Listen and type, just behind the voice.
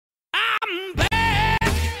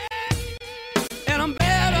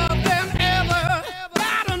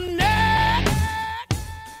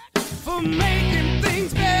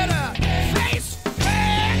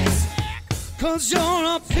'cause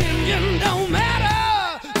your opinion don't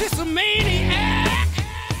matter. This a maniac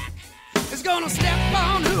is gonna step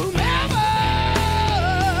on whomever.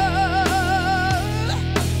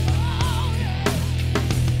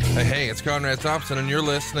 Hey, it's Conrad Thompson, and you're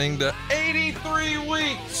listening to 83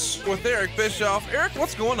 Weeks with Eric Bischoff. Eric,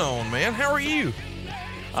 what's going on, man? How are you?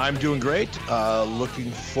 I'm doing great. Looking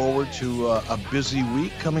forward to a busy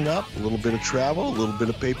week coming up. A little bit of travel, a little bit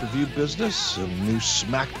of pay-per-view business, some new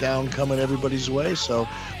SmackDown coming everybody's way. So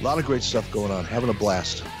a lot of great stuff going on. Having a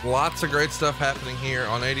blast. Lots of great stuff happening here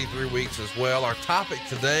on 83 Weeks as well. Our topic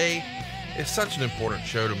today is such an important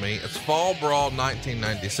show to me. It's Fall Brawl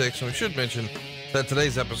 1996. And we should mention that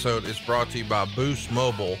today's episode is brought to you by Boost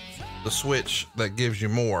Mobile, the switch that gives you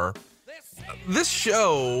more. This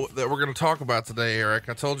show that we're going to talk about today, Eric,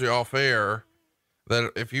 I told you off air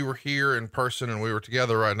that if you were here in person and we were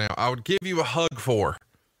together right now, I would give you a hug for,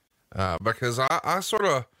 because I sort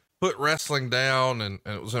of put wrestling down and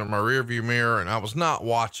it was in my rear view mirror and I was not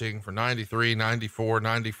watching for 93, 94,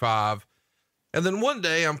 95. And then one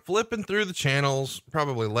day I'm flipping through the channels,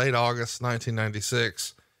 probably late August,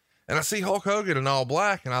 1996. And I see Hulk Hogan in all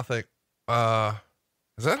black and I think,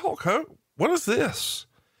 is that Hulk Hogan? What is this?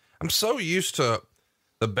 I'm so used to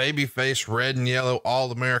the babyface red and yellow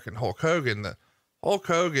all-American Hulk Hogan that Hulk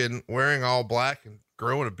Hogan wearing all black and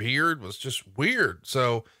growing a beard was just weird.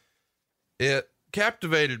 So it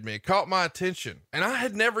captivated me, caught my attention, and I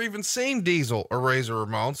had never even seen Diesel or Razor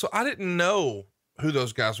Ramon. So I didn't know who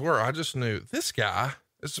those guys were. I just knew this guy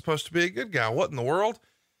is supposed to be a good guy. What in the world?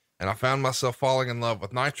 And I found myself falling in love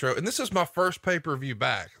with Nitro. And this is my first pay-per-view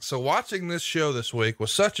back. So watching this show this week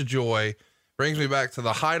was such a joy. Brings me back to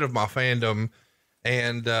the height of my fandom.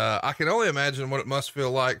 And, I can only imagine what it must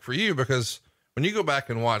feel like for you, because when you go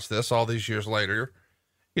back and watch this all these years later,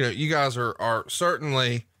 you know, you guys are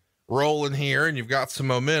certainly rolling here and you've got some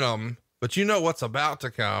momentum, but you know what's about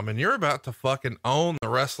to come and you're about to fucking own the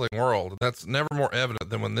wrestling world. That's never more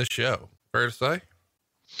evident than when this show. Fair to say?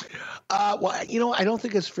 Well, you know, I don't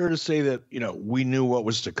think it's fair to say that, you know, we knew what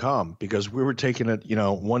was to come, because we were taking it, you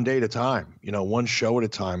know, one day at a time, you know, one show at a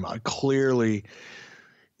time. Clearly,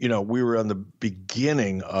 you know, we were on the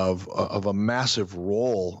beginning of a massive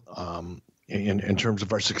role, in terms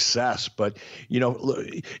of our success. But, you know,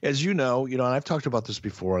 as you know, and I've talked about this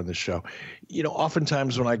before on this show, you know,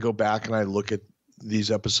 oftentimes when I go back and I look at these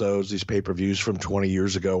episodes, these pay-per-views from 20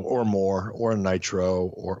 years ago or more, or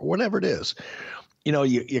Nitro or whatever it is, you know,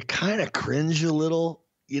 you kind of cringe a little,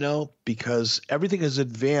 you know, because everything has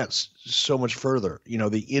advanced so much further. You know,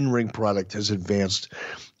 the in-ring product has advanced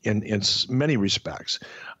in many respects,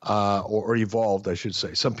 or evolved, I should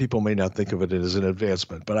say. Some people may not think of it as an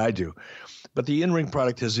advancement, but I do. But the in-ring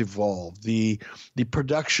product has evolved. The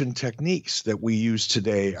production techniques that we use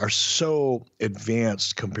today are so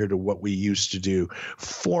advanced compared to what we used to do.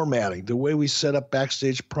 Formatting, the way we set up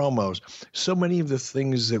backstage promos, so many of the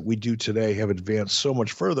things that we do today have advanced so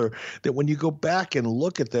much further that when you go back and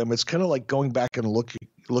look at them, it's kind of like going back and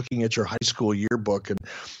looking at your high school yearbook and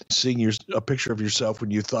seeing a picture of yourself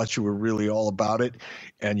when you thought you were really all about it.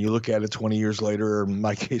 And you look at it 20 years later, or in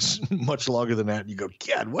my case, much longer than that. And you go,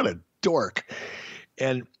 God, what a dork.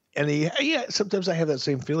 And yeah, sometimes I have that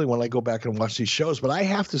same feeling when I go back and watch these shows, but I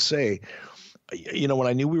have to say, you know, when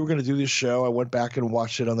I knew we were going to do this show, I went back and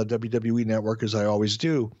watched it on the WWE network, as I always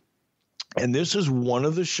do. And this is one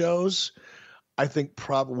of the shows, I think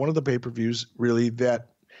one of the pay-per-views really, that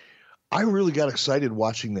I really got excited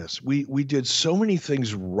watching this. We did so many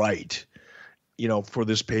things right, you know, for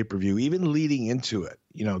this pay-per-view, even leading into it.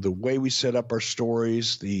 You know, the way we set up our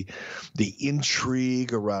stories, the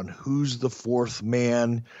intrigue around who's the fourth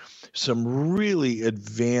man, some really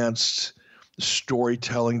advanced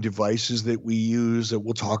storytelling devices that we use that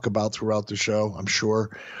we'll talk about throughout the show, I'm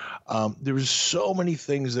sure. There was so many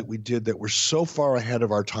things that we did that were so far ahead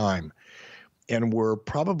of our time, and were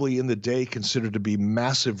probably in the day considered to be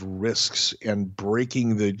massive risks and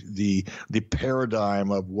breaking the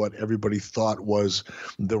paradigm of what everybody thought was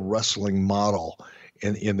the wrestling model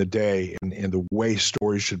in the day, and the way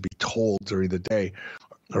stories should be told during the day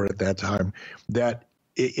or at that time. That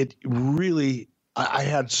it really, I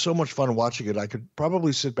had so much fun watching it. I could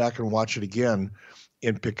probably sit back and watch it again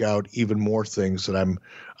and pick out even more things that I'm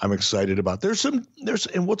excited about.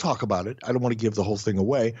 And we'll talk about it. I don't want to give the whole thing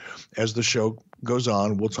away. As the show goes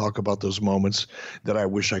on, we'll talk about those moments that I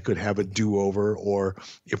wish I could have a do-over, or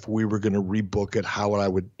if we were going to rebook it, how I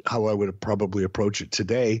would probably approach it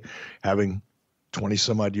today, having 20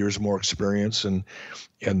 some odd years more experience and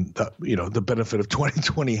the benefit of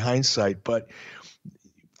 2020 hindsight. But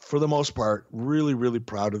for the most part, really, really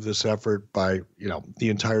proud of this effort by, the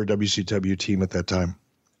entire WCW team at that time.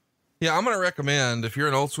 Yeah, I'm going to recommend, if you're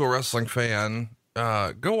an old school wrestling fan,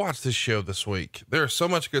 go watch this show this week. There's so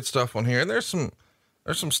much good stuff on here, and there's some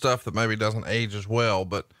stuff that maybe doesn't age as well,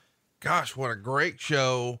 but gosh, what a great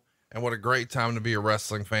show and what a great time to be a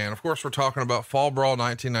wrestling fan. Of course, we're talking about Fall Brawl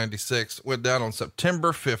 1996. Went down on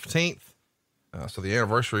September 15th. So the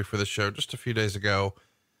anniversary for this show just a few days ago,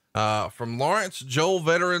 from Lawrence Joel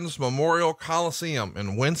Veterans Memorial Coliseum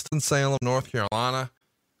in Winston-Salem, North Carolina.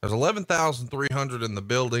 There's 11,300 in the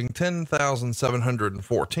building,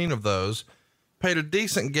 10,714 of those paid a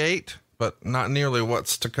decent gate, but not nearly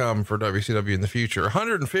what's to come for WCW in the future.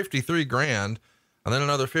 153 grand, and then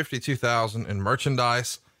another 52,000 in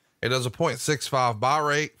merchandise. It does a 0.65 buy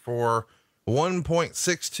rate for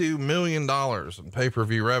 $1.62 million in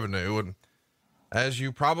pay-per-view revenue. And as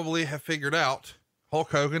you probably have figured out, Hulk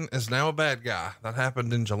Hogan is now a bad guy. That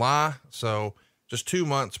happened in July. So just 2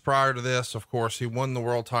 months prior to this, of course, he won the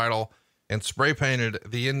world title and spray painted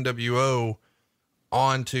the NWO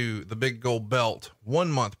onto the big gold belt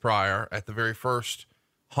 1 month prior at the very first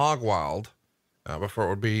Hog Wild, before it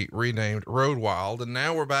would be renamed Road Wild. And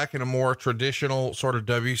now we're back in a more traditional sort of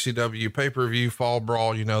WCW pay-per-view Fall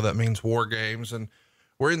Brawl. You know, that means War Games, and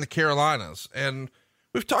we're in the Carolinas. And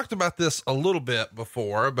we've talked about this a little bit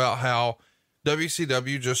before about how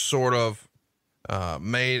WCW just sort of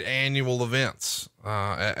made annual events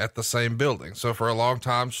at the same building. So for a long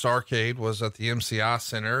time, Starrcade was at the MCI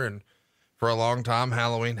Center, and for a long time,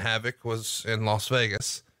 Halloween Havoc was in Las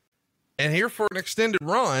Vegas. And here for an extended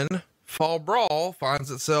run, Fall Brawl finds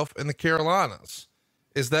itself in the Carolinas.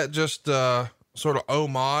 Is that just sort of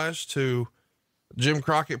homage to Jim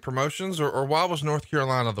Crockett Promotions, or why was North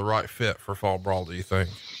Carolina the right fit for Fall Brawl, do you think?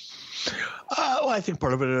 Well, I think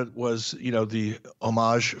part of it was, the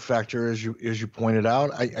homage factor, as you pointed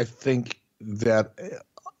out. I think that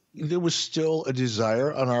there was still a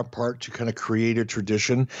desire on our part to kind of create a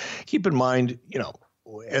tradition. Keep in mind,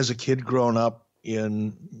 as a kid growing up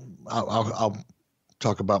I'll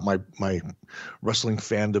talk about my wrestling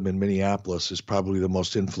fandom in Minneapolis is probably the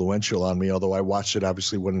most influential on me, although I watched it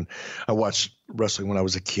obviously when I watched wrestling when I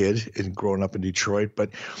was a kid and growing up in Detroit. But,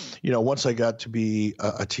 once I got to be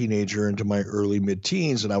a teenager into my early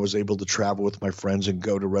mid-teens and I was able to travel with my friends and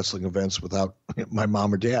go to wrestling events without my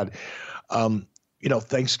mom or dad,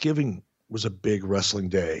 Thanksgiving was a big wrestling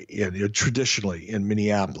day traditionally in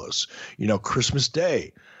Minneapolis.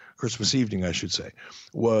 Christmas evening, I should say,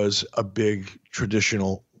 was a big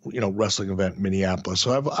traditional, wrestling event in Minneapolis.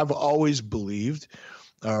 So I've always believed,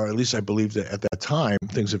 or at least I believed that at that time,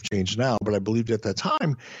 things have changed now, but I believed at that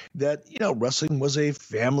time that, wrestling was a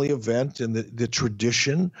family event, and the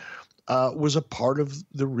tradition was a part of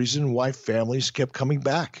the reason why families kept coming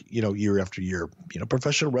back, year after year.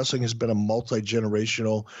 Professional wrestling has been a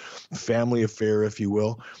multi-generational family affair, if you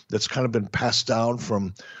will, that's kind of been passed down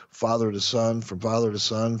from father to son, from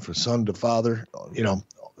son to father,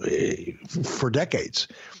 for decades.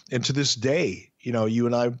 And to this day, you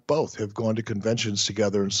and I both have gone to conventions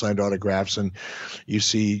together and signed autographs, and you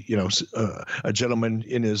see, a gentleman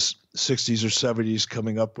in his 60s or 70s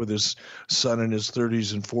coming up with his son in his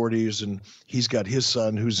 30s and 40s, and he's got his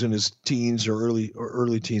son who's in his teens or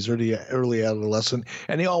early teens, early adolescent,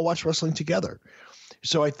 and they all watch wrestling together.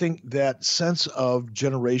 So I think that sense of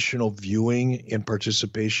generational viewing and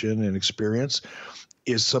participation and experience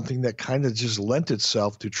is something that kind of just lent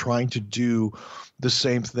itself to trying to do the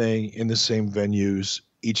same thing in the same venues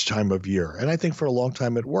each time of year. And I think for a long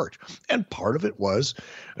time it worked. And part of it was,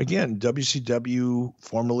 again, WCW,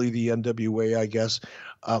 formerly the NWA, I guess,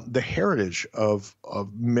 the heritage of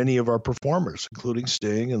many of our performers, including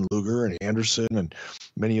Sting and Luger and Anderson and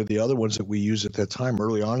many of the other ones that we used at that time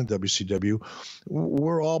early on in WCW,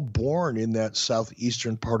 were all born in that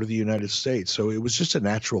southeastern part of the United States. So it was just a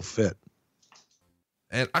natural fit.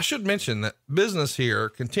 And I should mention that business here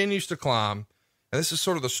continues to climb. And this is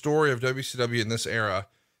sort of the story of WCW in this era.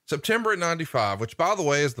 September of 95, which by the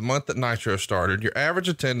way, is the month that Nitro started. Your average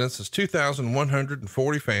attendance is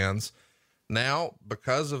 2,140 fans. Now,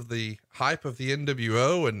 because of the hype of the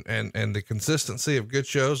NWO and the consistency of good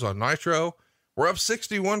shows on Nitro, we're up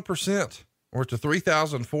 61%. We're to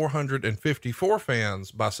 3,454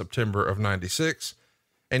 fans by September of 96.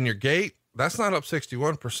 And your gate, that's not up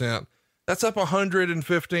 61%. That's up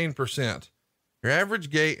 115%. Your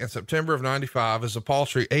average gate in September of 95 is a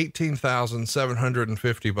paltry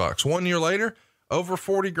 $18,750. 1 year later, over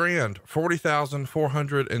 40 grand,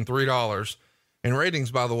 $40,403. And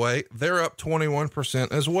ratings, by the way, they're up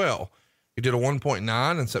 21% as well. You did a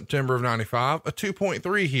 1.9 in September of 95, a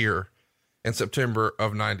 2.3 here in September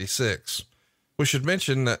of 96. We should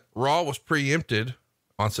mention that Raw was preempted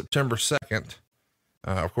on September 2nd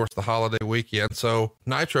of course, the holiday weekend. So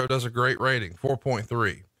Nitro does a great rating,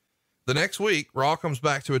 4.3. The next week, Raw comes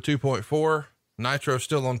back to a 2.4. Nitro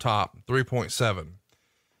still on top, 3.7.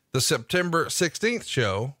 The September 16th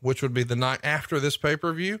show, which would be the night after this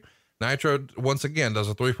pay-per-view, Nitro once again does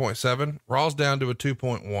a 3.7. Raw's down to a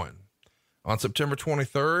 2.1. On September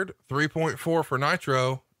 23rd, 3.4 for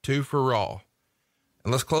Nitro, 2 for Raw.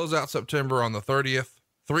 And let's close out September on the 30th,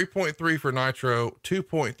 3.3 for Nitro,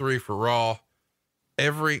 2.3 for Raw.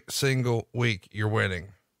 Every single week you're winning.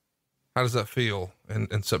 How does that feel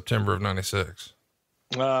in September of 96?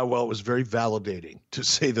 Well, it was very validating, to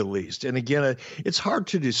say the least. And again, it's hard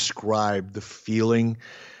to describe the feeling,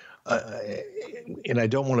 and I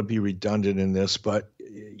don't want to be redundant in this, but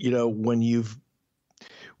when you've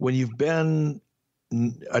been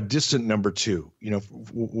a distant number two,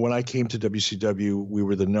 when I came to WCW, we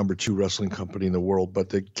were the number 2 wrestling company in the world, but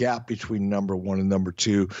the gap between number 1 and number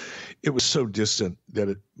 2, it was so distant that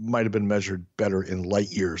it might have been measured better in light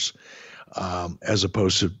years, as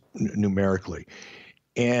opposed to numerically.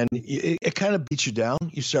 And it kind of beats you down.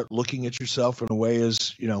 You start looking at yourself in a way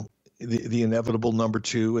as, the inevitable number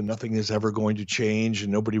 2, and nothing is ever going to change,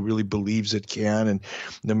 and nobody really believes it can. And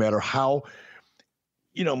no matter how,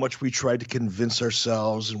 much we tried to convince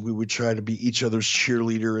ourselves, and we would try to be each other's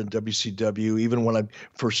cheerleader in WCW, even when I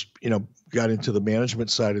first, got into the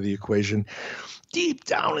management side of the equation, deep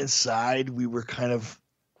down inside, we were kind of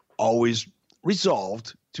always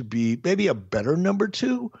resolved to be maybe a better number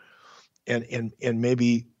 2. And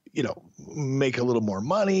maybe, make a little more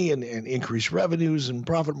money and increase revenues and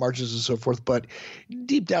profit margins and so forth. But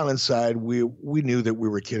deep down inside, we knew that we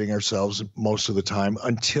were kidding ourselves most of the time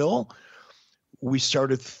until we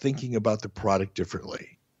started thinking about the product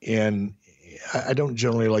differently. And I don't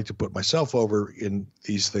generally like to put myself over in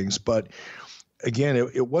these things, but again,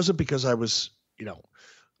 it wasn't because I was,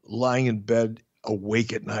 lying in bed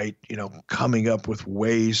awake at night, coming up with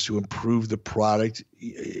ways to improve the product,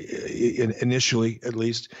 initially at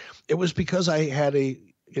least. It was because I had a,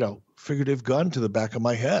 figurative gun to the back of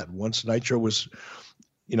my head. Once Nitro was,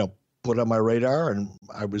 put on my radar, and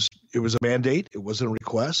it was a mandate. It wasn't a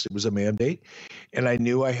request. It was a mandate. And I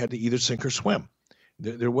knew I had to either sink or swim.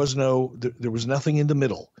 There was nothing in the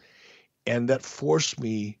middle. And that forced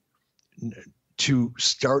me to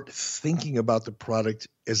start thinking about the product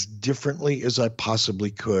as differently as I possibly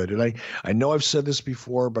could. And I know I've said this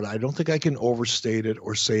before, but I don't think I can overstate it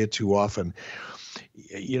or say it too often.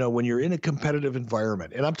 When you're in a competitive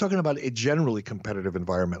environment, and I'm talking about a generally competitive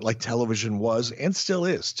environment like television was and still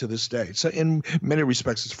is to this day. So in many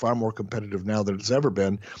respects, it's far more competitive now than it's ever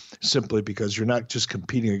been, simply because you're not just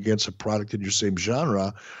competing against a product in your same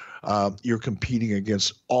genre. You're competing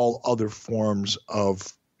against all other forms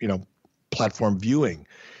of, platform viewing,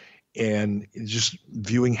 and just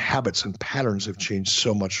viewing habits and patterns have changed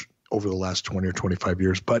so much over the last 20 or 25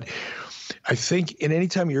 years. But I think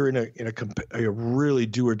anytime you're in a really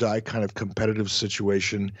do or die kind of competitive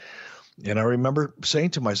situation, and I remember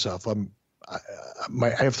saying to myself, I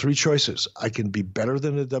have 3 choices. I can be better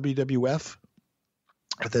than the WWF.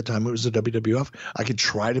 At that time, it was the WWF. I could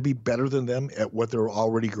try to be better than them at what they're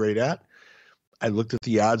already great at. I looked at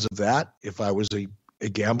the odds of that. If I was a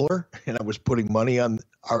gambler and I was putting money on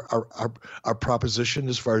our proposition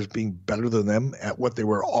as far as being better than them at what they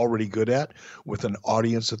were already good at, with an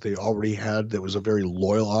audience that they already had that was a very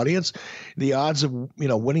loyal audience, the odds of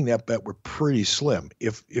winning that bet were pretty slim,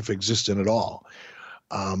 if existent at all.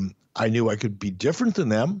 I knew I could be different than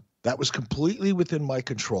them. That was completely within my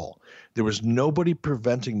control. There was nobody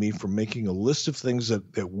preventing me from making a list of things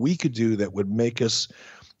that we could do that would make us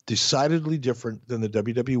decidedly different than the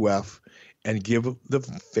WWF and give the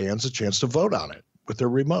fans a chance to vote on it with their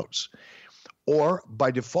remotes. Or by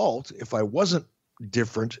default, if I wasn't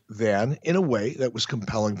different than, in a way that was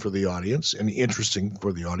compelling for the audience and interesting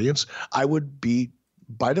for the audience, I would be,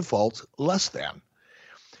 by default, less than.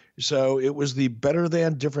 So it was the better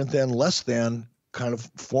than, different than, less than kind of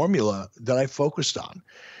formula that I focused on.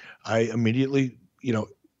 I immediately,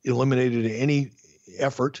 eliminated any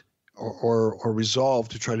effort or resolve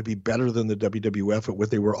to try to be better than the WWF at what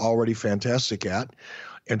they were already fantastic at,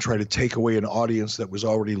 and try to take away an audience that was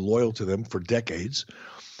already loyal to them for decades.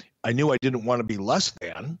 I knew I didn't want to be less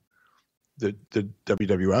than the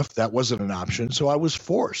WWF. That wasn't an option. So I was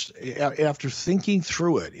forced, after thinking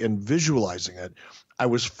through it and visualizing it, I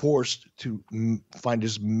was forced to find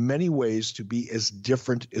as many ways to be as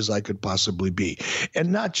different as I could possibly be.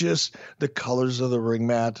 And not just the colors of the ring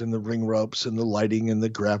mat and the ring ropes and the lighting and the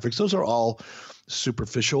graphics. Those are all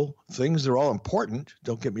superficial things. They're all important,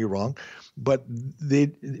 don't get me wrong, but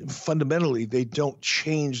they fundamentally, they don't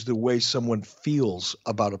change the way someone feels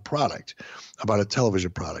about a product, about a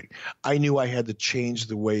television product. I knew I had to change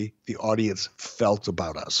the way the audience felt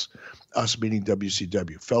about us meaning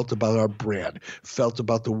WCW, felt about our brand, felt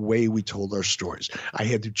about the way we told our stories. I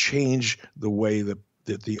had to change the way that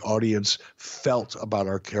the audience felt about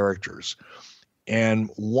our characters. And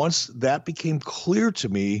once that became clear to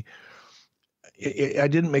me, I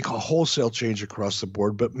didn't make a wholesale change across the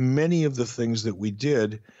board, but many of the things that we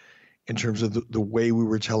did in terms of the way we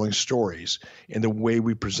were telling stories and the way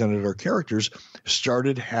we presented our characters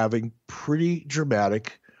started having pretty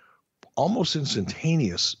dramatic, almost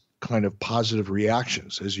instantaneous kind of positive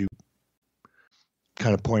reactions, as you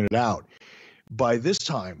kind of pointed out. By this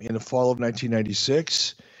time, in the fall of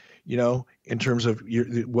 1996, you know, in terms of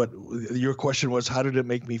what your question was, how did it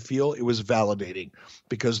make me feel? It was validating,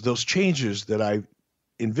 because those changes that I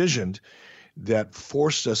envisioned that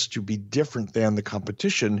forced us to be different than the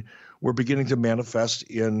competition were beginning to manifest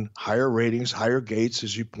in higher ratings, higher gates,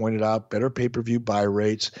 as you pointed out, better pay-per-view buy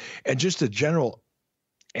rates, and just a general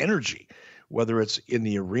energy, whether it's in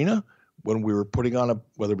the arena when we were putting on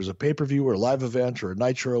whether it was a pay-per-view or a live event or a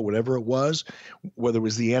Nitro, whatever it was, whether it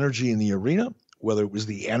was the energy in the arena, whether it was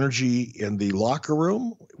the energy in the locker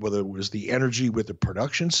room, whether it was the energy with the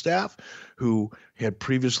production staff who had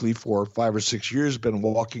previously for 5 or 6 years been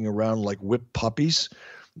walking around like whipped puppies.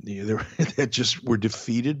 That just were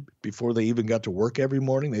defeated before they even got to work every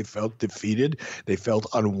morning. They felt defeated. They felt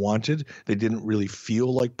unwanted. They didn't really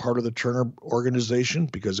feel like part of the Turner organization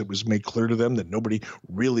because it was made clear to them that nobody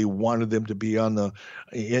really wanted them to be in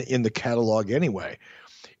the catalog anyway.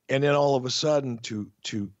 And then all of a sudden to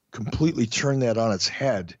completely turn that on its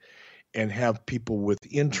head and have people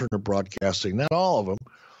within Turner Broadcasting, not all of them,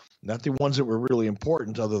 not the ones that were really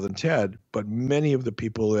important other than Ted, but many of the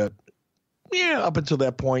people that, up until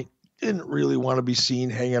that point, didn't really want to be seen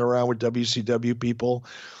hanging around with WCW people,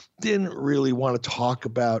 didn't really want to talk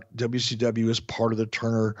about WCW as part of the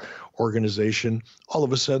Turner organization. All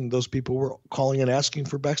of a sudden, those people were calling and asking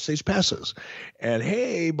for backstage passes. And,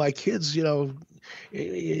 hey, my kids, you know,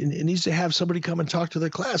 it needs to have somebody come and talk to their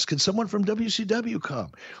class. Can someone from WCW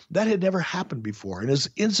come? That had never happened before. And as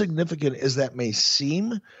insignificant as that may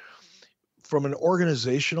seem, from an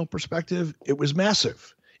organizational perspective, it was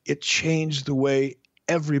massive. It changed the way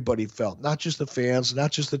everybody felt, not just the fans,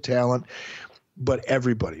 not just the talent, but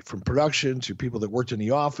everybody, from production to people that worked in the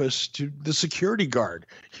office to the security guard,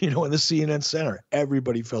 you know, in the CNN Center.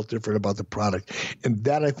 Everybody felt different about the product. And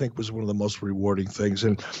that, I think, was one of the most rewarding things.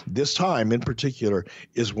 And this time in particular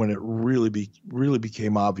is when it really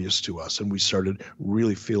became obvious to us, and we started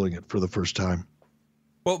really feeling it for the first time.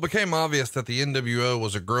 Well, it became obvious that the NWO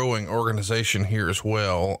was a growing organization here as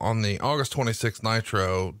well. On the August 26th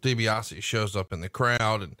Nitro, DiBiase shows up in the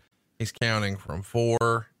crowd and he's counting from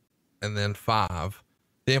 4 and then 5.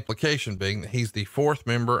 The implication being that he's the 4th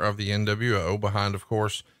member of the NWO, behind, of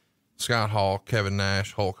course, Scott Hall, Kevin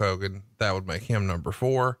Nash, Hulk Hogan. That would make him number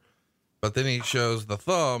 4. But then he shows the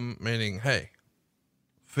thumb, meaning, hey,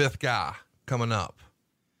 5th guy coming up.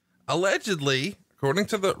 Allegedly, according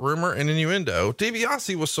to the rumor and innuendo,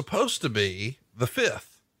 DiBiase was supposed to be the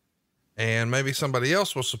 5th, and maybe somebody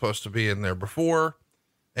else was supposed to be in there before.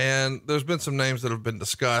 And there's been some names that have been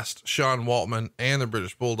discussed, Sean Waltman and the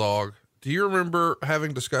British Bulldog. Do you remember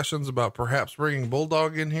having discussions about perhaps bringing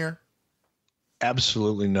Bulldog in here?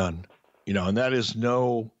 Absolutely none. You know, and that is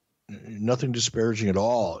nothing disparaging at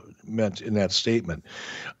all meant in that statement.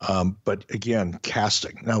 But again,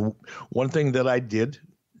 casting. Now, one thing that I did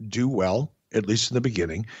do well, at least in the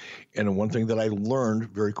beginning, and one thing that I learned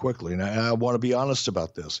very quickly, and I want to be honest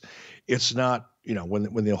about this, it's not, you know,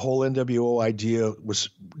 when the whole NWO idea was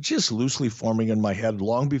just loosely forming in my head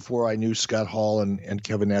long before I knew Scott Hall and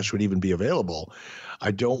Kevin Nash would even be available,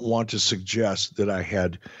 I don't want to suggest that I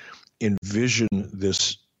had envisioned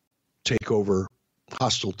this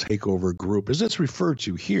hostile takeover group, as it's referred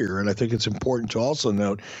to here. And I think it's important to also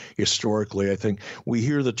note, historically, I think we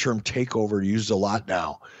hear the term takeover used a lot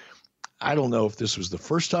now. I don't know if this was the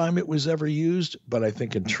first time it was ever used, but I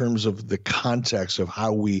think in terms of the context of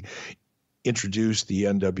how we introduced the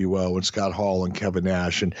NWO and Scott Hall and Kevin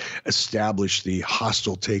Nash and established the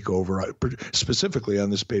hostile takeover, specifically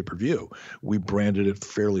on this pay-per-view, we branded it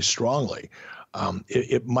fairly strongly.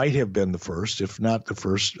 It might have been the first, if not the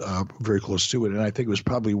first, very close to it. And I think it was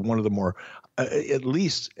probably one of the more, at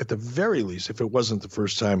the very least, if it wasn't the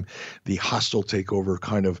first time, the hostile takeover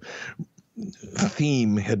kind of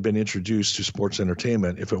theme had been introduced to sports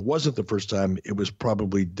entertainment. If it wasn't the first time, it was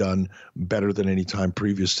probably done better than any time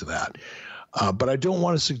previous to that. But I don't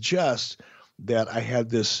want to suggest that I had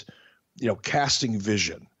this, casting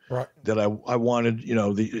vision. Right. That I wanted,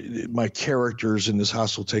 my characters in this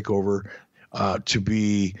hostile takeover to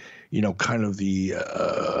be, kind of the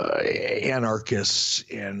anarchists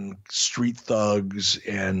and street thugs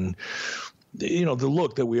and, the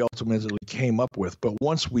look that we ultimately came up with. But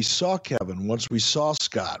once we saw Kevin, once we saw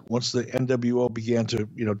Scott, once the NWO began to,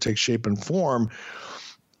 take shape and form,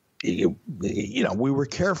 we were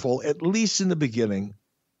careful, at least in the beginning,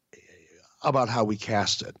 about how we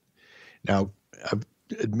cast it. Now, I've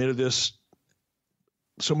admitted this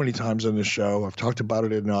so many times on this show. I've talked about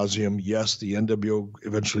it ad nauseum. Yes, the NWO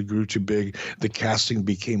eventually grew too big. The casting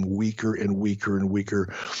became weaker and weaker and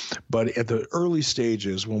weaker. But at the early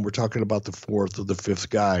stages, when we're talking about the fourth or the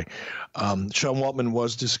fifth guy, Sean Waltman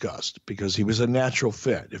was discussed because he was a natural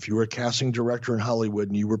fit. If you were a casting director in Hollywood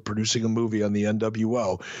and you were producing a movie on the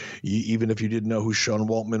NWO, even if you didn't know who Sean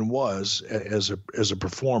Waltman was as a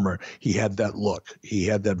performer, he had that look. He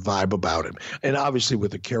had that vibe about him. And obviously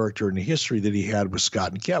with the character and the history that he had with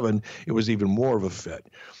Scott and Kevin, it was even more of a fit.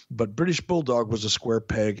 But British Bulldog was a square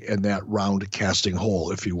peg in that round casting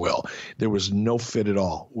hole, if you will. There was no fit at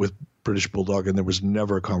all with British Bulldog, and there was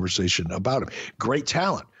never a conversation about him. Great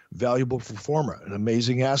talent, valuable performer, an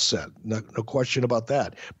amazing asset, no question about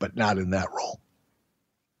that, but not in that role.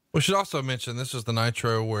 We should also mention this is the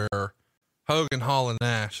Nitro where Hogan, Hall, and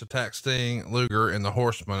Nash attack Sting, Luger, and the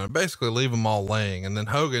Horsemen and basically leave them all laying. And then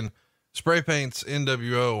Hogan spray paints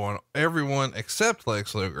NWO on everyone except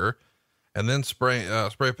Lex Luger, and then spray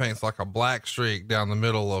paints like a black streak down the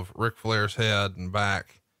middle of Ric Flair's head and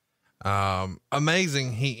back.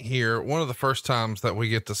 Amazing heat here. One of the first times that we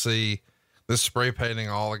get to see this spray painting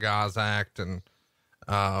all the guys act. And,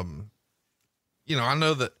 I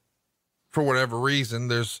know that for whatever reason,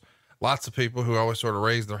 there's lots of people who always sort of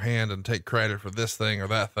raise their hand and take credit for this thing or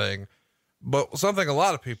that thing. But something a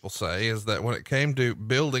lot of people say is that when it came to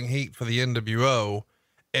building heat for the NWO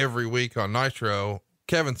every week on Nitro,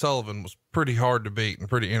 Kevin Sullivan was pretty hard to beat and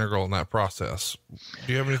pretty integral in that process.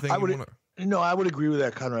 Do you have anything No, I would agree with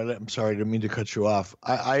that, Conrad. I'm sorry, I didn't mean to cut you off.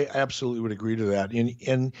 I absolutely would agree to that.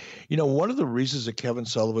 And one of the reasons that Kevin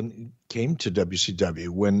Sullivan came to WCW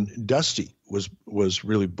when Dusty was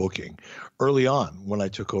really booking early on when I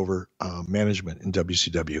took over management in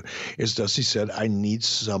WCW is Dusty said, I need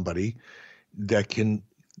somebody that can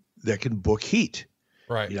book heat.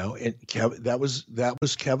 Right. And Kevin, that was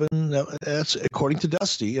Kevin. That's according to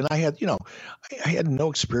Dusty. And I had no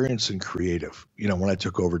experience in creative, when I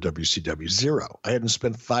took over WCW, zero. I hadn't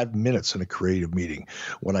spent 5 minutes in a creative meeting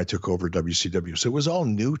when I took over WCW. So it was all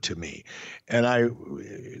new to me. And I,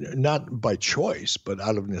 not by choice, but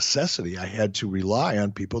out of necessity, I had to rely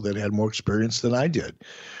on people that had more experience than I did,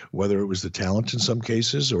 whether it was the talent in some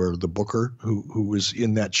cases or the booker who was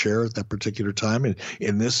in that chair at that particular time. And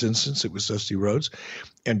in this instance, it was Dusty Rhodes.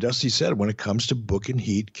 And Dusty said, when it comes to booking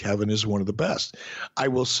heat, Kevin is one of the best. I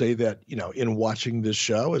will say that, in watching this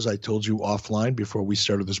show, as I told you offline before we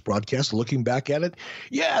started this broadcast, looking back at it,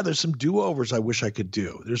 yeah, there's some do-overs I wish I could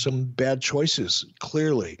do. There's some bad choices,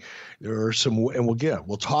 clearly. There are some, and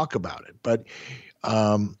we'll talk about it. But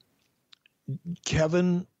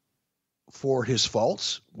Kevin, for his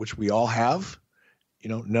faults, which we all have,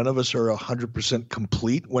 none of us are 100%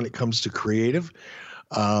 complete when it comes to creative.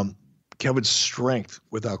 Kevin's strength,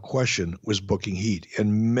 without question, was booking heat,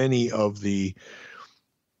 and many of the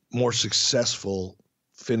more successful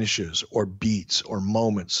finishes or beats or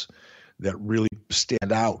moments that really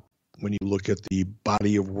stand out when you look at the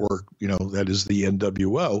body of work, that is the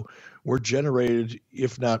NWO, were generated,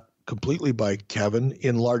 if not completely by Kevin,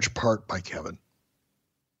 in large part by Kevin.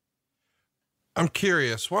 I'm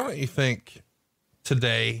curious, why don't you think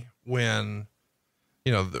today when,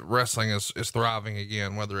 the wrestling is thriving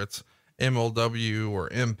again, whether it's MLW or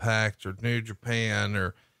Impact or New Japan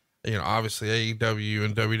or, obviously AEW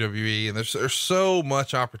and WWE, and there's so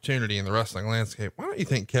much opportunity in the wrestling landscape. Why don't you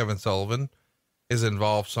think Kevin Sullivan is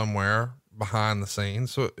involved somewhere behind the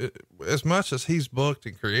scenes? So as much as he's booked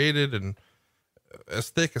and created and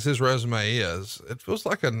as thick as his resume is, it feels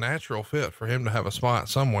like a natural fit for him to have a spot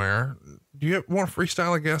somewhere. Do you want to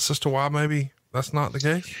freestyle a guess as to why maybe that's not the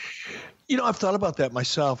case? I've thought about that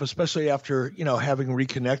myself, especially after, having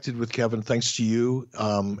reconnected with Kevin, thanks to you,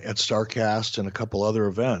 at StarCast and a couple other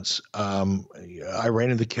events. I ran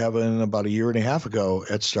into Kevin about 1.5 years ago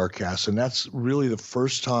at StarCast, and that's really the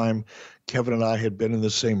first time Kevin and I had been in the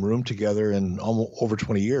same room together in almost over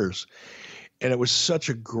 20 years. And it was such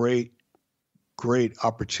a great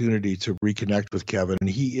opportunity to reconnect with Kevin. And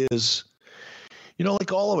he is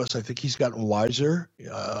like all of us, I think he's gotten wiser.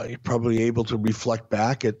 He's probably able to reflect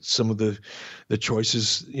back at some of the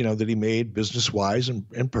choices, that he made business wise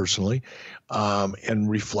and personally, and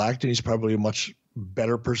reflect. And he's probably a much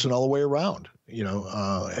better person all the way around,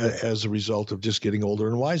 as a result of just getting older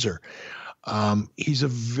and wiser. He's a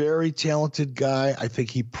very talented guy. I think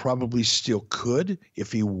he probably still could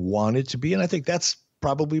if he wanted to be. And I think that's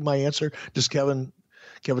probably my answer. Does Kevin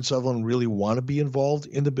Sutherland really want to be involved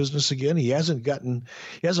in the business again? He hasn't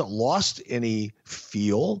lost any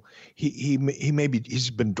feel. He's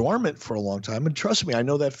been dormant for a long time. And trust me, I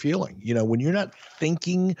know that feeling. When you're not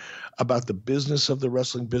thinking about the business of the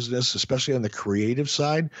wrestling business, especially on the creative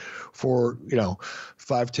side for,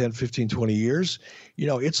 5, 10, 15, 20 years,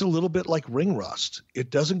 it's a little bit like ring rust. It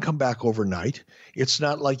doesn't come back overnight. It's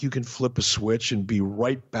not like you can flip a switch and be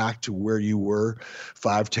right back to where you were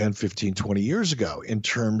 5, 10, 15, 20 years ago in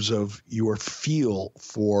terms of your feel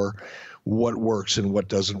for what works and what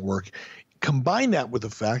doesn't work. Combine that with the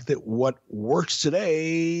fact that what works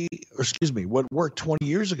today, what worked 20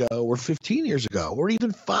 years ago or 15 years ago or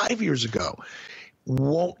even 5 years ago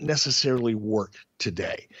won't necessarily work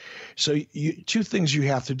today. So two things you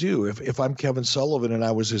have to do. If I'm Kevin Sullivan and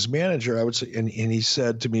I was his manager, I would say, and he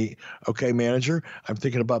said to me, okay, manager, I'm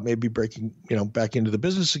thinking about maybe breaking, back into the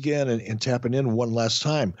business again and tapping in one last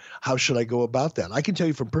time. How should I go about that? I can tell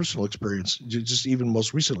you from personal experience, just even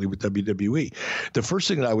most recently with WWE, the first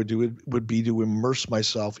thing that I would do would be to immerse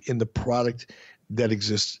myself in the product that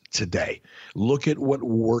exists today. Look at what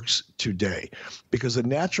works today, because the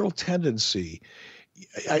natural tendency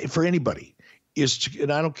for anybody is to,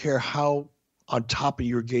 and I don't care how on top of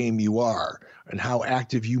your game you are and how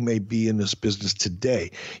active you may be in this business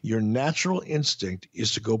today, your natural instinct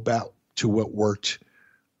is to go back to what worked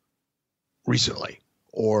recently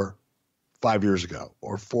or 5 years ago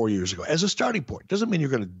or 4 years ago as a starting point. Doesn't mean you're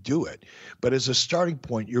going to do it, but as a starting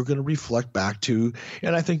point, you're going to reflect back to,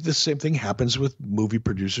 and I think the same thing happens with movie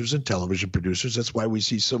producers and television producers. That's why we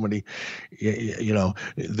see so many,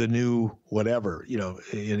 the new whatever,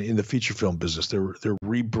 in the feature film business, they're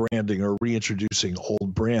rebranding or reintroducing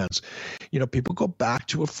old brands. People go back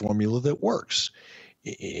to a formula that works.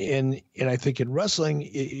 And I think in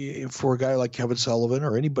wrestling, for a guy like Kevin Sullivan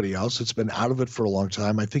or anybody else that's been out of it for a long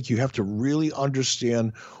time, I think you have to really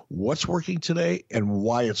understand what's working today and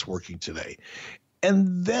why it's working today.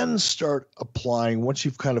 And then start applying once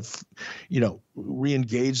you've kind of,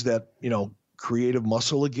 re-engaged that, creative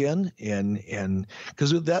muscle again. And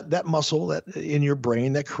because that muscle that in your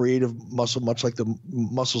brain, that creative muscle, much like the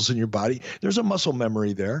muscles in your body, there's a muscle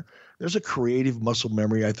memory there. There's a creative muscle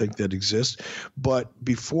memory, I think, that exists. But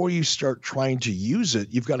before you start trying to use it,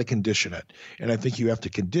 you've got to condition it. And I think you have to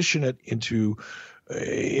condition it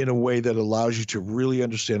in a way that allows you to really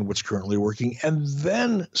understand what's currently working and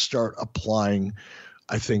then start applying,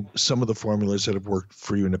 I think, some of the formulas that have worked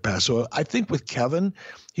for you in the past. So I think with Kevin,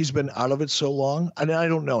 he's been out of it so long. And I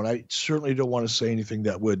don't know, and I certainly don't want to say anything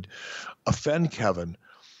that would offend Kevin,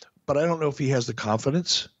 but I don't know if he has the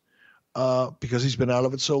confidence because he's been out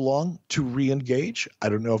of it so long to re-engage. I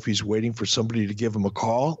don't know if he's waiting for somebody to give him a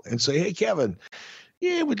call and say, hey, Kevin,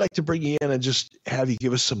 we'd like to bring you in and just have you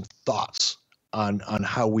give us some thoughts on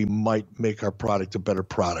how we might make our product a better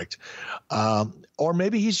product. Or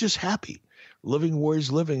maybe he's just happy living where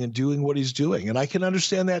he's living and doing what he's doing. And I can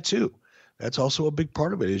understand that too. That's also a big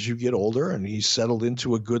part of it. As you get older and he's settled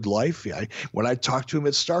into a good life. When I talked to him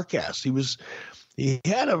at StarCast, he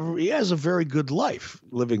has a very good life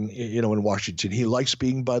living, in Washington. He likes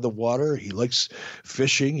being by the water. He likes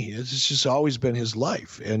fishing. It's just always been his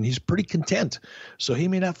life, and he's pretty content. So he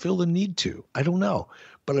may not feel the need to. I don't know,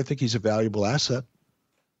 but I think he's a valuable asset.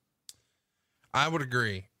 I would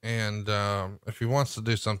agree. And, if he wants to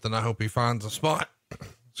do something, I hope he finds a spot.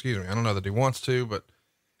 Excuse me. I don't know that he wants to, but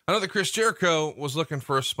I know that Chris Jericho was looking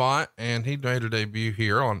for a spot, and he made a debut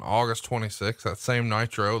here on August 26th, that same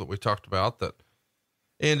Nitro that we talked about that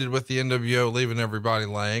ended with the NWO leaving everybody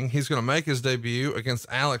laying. He's going to make his debut against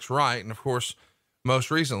Alex Wright. And of course,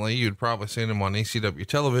 most recently you'd probably seen him on ECW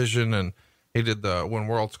television, and he did the When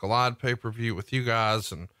Worlds Collide pay-per-view with you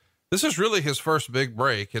guys. And this is really his first big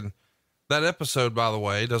break. And that episode, by the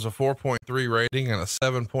way, does a 4.3 rating and a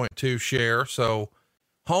 7.2 share. So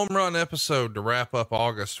home run episode to wrap up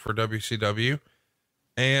August for WCW.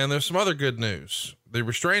 And there's some other good news. The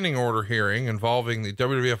restraining order hearing involving the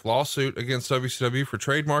WWF lawsuit against WCW for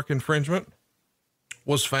trademark infringement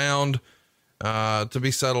was found to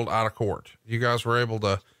be settled out of court. You guys were able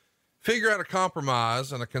to figure out a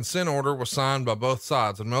compromise, and a consent order was signed by both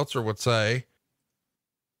sides. And Meltzer would say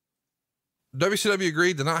WCW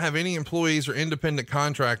agreed to not have any employees or independent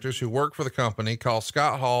contractors who work for the company call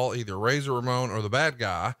Scott Hall either Razor Ramon or the bad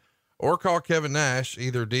guy, or call Kevin Nash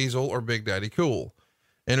either Diesel or Big Daddy Cool.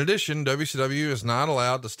 In addition, WCW is not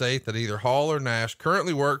allowed to state that either Hall or Nash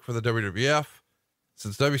currently work for the WWF.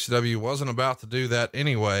 Since WCW wasn't about to do that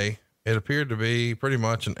anyway, it appeared to be pretty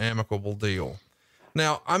much an amicable deal.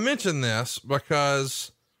 Now, I mention this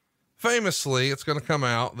because famously it's going to come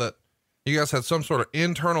out that you guys had some sort of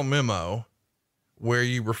internal memo where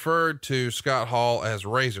you referred to Scott Hall as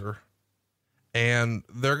Razor, and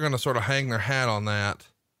they're going to sort of hang their hat on that.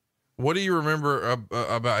 What do you remember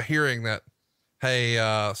about hearing that? Hey,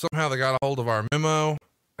 somehow they got a hold of our memo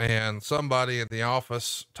and somebody at the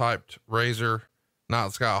office typed Razor,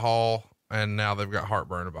 not Scott Hall, and now they've got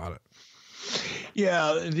heartburn about it.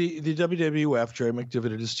 Yeah. The WWF, Jerry McDevitt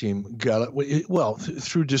and his team got it. Well,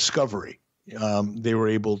 through discovery, they were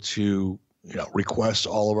able to, request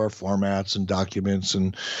all of our formats and documents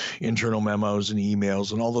and internal memos and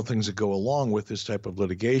emails and all the things that go along with this type of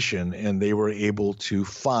litigation. And they were able to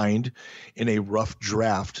find in a rough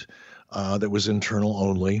draft, that was internal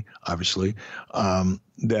only, obviously,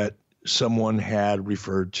 that someone had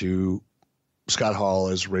referred to Scott Hall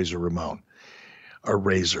as Razor Ramon or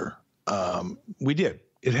Razor. We did.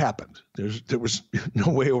 It happened. There was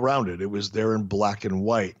no way around it. It was there in black and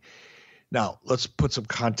white. Now, let's put some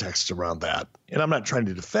context around that. And I'm not trying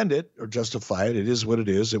to defend it or justify it. It is what it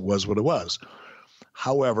is. It was what it was.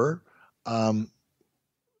 However, I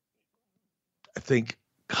think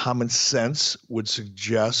common sense would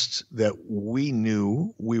suggest that we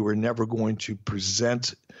knew we were never going to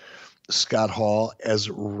present Scott Hall as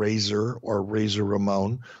Razor or Razor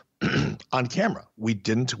Ramon on camera. We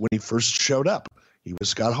didn't when he first showed up. He was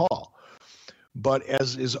Scott Hall. But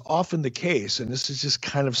as is often the case, and this is just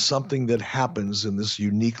kind of something that happens in this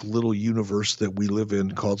unique little universe that we live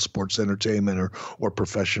in called sports entertainment or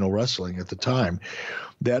professional wrestling at the time,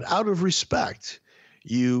 that out of respect,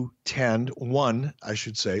 one tends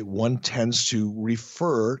to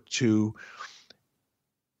refer to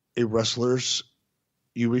a wrestler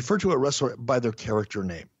by their character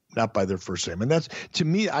name, not by their first name. And that's, to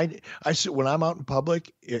me, I when I'm out in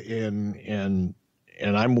public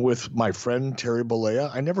and I'm with my friend Terry Bollea,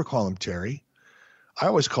 I never call him Terry. I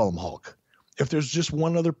always call him Hulk. If there's just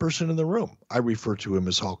one other person in the room, I refer to him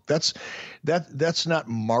as Hulk. That's not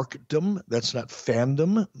markdom. That's not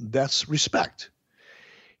fandom. That's respect.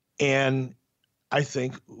 And I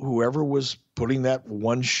think whoever was putting that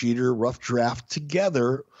one-sheeter rough draft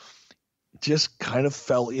together just kind of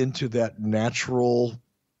fell into that natural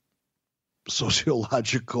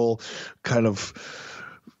sociological kind of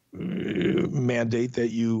mandate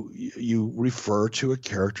that you refer to a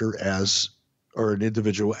character as, or an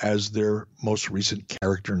individual as, their most recent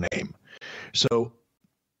character name. So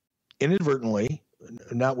inadvertently,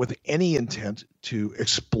 not with any intent to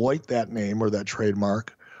exploit that name or that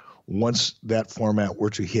trademark, once that format were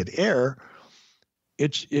to hit air,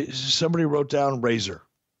 somebody wrote down Razor,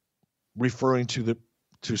 referring to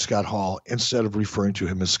Scott Hall instead of referring to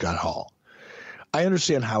him as Scott Hall. I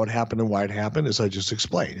understand how it happened and why it happened, as I just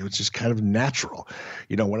explained. It was just kind of natural.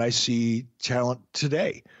 When I see talent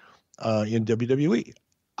today in WWE,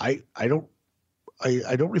 I don't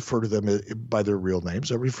refer to them by their real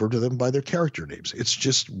names. I refer to them by their character names. It's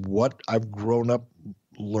just what I've grown up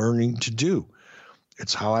learning to do.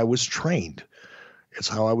 It's how I was trained. It's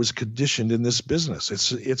how I was conditioned in this business.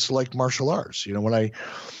 It's like martial arts. When I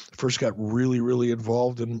first got really, really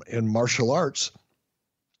involved in martial arts,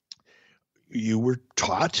 you were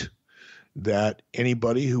taught that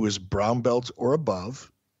anybody who is brown belt or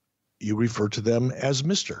above, you refer to them as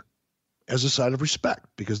Mr., as a sign of respect,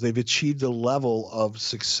 because they've achieved a level of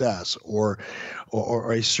success or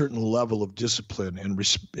a certain level of discipline, and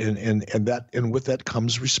with that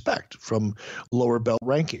comes respect from lower belt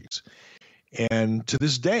rankings. And to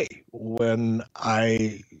this day, when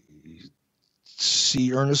I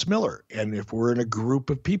see Ernest Miller, and if we're in a group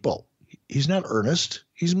of people, he's not Ernest,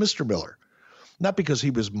 he's Mr. Miller. Not because he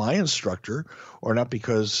was my instructor or not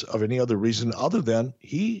because of any other reason other than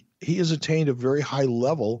he has attained a very high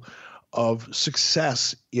level of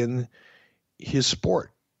success in his sport.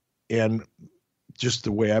 And just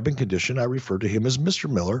the way I've been conditioned, I refer to him as Mr.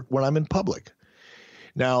 Miller when I'm in public.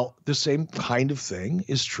 Now, the same kind of thing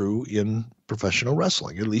is true in professional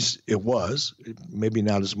wrestling. At least it was, maybe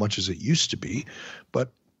not as much as it used to be,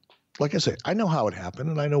 but like I say, I know how it happened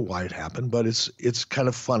and I know why it happened, but it's kind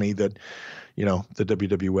of funny that, the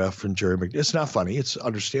WWF and Jerry McDevitt, it's not funny. It's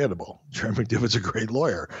understandable. Jerry McDevitt's a great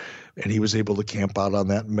lawyer, and he was able to camp out on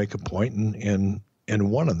that and make a point and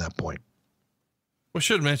won on that point. We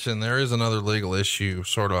should mention there is another legal issue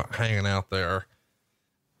sort of hanging out there.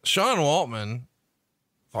 Sean Waltman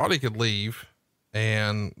thought he could leave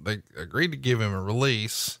and they agreed to give him a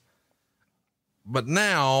release. But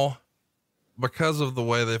now, because of the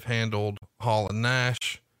way they've handled Hall and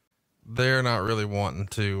Nash, they're not really wanting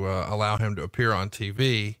to allow him to appear on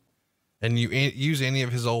TV and use any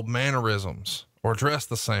of his old mannerisms or dress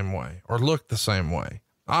the same way or look the same way.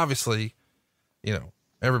 Obviously, you know,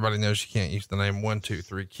 everybody knows you can't use the name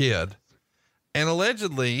 1-2-3 Kid. And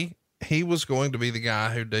allegedly he was going to be the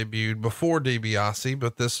guy who debuted before DiBiase,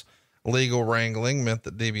 but this legal wrangling meant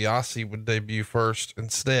that DiBiase would debut first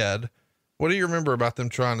instead. What do you remember about them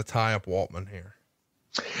trying to tie up Waltman here?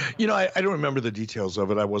 You know, I don't remember the details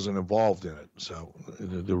of it. I wasn't involved in it. So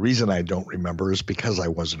the reason I don't remember is because I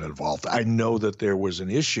wasn't involved. I know that there was an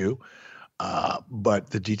issue, but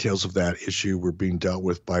the details of that issue were being dealt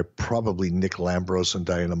with by probably Nick Lambros and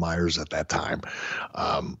Diana Myers at that time.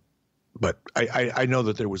 But I know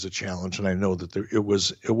that there was a challenge, and I know that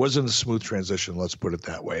it wasn't a smooth transition. Let's put it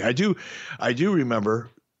that way. I do remember,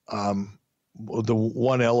 the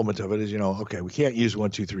one element of it is, you know, okay, we can't use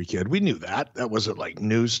 1-2-3 Kid. We knew that wasn't like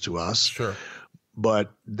news to us. Sure.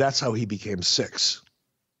 But that's how he became 6.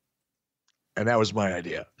 And that was my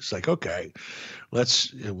idea. It's like, okay,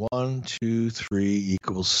 let's 1, 2, 3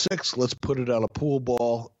 equals 6. Let's put it on a pool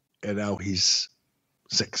ball. And now he's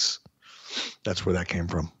 6. That's where that came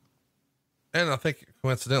from. And I think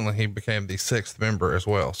coincidentally, he became the 6th member as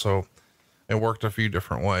well. So it worked a few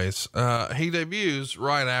different ways. He debuts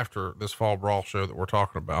right after this Fall Brawl show that we're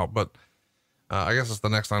talking about, but I guess it's the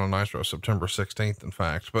next night on Nitro, September 16th, in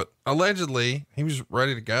fact. But allegedly he was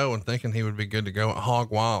ready to go and thinking he would be good to go at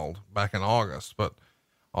Hog Wild back in August, but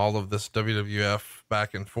all of this WWF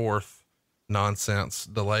back and forth nonsense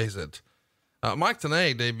delays it. Mike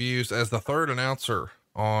Tenay debuts as the 3rd announcer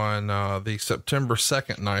on the September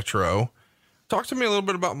 2nd Nitro. Talk to me a little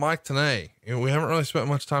bit about Mike Tenay. You know, we haven't really spent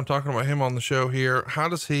much time talking about him on the show here. How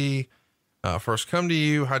does he first come to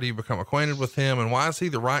you? How do you become acquainted with him? And why is he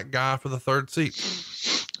the right guy for the 3rd seat?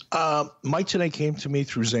 Mike Tenay came to me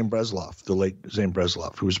through Zane Bresloff, the late Zane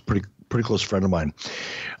Bresloff, who was a pretty close friend of mine.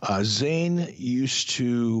 Zane used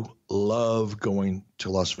to love going to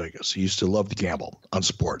Las Vegas. He used to love to gamble on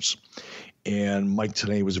sports. And Mike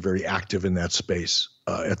Tenay was very active in that space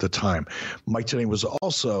at the time. Mike Tenay was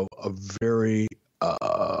also a very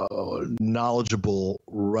knowledgeable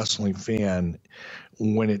wrestling fan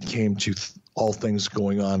when it came to all things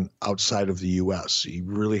going on outside of the U.S. He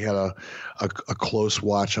really had a close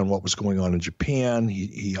watch on what was going on in Japan.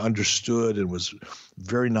 He understood and was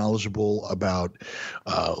very knowledgeable about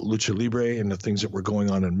Lucha Libre and the things that were going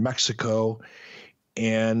on in Mexico.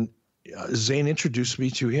 And Zane introduced me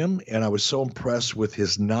to him, and I was so impressed with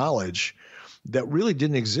his knowledge that really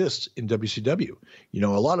didn't exist in WCW. You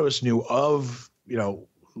know, a lot of us knew of, you know,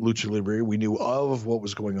 Lucha Libre. We knew of what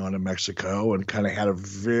was going on in Mexico and kind of had a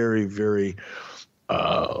very, very,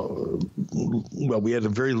 we had a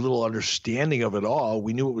very little understanding of it all.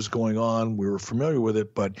 We knew what was going on. We were familiar with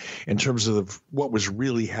it, but in terms of what was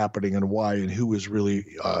really happening and why and who was really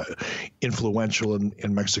influential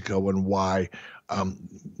in Mexico and why,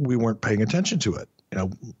 we weren't paying attention to it. You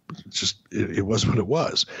know, it was what it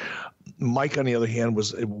was. Mike, on the other hand,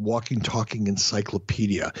 was a walking, talking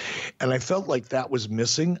encyclopedia. And I felt like that was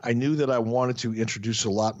missing. I knew that I wanted to introduce a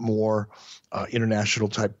lot more international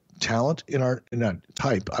type talent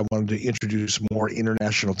I wanted to introduce more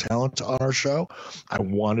international talent on our show. I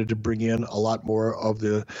wanted to bring in a lot more of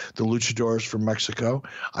the luchadors from Mexico.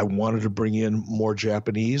 I wanted to bring in more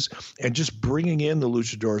Japanese, and just bringing in the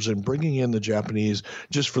luchadors and bringing in the Japanese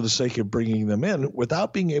just for the sake of bringing them in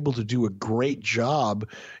without being able to do a great job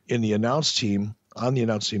on the announce team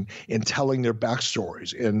in telling their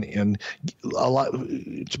backstories and a lot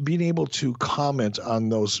to being able to comment on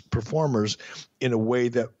those performers in a way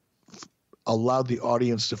that allowed the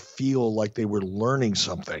audience to feel like they were learning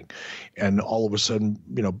something and all of a sudden,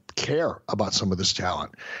 you know, care about some of this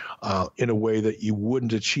talent in a way that you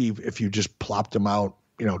wouldn't achieve if you just plopped them out,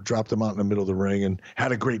 you know, dropped them out in the middle of the ring and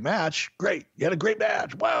had a great match. Great. You had a great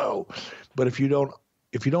match. Wow. But if you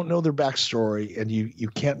don't know their backstory and you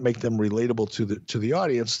can't make them relatable to the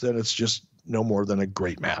audience, then it's just no more than a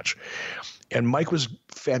great match. And Mike was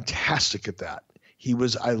fantastic at that.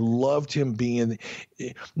 I loved him being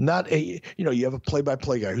not a, you know, you have a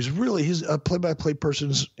play-by-play guy who's really a play-by-play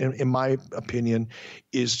person, in my opinion,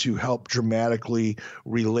 is to help dramatically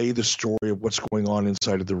relay the story of what's going on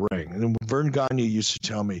inside of the ring. And Vern Gagne used to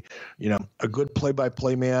tell me, you know, a good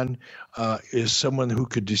play-by-play man is someone who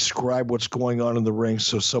could describe what's going on in the ring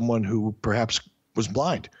so someone who perhaps was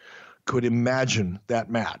blind could imagine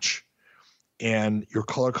that match. And your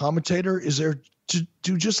color commentator is there to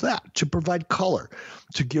do just that, to provide color,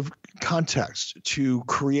 to give context, to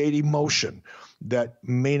create emotion that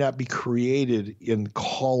may not be created in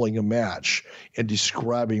calling a match and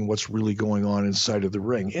describing what's really going on inside of the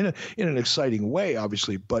ring in an exciting way,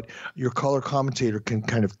 obviously. But your color commentator can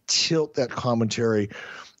kind of tilt that commentary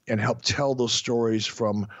and help tell those stories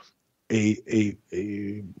from a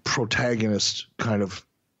protagonist kind of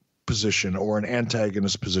position or an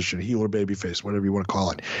antagonist position, heel or babyface, whatever you want to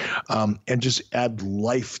call it, and just add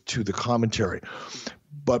life to the commentary.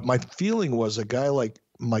 But my feeling was a guy like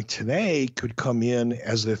Mike Tenay could come in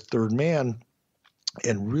as the third man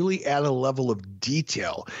and really add a level of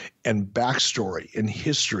detail and backstory and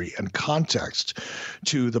history and context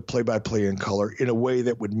to the play-by-play in color in a way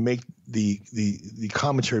that would make the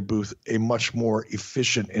commentary booth a much more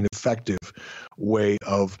efficient and effective way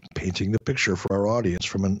of painting the picture for our audience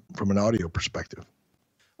from an audio perspective.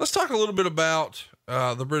 Let's talk a little bit about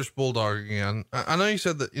the British Bulldog again. I know you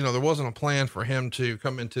said that, there wasn't a plan for him to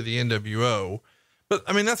come into the NWO, but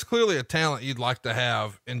I mean, that's clearly a talent you'd like to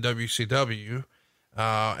have in WCW.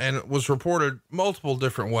 And it was reported multiple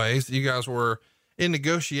different ways that you guys were in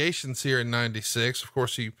negotiations here in 96. Of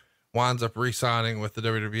course, he winds up re-signing with the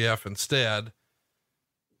WWF instead.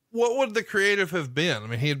 What would the creative have been? I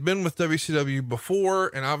mean, he had been with WCW before,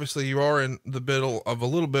 and obviously you are in the middle of a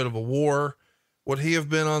little bit of a war. Would he have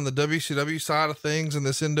been on the WCW side of things in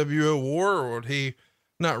this NWO war, or would he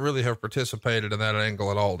not really have participated in that angle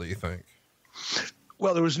at all, do you think?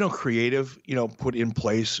 Well, there was no creative, put in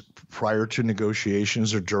place prior to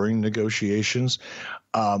negotiations or during negotiations.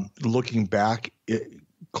 Looking back,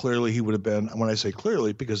 clearly he would have been, when I say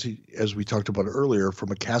clearly, because he, as we talked about earlier, from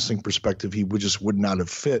a casting perspective, he would not have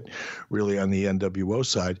fit really on the NWO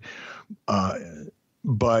side.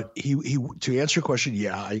 But he, to answer your question,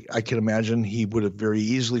 yeah, I can imagine he would have very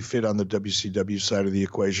easily fit on the WCW side of the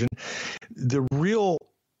equation. The real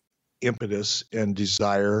impetus and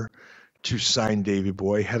desire to sign Davey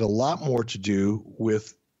Boy had a lot more to do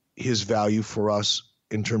with his value for us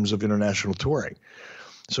in terms of international touring.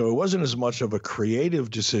 So it wasn't as much of a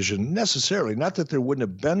creative decision necessarily, not that there wouldn't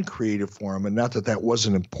have been creative for him and not that that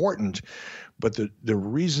wasn't important, but the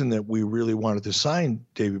reason that we really wanted to sign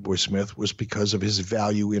Davey Boy Smith was because of his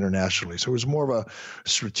value internationally. So it was more of a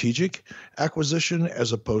strategic acquisition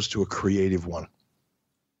as opposed to a creative one.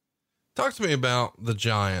 Talk to me about the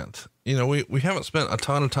Giant. We haven't spent a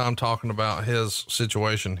ton of time talking about his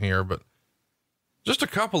situation here, but just a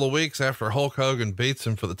couple of weeks after Hulk Hogan beats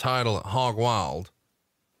him for the title at Hog Wild,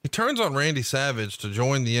 he turns on Randy Savage to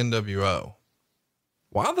join the NWO.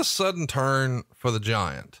 Why the sudden turn for the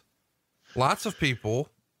Giant? Lots of people,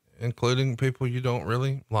 including people you don't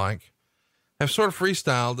really like, have sort of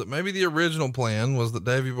freestyled that maybe the original plan was that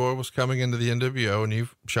Davey Boy was coming into the NWO and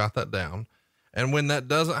you've shot that down. And when that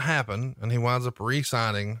doesn't happen and he winds up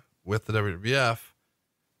re-signing with the WWF,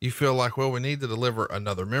 you feel like, well, we need to deliver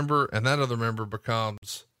another member, and that other member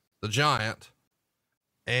becomes the Giant.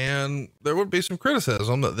 And there would be some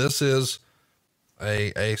criticism that this is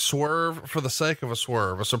a swerve for the sake of a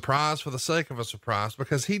swerve, a surprise for the sake of a surprise,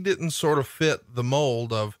 because he didn't sort of fit the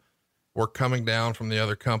mold of we're coming down from the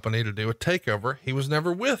other company to do a takeover. He was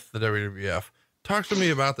never with the WWF. Talk to me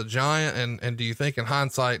about the Giant. And do you think in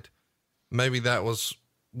hindsight, maybe that was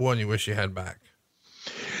one you wish you had back?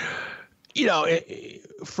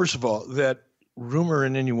 First of all, that rumor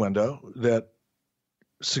and innuendo that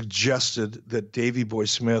suggested that Davey Boy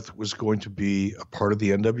Smith was going to be a part of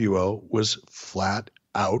the NWO was flat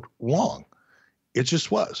out wrong. It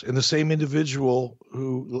just was. And the same individual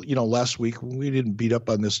who, last week, we didn't beat up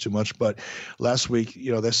on this too much, but last week,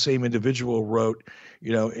 that same individual wrote,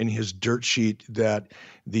 in his dirt sheet that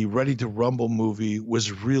the Ready to Rumble movie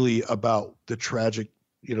was really about the tragic,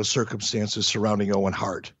 circumstances surrounding Owen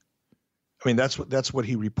Hart. I mean, that's what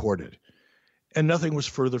he reported. And nothing was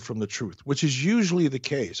further from the truth, which is usually the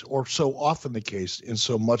case, or so often the case in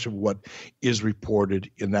so much of what is reported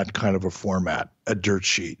in that kind of a format, a dirt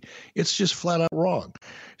sheet. It's just flat out wrong.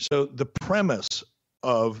 So the premise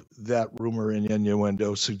of that rumor and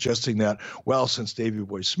innuendo suggesting that, well, since Davey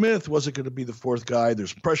Boy Smith wasn't going to be the fourth guy,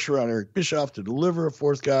 there's pressure on Eric Bischoff to deliver a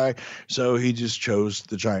fourth guy, so he just chose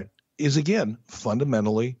the Giant, is again,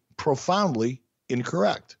 fundamentally, profoundly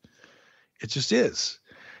incorrect. It just is.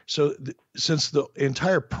 So since the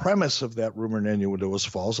entire premise of that rumor and innuendo was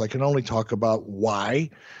false, I can only talk about why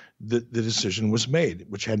the decision was made,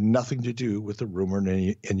 which had nothing to do with the rumor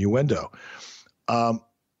and innuendo.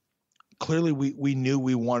 Clearly we knew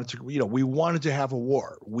we wanted to have a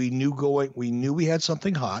war. We knew we had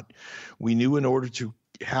something hot. We knew in order to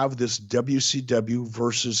have this WCW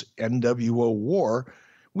versus NWO war,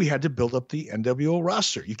 we had to build up the NWO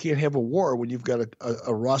roster. You can't have a war when you've got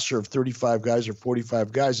a roster of 35 guys or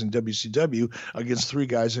 45 guys in WCW against 3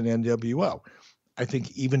 guys in NWO. I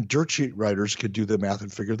think even dirt sheet writers could do the math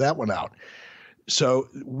and figure that one out. So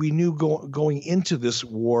we knew going into this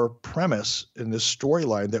war premise and this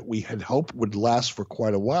storyline that we had hoped would last for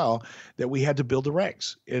quite a while, that we had to build the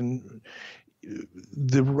ranks. And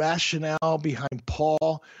the rationale behind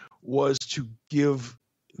Paul was to give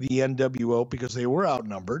the NWO, because they were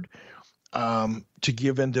outnumbered, to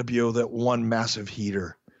give NWO that one massive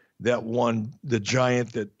heater, the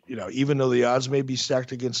giant that, even though the odds may be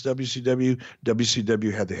stacked against WCW,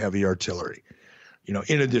 WCW had the heavy artillery,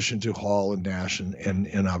 in addition to Hall and Nash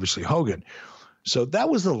and obviously Hogan. So that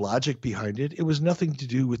was the logic behind it. It was nothing to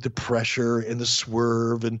do with the pressure and the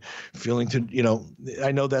swerve and feeling to,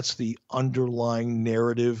 I know that's the underlying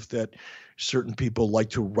narrative that certain people like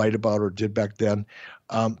to write about or did back then.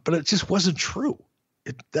 But it just wasn't true.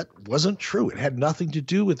 That wasn't true. It had nothing to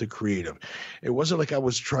do with the creative. It wasn't like I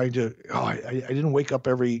was trying to, I didn't wake up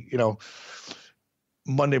every,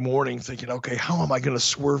 Monday morning thinking, okay, how am I going to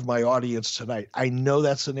swerve my audience tonight? I know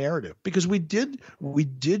that's a narrative because we did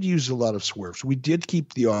use a lot of swerves. We did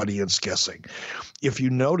keep the audience guessing. If you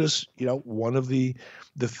notice, one of the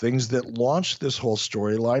things that launched this whole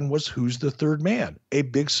storyline was who's the third man? A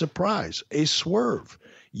big surprise, a swerve.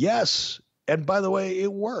 Yes. And by the way,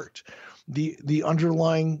 it worked. The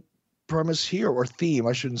underlying premise here, or theme,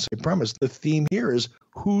 I shouldn't say premise, the theme here is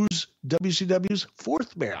who's WCW's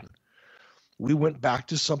fourth man? We went back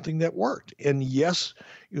to something that worked. And yes,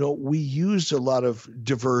 we used a lot of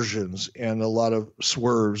diversions and a lot of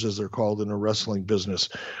swerves, as they're called in a wrestling business,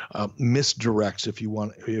 misdirects, if you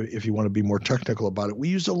want to be more technical about it. We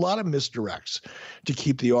used a lot of misdirects to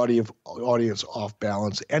keep the audience off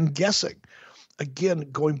balance and guessing.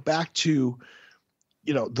 Again, going back to,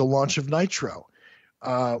 the launch of Nitro.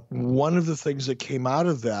 One of the things that came out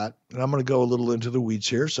of that, and I'm going to go a little into the weeds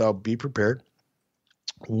here, so I'll be prepared.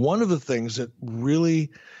 One of the things that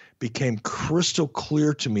really became crystal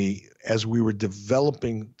clear to me as we were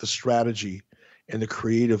developing the strategy and the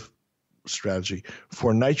creative strategy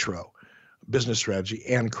for Nitro, business strategy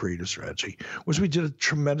and creative strategy, was we did a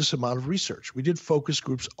tremendous amount of research. We did focus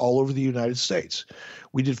groups all over the United States.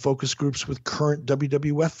 We did focus groups with current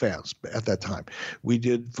WWF fans at that time. We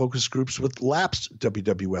did focus groups with lapsed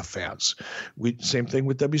WWF fans. Same thing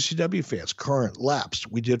with WCW fans, current,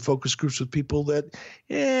 lapsed. We did focus groups with people that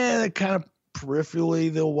kind of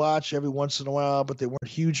peripherally they'll watch every once in a while, but they weren't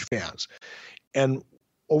huge fans. And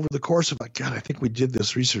over the course of, I think we did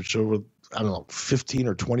this research over, 15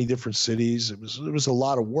 or 20 different cities. It was a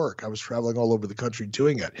lot of work. I was traveling all over the country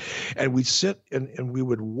doing it. And we'd sit and we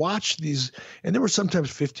would watch these, and there were sometimes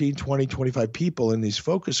 15, 20, 25 people in these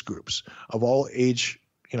focus groups of all ages,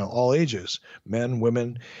 men,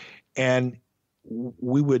 women. And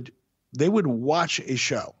they would watch a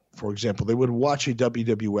show. For example, they would watch a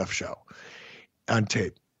WWF show on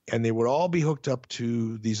tape, and they would all be hooked up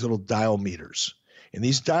to these little dial meters. And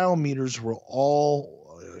these dial meters were all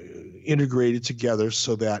integrated together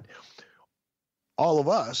so that all of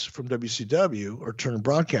us from WCW or Turner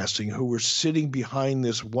Broadcasting, who were sitting behind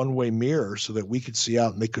this one-way mirror so that we could see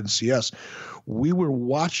out and they couldn't see us, we were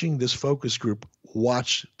watching this focus group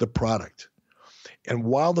watch the product. And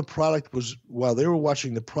while they were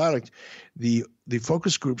watching the product, the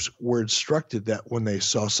focus groups were instructed that when they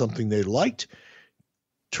saw something they liked,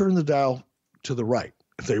 turn the dial to the right.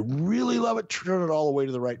 If they really love it, turn it all the way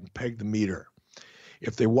to the right and peg the meter.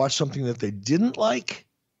 If they watched something that they didn't like,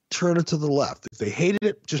 turn it to the left. If they hated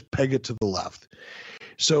it, just peg it to the left.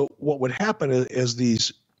 So what would happen is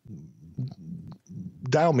these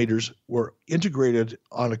dial meters were integrated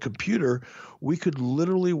on a computer. We could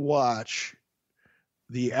literally watch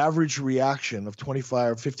the average reaction of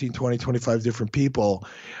 15, 20, 25 different people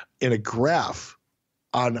in a graph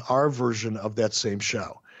on our version of that same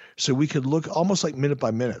show. So we could look almost like minute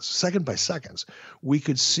by minute, second by seconds. We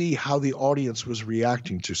could see how the audience was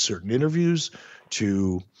reacting to certain interviews,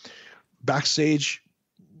 to backstage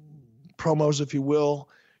promos, if you will,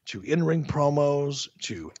 to in-ring promos,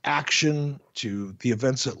 to action, to the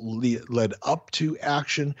events that led up to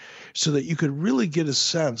action, so that you could really get a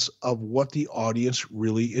sense of what the audience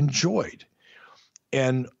really enjoyed.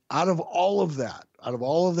 And out of all of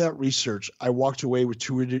that research, I walked away with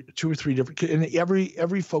two or three different. In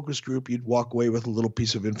every focus group, you'd walk away with a little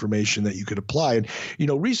piece of information that you could apply. And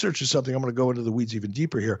research is something. I'm going to go into the weeds even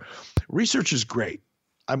deeper here. Research is great.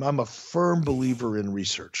 I'm a firm believer in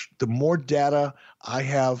research. The more data I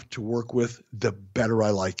have to work with, the better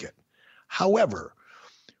I like it. However,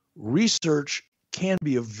 research can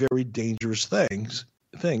be a very dangerous thing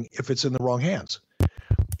if it's in the wrong hands.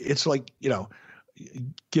 it's like,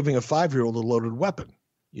 giving a 5-year-old a loaded weapon.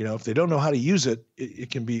 If they don't know how to use it,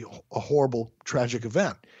 it can be a horrible, tragic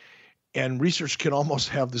event. And research can almost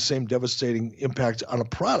have the same devastating impact on a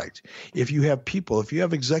product. If you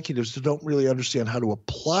have executives that don't really understand how to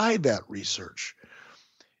apply that research,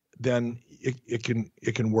 then it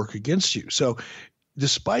can work against you. So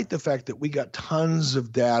despite the fact that we got tons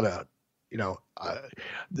of data,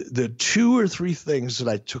 the 2 or 3 things that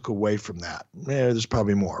I took away from that, there's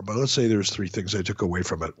probably more, but let's say there's 3 things I took away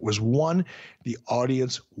from it, was 1, the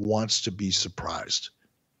audience wants to be surprised.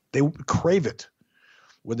 They crave it.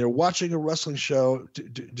 When they're watching a wrestling show,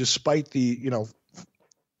 despite the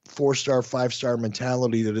 4-star, 5-star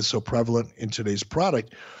mentality that is so prevalent in today's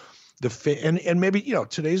product, and maybe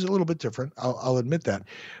today's a little bit different. I'll admit that,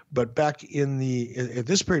 but back at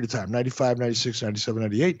this period of time, 95, 96, 97,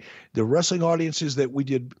 98, the wrestling audiences that we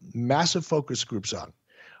did massive focus groups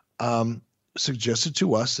on suggested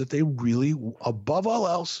to us that they really, above all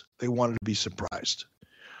else, they wanted to be surprised.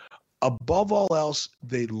 Above all else,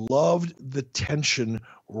 they loved the tension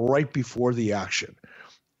right before the action.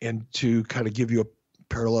 And to kind of give you a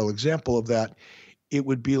parallel example of that, it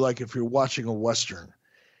would be like if you're watching a Western.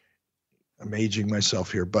 I'm aging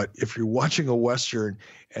myself here, but if you're watching a Western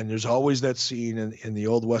and there's always that scene in the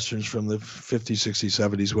old Westerns from the 50s, 60s,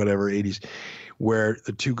 70s, whatever, 80s, where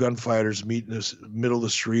the 2 gunfighters meet in the middle of the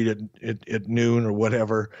street at noon or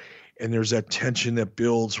whatever, and there's that tension that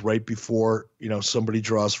builds right before, somebody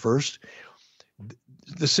draws first.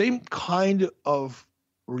 The same kind of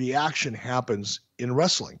reaction happens in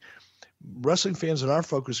wrestling. Wrestling fans in our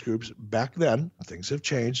focus groups back then, things have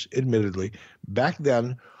changed, admittedly. Back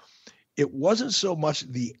then, it wasn't so much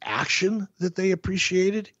the action that they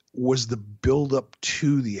appreciated, was the build-up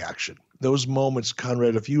to the action. Those moments,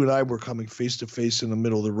 Conrad, if you and I were coming face-to-face in the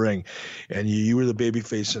middle of the ring, and you were the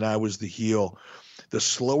babyface and I was the heel, the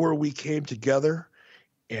slower we came together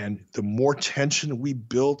and the more tension we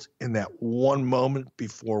built in that one moment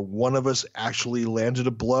before one of us actually landed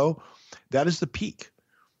a blow, that is the peak,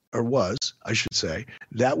 or was, I should say.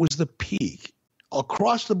 That was the peak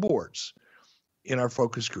across the boards in our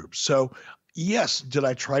focus groups. So, yes, did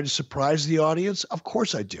I try to surprise the audience? Of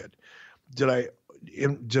course I did. Did I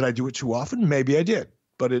do it too often? Maybe I did,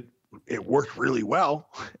 but it worked really well,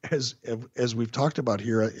 as we've talked about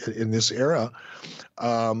here in this era.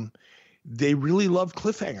 They really loved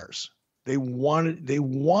cliffhangers. They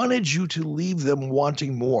wanted you to leave them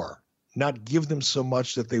wanting more, not give them so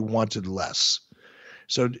much that they wanted less.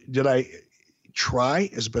 So did I try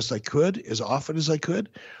as best I could, as often as I could,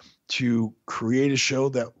 to create a show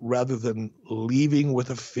that, rather than leaving with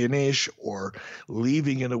a finish or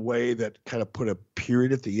leaving in a way that kind of put a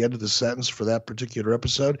period at the end of the sentence for that particular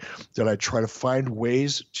episode, did I try to find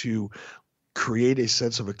ways to create a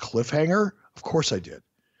sense of a cliffhanger? Of course I did.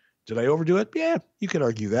 Did I overdo it? Yeah, you could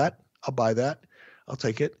argue that. I'll buy that. I'll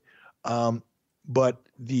take it. But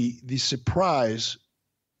the surprise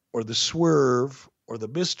or the swerve or the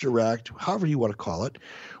misdirect, however you want to call it,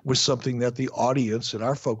 was something that the audience in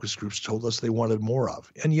our focus groups told us they wanted more of.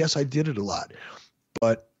 And yes, I did it a lot,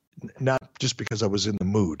 but not just because I was in the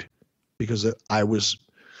mood, because I was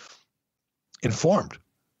informed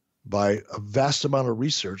by a vast amount of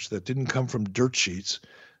research that didn't come from dirt sheets,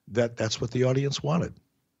 that's what the audience wanted.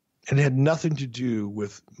 And it had nothing to do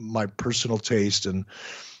with my personal taste and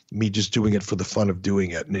me just doing it for the fun of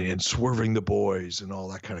doing it and swerving the boys and all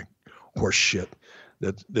that kind of horse shit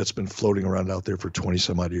that's been floating around out there for 20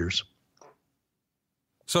 some odd years.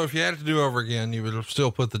 So if you had to do over again, you would have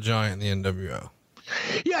still put the Giant in the NWO.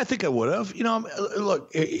 Yeah, I think I would have.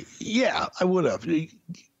 Look, yeah, I would have.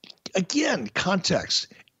 Again, context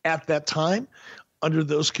at that time, under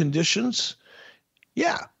those conditions,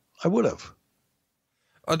 yeah, I would have.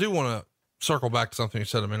 I do want to circle back to something you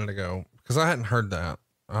said a minute ago, because I hadn't heard that.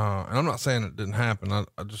 And I'm not saying it didn't happen. I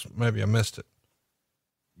just, maybe I missed it.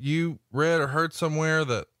 You read or heard somewhere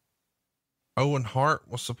that Owen Hart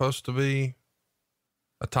was supposed to be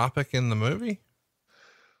a topic in the movie?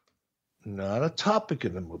 Not a topic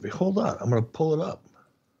in the movie. Hold on. I'm going to pull it up,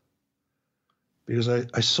 because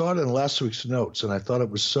I saw it in last week's notes and I thought it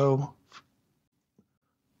was so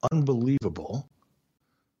unbelievable.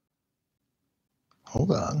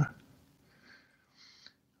 Hold on.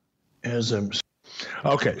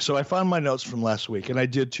 Okay. So I found my notes from last week, and I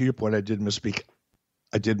did, to your point, I did misspeak.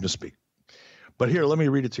 But here, let me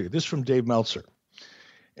read it to you. This is from Dave Meltzer.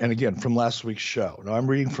 And again, from last week's show. Now I'm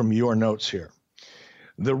reading from your notes here.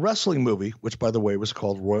 The wrestling movie, which by the way was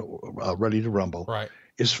called Ready to Rumble, right,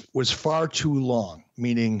 was far too long,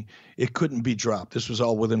 meaning it couldn't be dropped. This was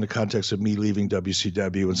all within the context of me leaving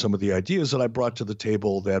WCW and some of the ideas that I brought to the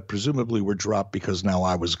table that presumably were dropped because now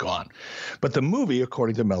I was gone. But the movie,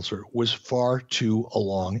 according to Meltzer, was far too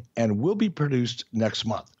long and will be produced next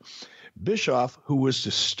month. Bischoff, who was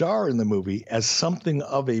to star in the movie as something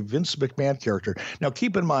of a Vince McMahon character. Now,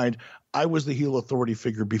 keep in mind, I was the heel authority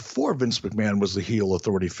figure before Vince McMahon was the heel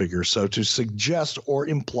authority figure. So to suggest or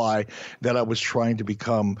imply that I was trying to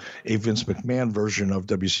become a Vince McMahon version of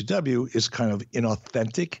WCW is kind of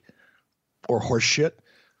inauthentic or horseshit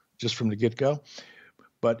just from the get-go.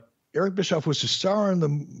 But Eric Bischoff was to star in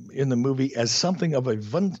the movie as something of a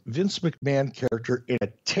Vince McMahon character in a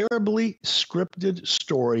terribly scripted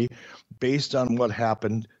story based on what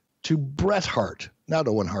happened to Bret Hart, not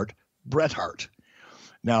Owen Hart, Bret Hart.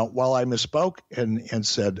 Now, while I misspoke and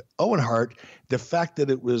said Owen Hart, the fact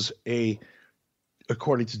that it was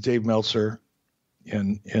according to Dave Meltzer,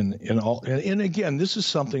 and again, this is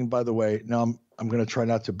something, by the way. Now I'm going to try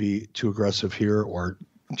not to be too aggressive here or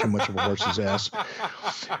too much of a horse's ass.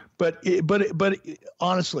 But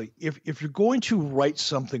honestly, if you're going to write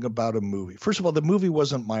something about a movie, first of all, the movie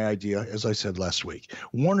wasn't my idea, as I said last week.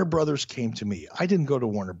 Warner Brothers came to me. I didn't go to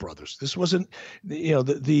Warner Brothers. This wasn't,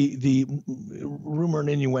 the rumor and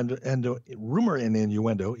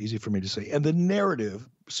innuendo, easy for me to say, and the narrative,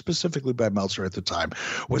 specifically by Meltzer at the time,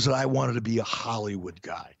 was that I wanted to be a Hollywood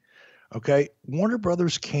guy. Okay, Warner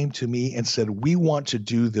Brothers came to me and said, "We want to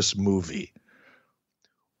do this movie."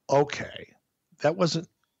 Okay, that wasn't,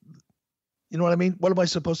 you know what I mean? What am I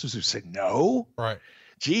supposed to do? Say no? Right.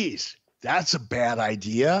 Geez, that's a bad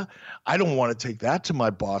idea. I don't want to take that to my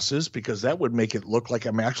bosses because that would make it look like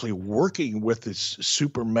I'm actually working with this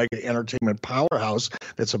super mega entertainment powerhouse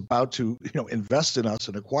that's about to, invest in us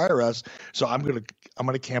and acquire us. So I'm going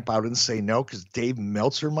to camp out and say no because Dave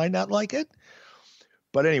Meltzer might not like it.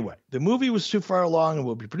 But anyway, the movie was too far along and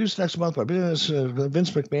will be produced next month by Vince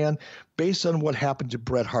McMahon based on what happened to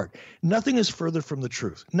Bret Hart. Nothing is further from the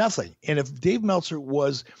truth. Nothing. And if Dave Meltzer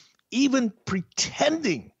was even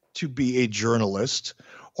pretending to be a journalist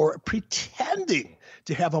or pretending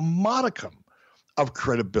to have a modicum of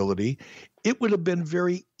credibility, it would have been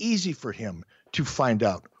very easy for him to find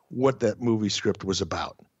out what that movie script was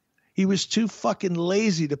about. He was too fucking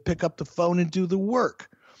lazy to pick up the phone and do the work.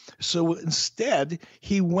 So instead,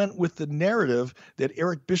 he went with the narrative that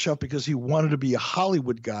Eric Bischoff, because he wanted to be a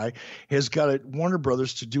Hollywood guy, has got at Warner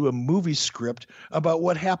Brothers to do a movie script about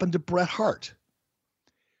what happened to Bret Hart.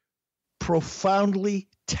 Profoundly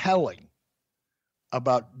telling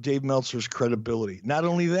about Dave Meltzer's credibility. Not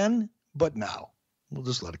only then, but now. We'll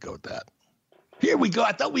just let it go at that. Here we go.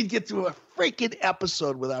 I thought we'd get through a freaking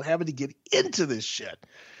episode without having to get into this shit.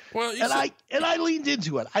 Well, I leaned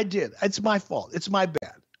into it. I did. It's my fault. It's my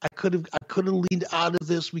bad. I could have leaned out of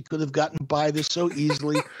this. We could have gotten by this so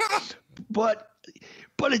easily, but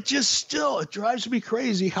it drives me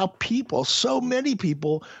crazy how so many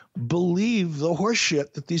people believe the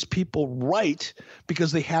horseshit that these people write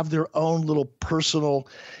because they have their own little personal,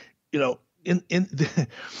 for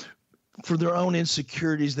their own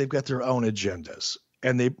insecurities, they've got their own agendas.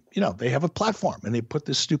 And they have a platform and they put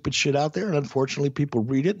this stupid shit out there. And unfortunately, people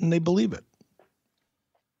read it and they believe it.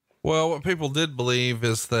 Well, what people did believe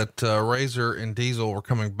is that Razor and Diesel were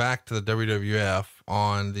coming back to the WWF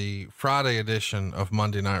on the Friday edition of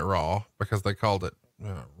Monday Night Raw because they called it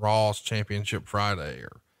Raw's Championship Friday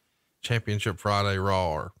or Championship Friday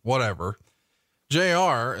Raw or whatever.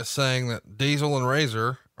 JR is saying that Diesel and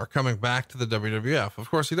Razor are coming back to the WWF.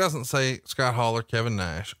 Of course, he doesn't say Scott Hall or Kevin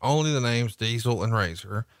Nash, only the names Diesel and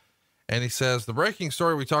Razor. And he says the breaking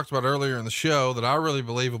story we talked about earlier in the show that I really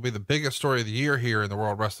believe will be the biggest story of the year here in the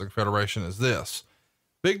World Wrestling Federation is this: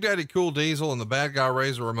 Big Daddy Cool Diesel and the bad guy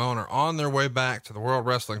Razor Ramon are on their way back to the World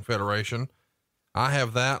Wrestling Federation. I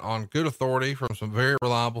have that on good authority from some very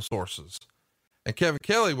reliable sources. And Kevin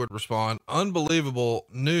Kelly would respond, unbelievable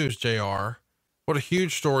news, JR. What a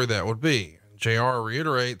huge story that would be. JR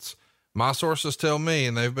reiterates, my sources tell me,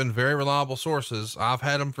 and they've been very reliable sources, I've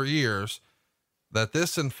had them for years, that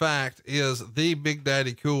this in fact is the Big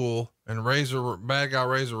Daddy Cool and bad guy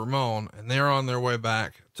Razor Ramon, and they're on their way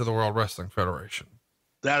back to the World Wrestling Federation.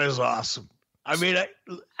 That is awesome. I mean,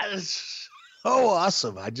 it's so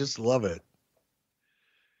awesome. I just love it.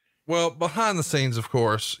 Well, behind the scenes, of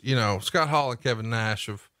course, Scott Hall and Kevin Nash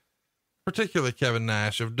particularly Kevin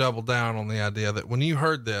Nash have doubled down on the idea that when you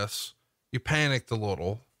heard this, you panicked a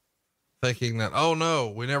little, thinking that, oh no,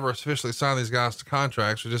 we never officially signed these guys to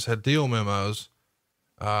contracts. We just had deal memos.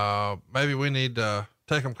 Maybe we need to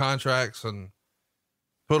take them contracts and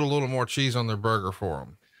put a little more cheese on their burger for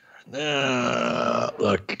them.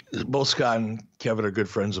 Look, both Scott and Kevin are good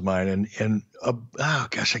friends of mine, and oh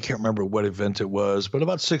gosh, I can't remember what event it was, but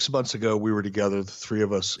about 6 months ago, we were together, the three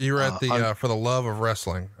of us. You were at the For the Love of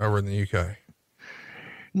Wrestling over in the UK.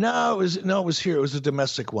 No, it was here. It was a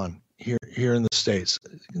domestic one here in the States.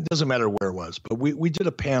 It doesn't matter where it was, but we did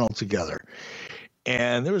a panel together,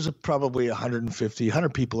 and there was probably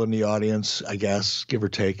 100 people in the audience, I guess, give or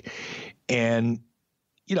take, and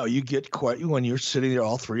you get when you're sitting there,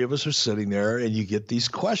 all three of us are sitting there, and you get these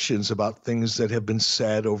questions about things that have been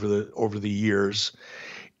said over the years.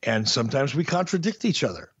 And sometimes we contradict each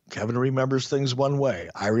other. Kevin remembers things one way.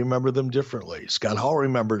 I remember them differently. Scott Hall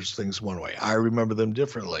remembers things one way. I remember them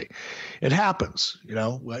differently. It happens,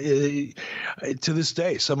 to this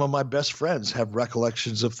day, some of my best friends have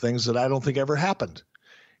recollections of things that I don't think ever happened.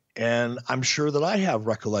 And I'm sure that I have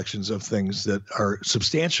recollections of things that are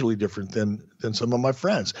substantially different than some of my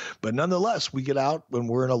friends. But nonetheless, we get out when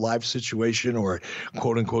we're in a live situation or a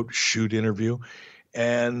quote unquote shoot interview,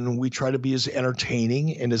 and we try to be as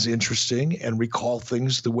entertaining and as interesting and recall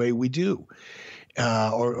things the way we do,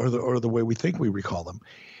 or the way we think we recall them.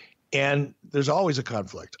 And there's always a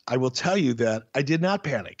conflict. I will tell you that I did not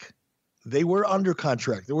panic. They were under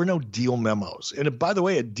contract. There were no deal memos. And by the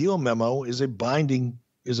way, a deal memo is a binding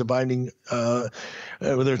there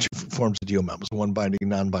are two forms of deal memos, one binding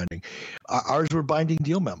and non-binding. Ours were binding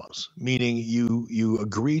deal memos, meaning you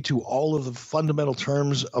agree to all of the fundamental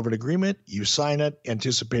terms of an agreement, you sign it,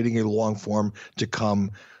 anticipating a long form to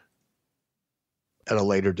come at a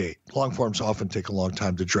later date. Long forms often take a long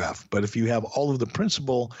time to draft, but if you have all of the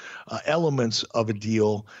principal elements of a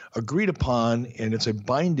deal agreed upon, and it's a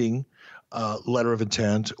binding letter of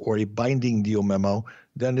intent or a binding deal memo,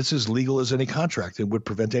 then it's as legal as any contract. It would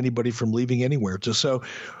prevent anybody from leaving anywhere. So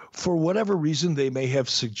for whatever reason, they may have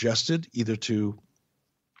suggested either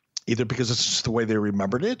because it's just the way they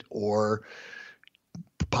remembered it, or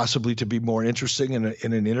possibly to be more interesting in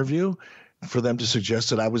an interview, for them to suggest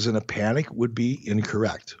that I was in a panic would be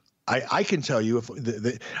incorrect. I can tell you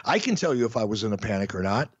if I was in a panic or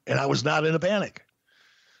not, and I was not in a panic.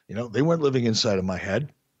 They weren't living inside of my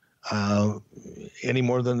head any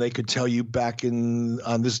more than they could tell you back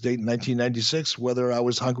on this date in 1996 whether I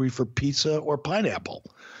was hungry for pizza or pineapple.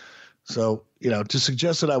 So, to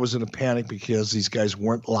suggest that I was in a panic because these guys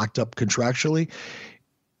weren't locked up contractually,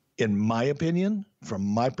 in my opinion, from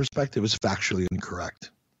my perspective, is factually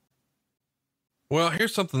incorrect. Well,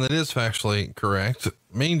 here's something that is factually correct.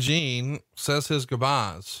 Mean Gene says his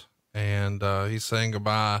goodbyes, and he's saying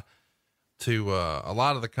goodbye to a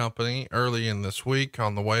lot of the company early in this week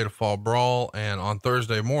on the way to Fall Brawl. And on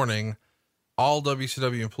Thursday morning, all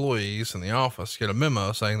WCW employees in the office get a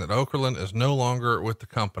memo saying that Okerlund is no longer with the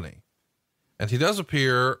company. And he does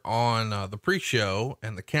appear on the pre-show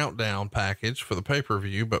and the countdown package for the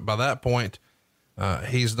pay-per-view, but by that point,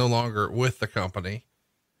 he's no longer with the company.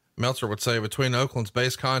 Meltzer would say between Okerlund's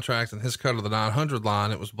base contract and his cut of the 900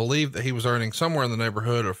 line, it was believed that he was earning somewhere in the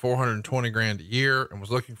neighborhood of $420,000 a year and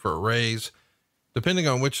was looking for a raise. Depending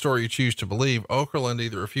on which story you choose to believe, Okerlund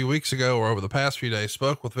either a few weeks ago or over the past few days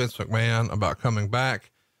spoke with Vince McMahon about coming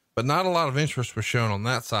back, but not a lot of interest was shown on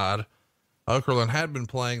that side. Okerlund had been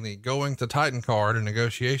playing the Going to Titan card in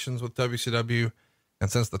negotiations with WCW.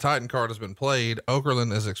 And since the Titan card has been played,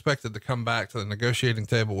 Okerlund is expected to come back to the negotiating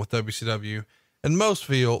table with WCW. And most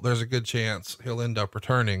feel there's a good chance he'll end up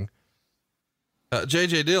returning.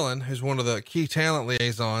 JJ Dillon, who's one of the key talent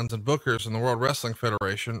liaisons and bookers in the World Wrestling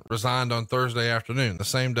Federation, resigned on Thursday afternoon, the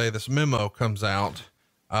same day this memo comes out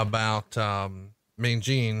about Mean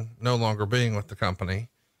Gene no longer being with the company.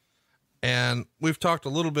 And we've talked a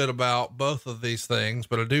little bit about both of these things,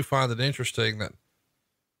 but I do find it interesting that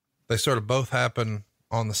they sort of both happen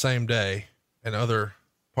on the same day in other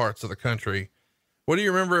parts of the country. What do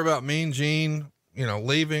you remember about Mean Gene,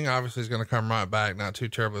 leaving? Obviously he's going to come right back, not too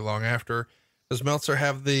terribly long after. Does Meltzer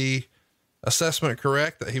have the assessment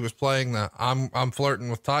correct that he was playing I'm flirting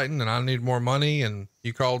with Titan and I need more money, and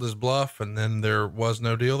you called his bluff and then there was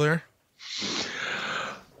no deal there?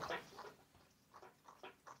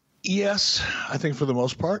 Yes, I think for the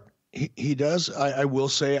most part he does. I will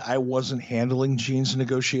say I wasn't handling Gene's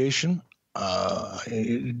negotiation,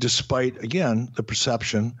 despite, again, the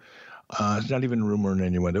perception, it's not even rumor in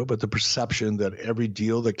innuendo, but the perception that every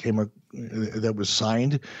deal that that was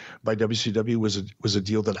signed by WCW was a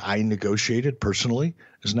deal that I negotiated personally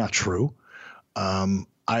is not true.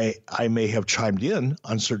 I may have chimed in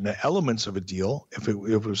on certain elements of a deal if it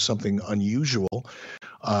was something unusual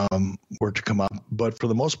were to come up, but for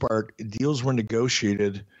the most part, deals were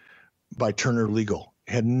negotiated by Turner Legal.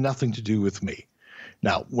 It had nothing to do with me.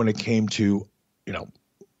 Now, when it came to,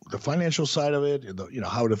 the financial side of it, and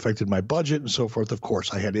how it affected my budget and so forth. Of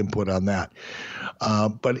course, I had input on that.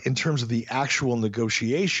 But in terms of the actual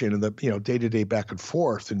negotiation and the day-to-day back and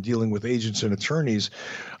forth and dealing with agents and attorneys,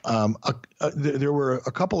 there were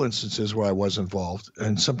a couple instances where I was involved,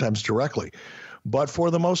 and sometimes directly. But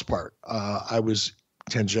for the most part, I was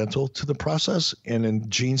tangential to the process, and in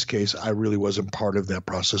Gene's case, I really wasn't part of that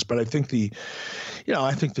process. But I think the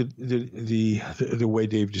way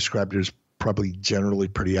Dave described it is probably generally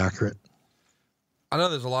pretty accurate. I know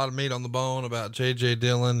there's a lot of meat on the bone about JJ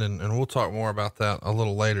Dillon, and we'll talk more about that a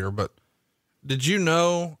little later, but did you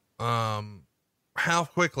know, how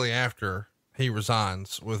quickly after he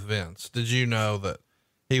resigns with Vince, did you know that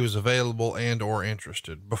he was available and or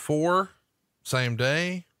interested? Before, same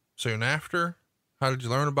day, soon after? How did you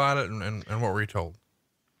learn about it, and what were you told?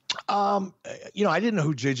 I didn't know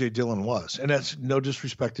who JJ Dillon was, and that's no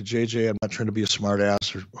disrespect to JJ. I'm not trying to be a smart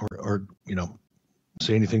ass or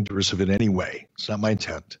say anything derisive in any way. It's not my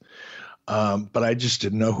intent. But I just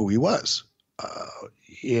didn't know who he was.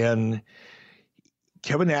 And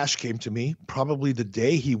Kevin Nash came to me probably the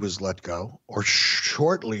day he was let go or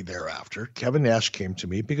shortly thereafter. Kevin Nash came to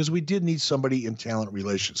me because we did need somebody in talent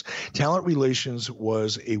relations. Talent relations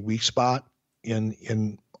was a weak spot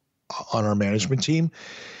on our management team.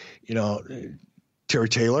 Terry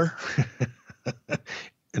Taylor,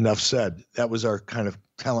 enough said. That was our kind of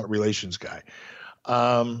talent relations guy.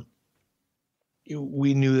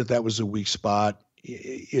 We knew that was a weak spot.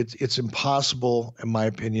 It's impossible, in my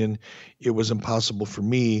opinion. It was impossible for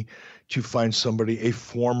me to find somebody, a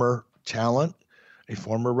former talent, a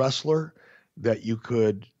former wrestler that you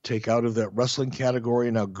could take out of that wrestling category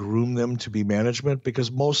and now groom them to be management,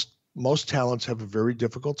 because most talents have a very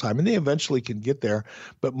difficult time, and they eventually can get there,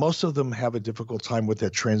 but most of them have a difficult time with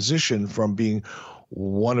that transition from being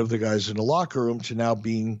one of the guys in the locker room to now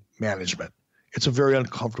being management. It's a very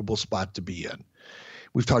uncomfortable spot to be in.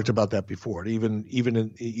 We've talked about that before. Even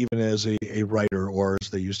as a writer, or as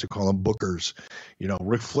they used to call them, bookers,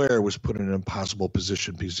 Ric Flair was put in an impossible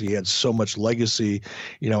position because he had so much legacy,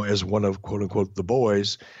 as one of quote unquote the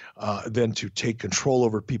boys. Then to take control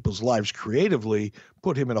over people's lives creatively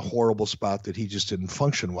put him in a horrible spot that he just didn't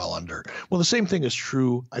function well under. Well, the same thing is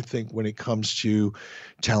true, I think, when it comes to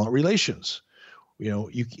talent relations.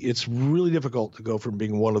 It's really difficult to go from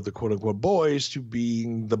being one of the quote unquote boys to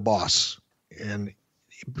being the boss. And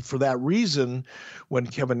for that reason, when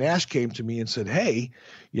Kevin Nash came to me and said, hey,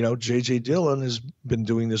 JJ Dillon has been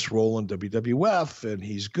doing this role in WWF and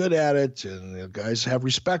he's good at it, and the guys have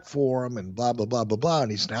respect for him, and blah, blah, blah, blah, blah.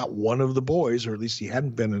 And he's not one of the boys, or at least he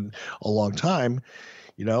hadn't been in a long time,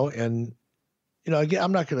 again,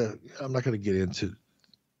 I'm not going to get into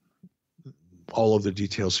all of the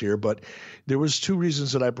details here, but there was two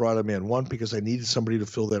reasons that I brought him in. One, because I needed somebody to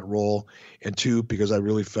fill that role, and two, because I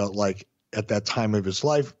really felt like at that time of his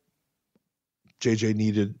life, JJ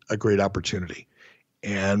needed a great opportunity.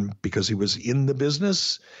 And because he was in the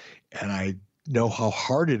business, and I know how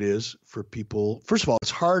hard it is for people. First of all,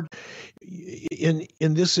 it's hard in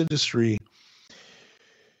this industry.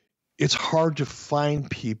 It's hard to find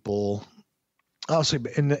people. I'll say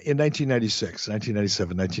in 1996,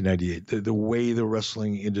 1997, 1998, the way the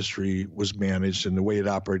wrestling industry was managed and the way it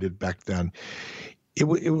operated back then, it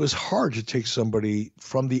was hard to take somebody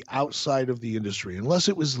from the outside of the industry, unless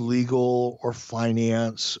it was legal or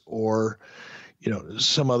finance or,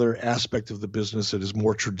 some other aspect of the business that is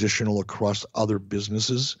more traditional across other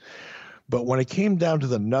businesses. But when it came down to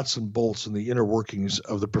the nuts and bolts and the inner workings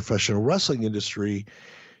of the professional wrestling industry,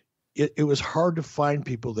 it was hard to find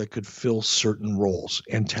people that could fill certain roles,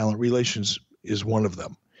 and talent relations is one of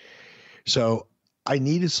them. So I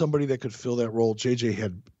needed somebody that could fill that role. JJ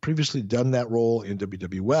had previously done that role in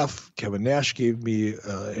WWF. Kevin Nash gave me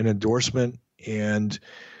an endorsement. And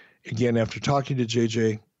again, after talking to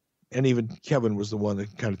JJ, and even Kevin was the one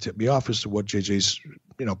that kind of tipped me off as to what JJ's,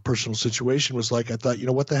 personal situation was like, I thought,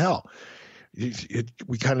 what the hell?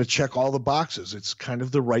 We kind of check all the boxes. It's kind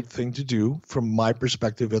of the right thing to do from my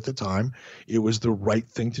perspective at the time. It was the right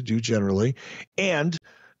thing to do generally. And,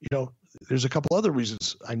 there's a couple other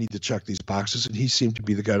reasons I need to check these boxes, and he seemed to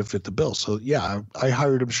be the guy to fit the bill. So yeah, I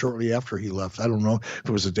hired him shortly after he left. I don't know if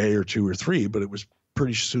it was a day or two or three, but it was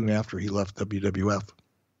pretty soon after he left WWF.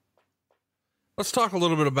 Let's talk a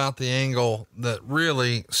little bit about the angle that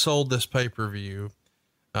really sold this pay-per-view.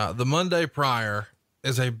 The Monday prior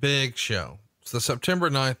is a big show. It's the September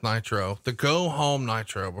 9th Nitro, the go home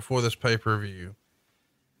Nitro before this pay-per-view.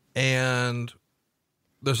 And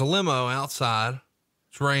there's a limo outside.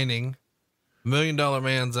 It's raining. $1 Million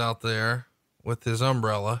Man's out there with his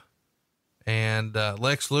umbrella, and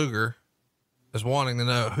Lex Luger is wanting to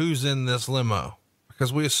know who's in this limo,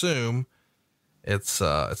 because we assume it's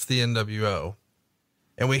the NWO,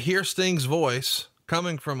 and we hear Sting's voice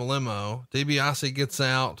coming from a limo. DiBiase gets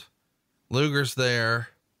out, Luger's there,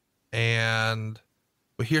 and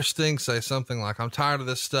we hear Sting say something like, "I'm tired of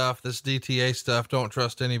this stuff, this DTA stuff. Don't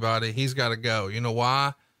trust anybody. He's got to go. You know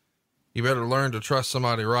why? You better learn to trust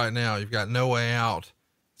somebody right now. You've got no way out.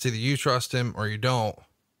 It's either you trust him or you don't.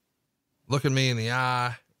 Look at me in the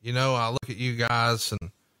eye. You know, I look at you guys and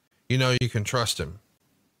you know, you can trust him."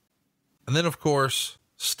 And then of course,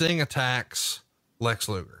 Sting attacks Lex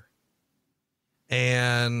Luger.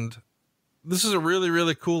 And this is a really,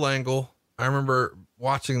 really cool angle. I remember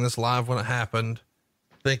watching this live when it happened,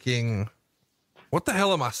 thinking, what the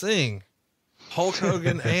hell am I seeing? Hulk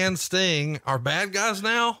Hogan and Sting are bad guys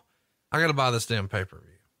now? I got to buy this damn pay-per-view.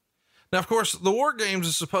 Now, of course, the War Games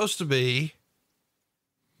is supposed to be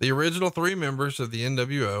the original three members of the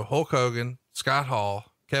NWO, Hulk Hogan, Scott Hall,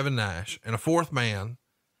 Kevin Nash, and a fourth man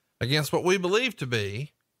against what we believe to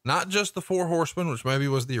be not just the Four Horsemen, which maybe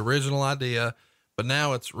was the original idea, but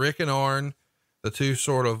now it's Rick and Arn, the two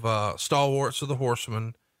sort of stalwarts of the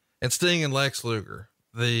Horsemen, and Sting and Lex Luger,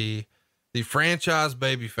 the franchise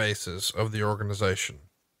baby faces of the organization.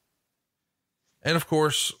 And of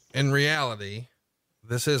course, in reality,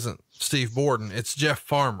 this isn't Steve Borden. It's Jeff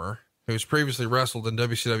Farmer, who's previously wrestled in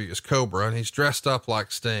WCW as Cobra, and he's dressed up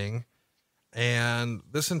like Sting. And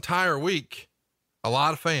this entire week, a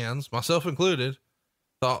lot of fans, myself included,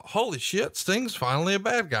 thought, holy shit, Sting's finally a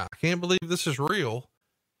bad guy. I can't believe this is real.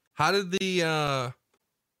 How did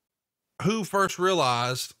who first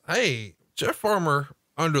realized, hey, Jeff Farmer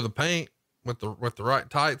under the paint with the right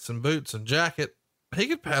tights and boots and jacket, he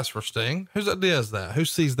could pass for Sting. Whose idea is that? Who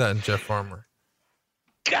sees that in Jeff Farmer?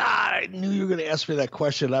 God, I knew you were going to ask me that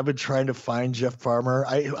question. I've been trying to find Jeff Farmer.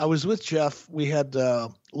 I was with Jeff. We had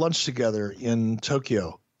lunch together in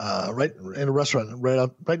Tokyo, right in a restaurant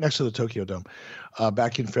right next to the Tokyo Dome,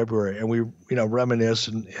 back in February. And we, reminisce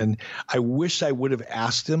and I wish I would have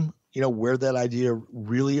asked him, where that idea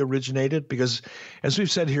really originated, because as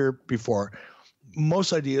we've said here before,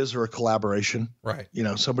 most ideas are a collaboration, right?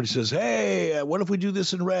 Somebody says, hey, what if we do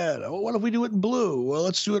this in red? Oh, what if we do it in blue? Well,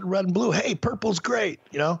 let's do it in red and blue. Hey, purple's great.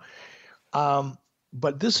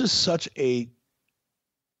 But this is such a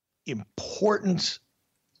important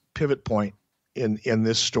pivot point in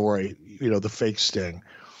this story, the fake Sting,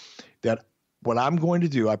 that what I'm going to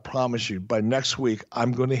do, I promise you, by next week,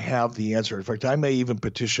 I'm going to have the answer. In fact, I may even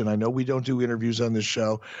petition. I know we don't do interviews on this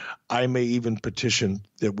show. I may even petition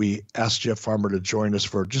that we ask Jeff Farmer to join us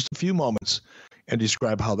for just a few moments and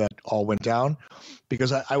describe how that all went down,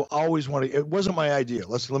 because I always want to, it wasn't my idea.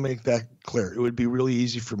 Let me make that clear. It would be really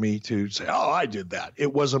easy for me to say, oh, I did that.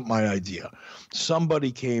 It wasn't my idea.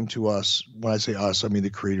 Somebody came to us. When I say us, I mean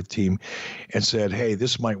the creative team, and said, hey,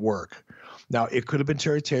 this might work. Now, it could have been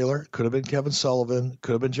Terry Taylor, could have been Kevin Sullivan,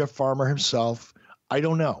 could have been Jeff Farmer himself. I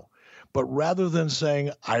don't know. But rather than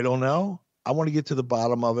saying, I don't know, I want to get to the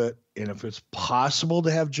bottom of it. And if it's possible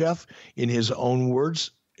to have Jeff, in his own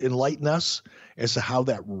words, enlighten us as to how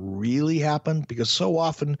that really happened, because so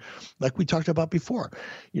often, like we talked about before,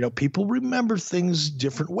 people remember things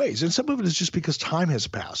different ways. And some of it is just because time has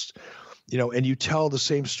passed. And you tell the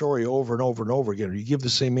same story over and over and over again, or you give the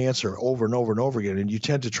same answer over and over and over again, and you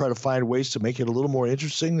tend to try to find ways to make it a little more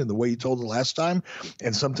interesting than the way you told it last time.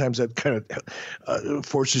 And sometimes that kind of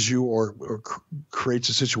forces you or creates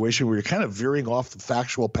a situation where you're kind of veering off the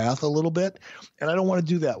factual path a little bit. And I don't want to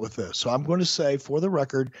do that with this. So I'm going to say, for the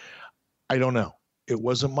record, I don't know. It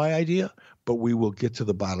wasn't my idea, but we will get to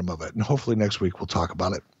the bottom of it. And hopefully next week we'll talk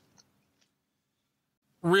about it.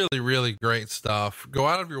 Really, really great stuff. Go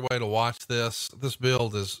out of your way to watch this. This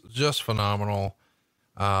build is just phenomenal.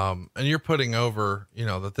 And you're putting over,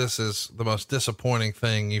 that this is the most disappointing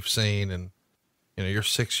thing you've seen in, your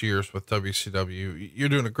 6 years with WCW. You're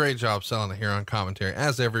doing a great job selling it here on commentary,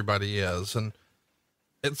 as everybody is. And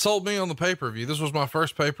it sold me on the pay-per-view. This was my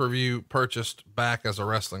first pay-per-view purchased back as a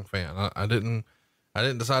wrestling fan. I didn't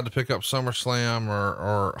decide to pick up SummerSlam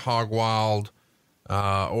or Hog Wild,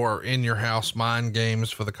 or In Your House Mind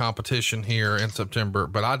Games for the competition here in September,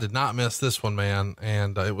 but I did not miss this one, man.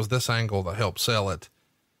 And it was this angle that helped sell it.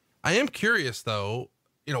 I am curious though,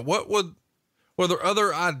 were there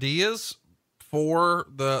other ideas for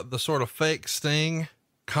the sort of fake Sting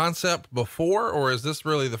concept before, or is this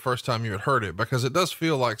really the first time you had heard it? Because it does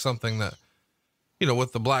feel like something that,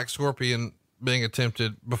 with the Black Scorpion being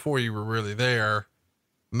attempted before you were really there,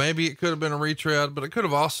 maybe it could have been a retread, but it could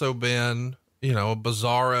have also been, a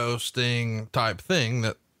bizarro Sting type thing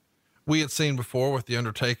that we had seen before with the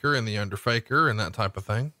Undertaker and the Underfaker and that type of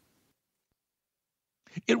thing.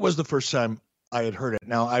 It was the first time I had heard it.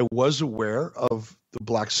 Now I was aware of the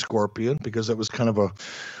Black Scorpion because that was kind of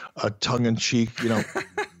a tongue-in-cheek,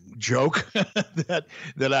 joke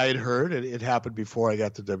that I had heard. It happened before I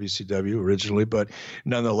got to WCW originally, but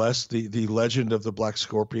nonetheless, the legend of the Black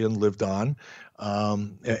Scorpion lived on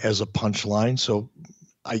as a punchline. So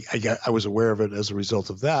I was aware of it as a result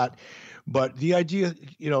of that. But the idea,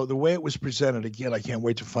 the way it was presented, again, I can't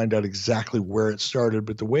wait to find out exactly where it started,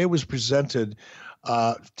 but the way it was presented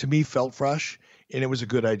to me felt fresh, and it was a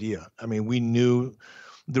good idea. I mean, we knew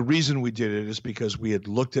the reason we did it is because we had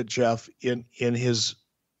looked at Jeff in his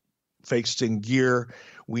fake Sting gear.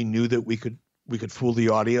 We knew that we could fool the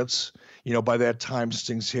audience. By that time,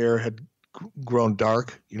 Sting's hair had grown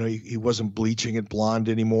dark. He wasn't bleaching it blonde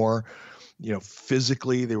anymore.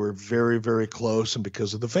 Physically they were very, very close. And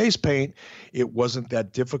because of the face paint, it wasn't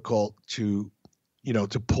that difficult to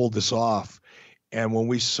pull this off. And when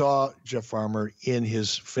we saw Jeff Farmer in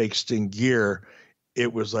his fake Sting gear,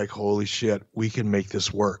 it was like, holy shit, we can make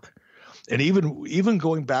this work. And even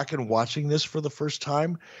going back and watching this for the first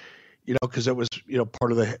time, because it was,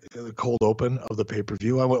 part of the cold open of the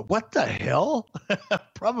pay-per-view. I went, what the hell?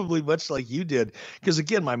 Probably much like you did. Because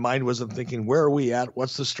again, my mind wasn't thinking, where are we at?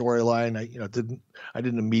 What's the storyline? I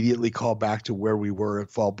didn't immediately call back to where we were at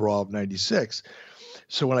Fall Brawl of 96.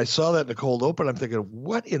 So when I saw that in the cold open, I'm thinking,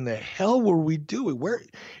 what in the hell were we doing? Where?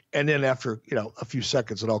 And then after, a few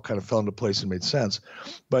seconds, it all kind of fell into place and made sense.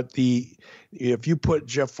 But if you put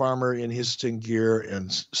Jeff Farmer in his Sting gear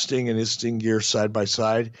and Sting in his Sting gear side by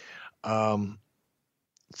side,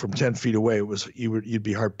 from 10 feet away, you'd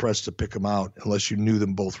be hard pressed to pick them out unless you knew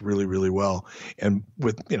them both really, really well. And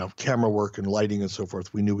with, camera work and lighting and so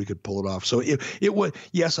forth, we knew we could pull it off. So it was,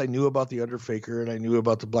 yes, I knew about the Underfaker and I knew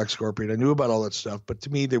about the Black Scorpion. I knew about all that stuff, but to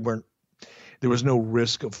me, there was no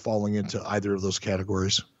risk of falling into either of those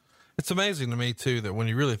categories. It's amazing to me too, that when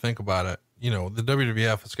you really think about it, the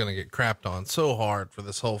WWF is going to get crapped on so hard for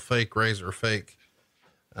this whole fake Razor, fake,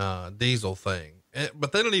 Diesel thing.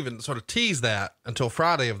 But they don't even sort of tease that until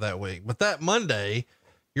Friday of that week. But that Monday,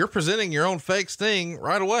 you're presenting your own fake Sting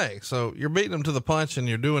right away. So you're beating them to the punch and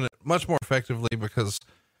you're doing it much more effectively because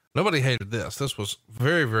nobody hated this. This was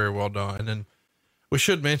very, very well done. And we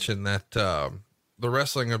should mention that, the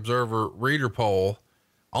Wrestling Observer reader poll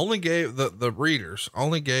only gave the readers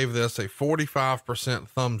only gave this a 45%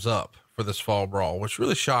 thumbs up for this Fall Brawl, which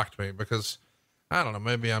really shocked me because I don't know,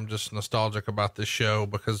 maybe I'm just nostalgic about this show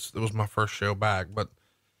because it was my first show back, but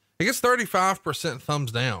it gets 35%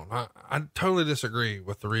 thumbs down. I totally disagree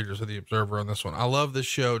with the readers of the Observer on this one. I love this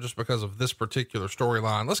show just because of this particular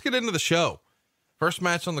storyline. Let's get into the show. First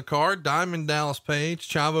match on the card, Diamond Dallas Page,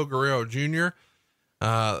 Chavo Guerrero Jr.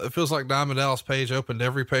 It feels like Diamond Dallas Page opened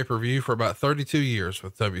every pay-per-view for about 32 years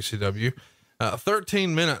with WCW,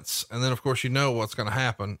 13 minutes. And then of course, what's going to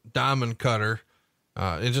happen. Diamond Cutter.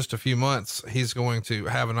 In just a few months, he's going to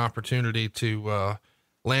have an opportunity to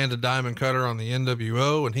land a diamond cutter on the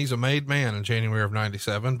NWO, and he's a made man in January of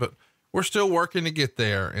 97, but we're still working to get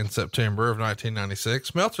there in September of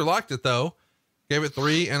 1996. Meltzer liked it though, gave it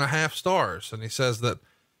 3.5 stars. And he says that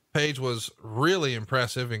Page was really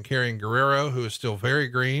impressive in carrying Guerrero, who is still very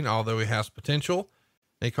green, although he has potential.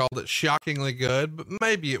 He called it shockingly good, but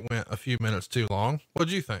maybe it went a few minutes too long.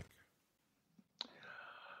 What'd you think?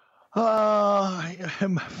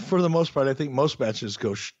 For the most part, I think most matches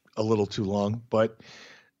go a little too long, but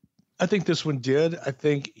I think this one did. I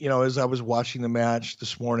think, as I was watching the match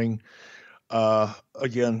this morning,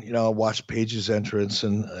 again, I watched Page's entrance,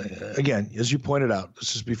 and again, as you pointed out,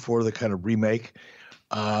 this is before the kind of remake.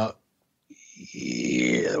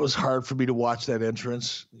 It was hard for me to watch that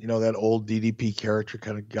entrance. That old DDP character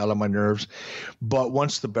kind of got on my nerves, but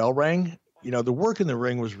once the bell rang, the work in the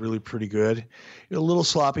ring was really pretty good. A little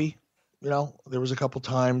sloppy. There was a couple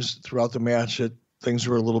times throughout the match that things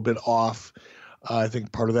were a little bit off. I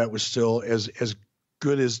think part of that was still as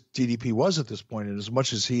good as DDP was at this point, and as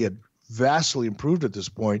much as he had vastly improved at this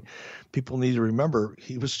point, people need to remember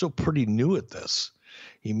he was still pretty new at this.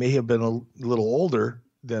 He may have been a little older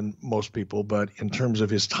than most people, but in terms of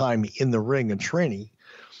his time in the ring and training,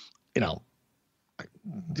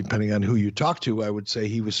 depending on who you talk to, I would say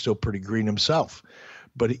he was still pretty green himself,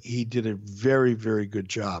 but he did a very, very good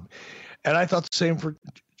job. And I thought the same for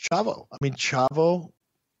Chavo. I mean, Chavo,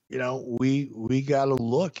 we got to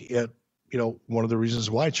look at, one of the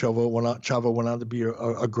reasons why Chavo went on to be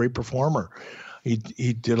a great performer. He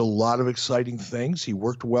did a lot of exciting things. He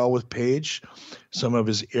worked well with Page. Some of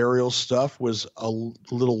his aerial stuff was a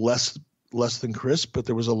little less than crisp, but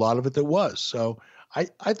there was a lot of it that was. So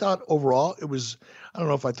I thought overall it was, I don't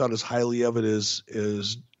know if I thought as highly of it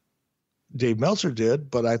as Dave Meltzer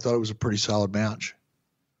did, but I thought it was a pretty solid match.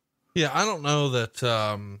 Yeah, I don't know that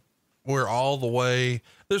we're all the way.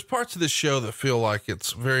 There's parts of this show that feel like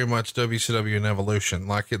it's very much WCW in evolution.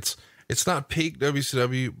 Like it's not peak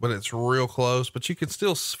WCW, but it's real close. But you can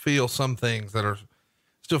still feel some things that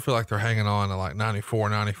still feel like they're hanging on to like 94,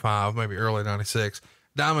 95, maybe early 96.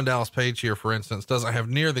 Diamond Dallas Page here, for instance, doesn't have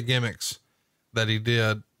near the gimmicks that he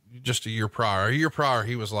did just a year prior. A year prior,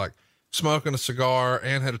 he was like smoking a cigar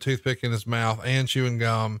and had a toothpick in his mouth and chewing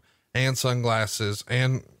gum and sunglasses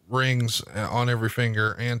and rings on every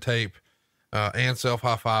finger and tape, and self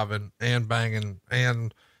high-fiving and banging.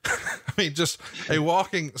 And I mean, just a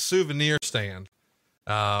walking souvenir stand.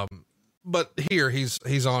 But here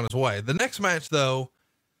he's on his way. The next match though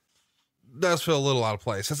does feel a little out of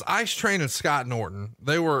place. It's Ice Train and Scott Norton.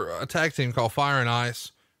 They were a tag team called Fire and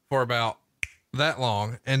Ice for about that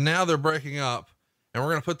long. And now they're breaking up, and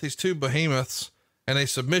we're going to put these two behemoths in a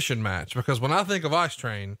submission match, because when I think of Ice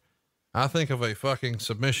Train, I think of a fucking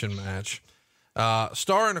submission match.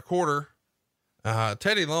 Star and a quarter.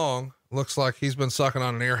 Teddy Long looks like he's been sucking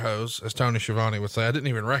on an air hose, as Tony Schiavone would say. I didn't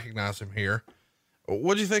even recognize him here.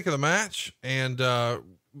 What'd you think of the match? And,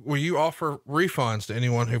 will you offer refunds to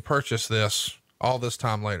anyone who purchased this all this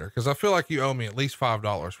time later? Cause I feel like you owe me at least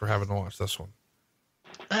 $5 for having to watch this one.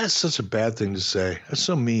 That's such a bad thing to say. That's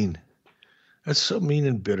so mean. That's so mean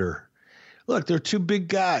and bitter. Look, they're two big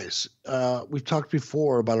guys. We've talked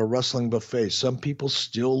before about a wrestling buffet. Some people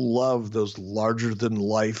still love those larger than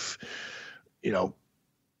life, I don't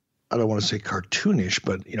want to say cartoonish,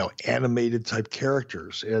 but animated type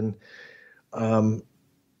characters. And, come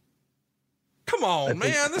on,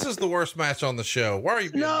 man. This is the worst match on the show. Why are you?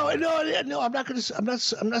 No. I'm not going to, I'm not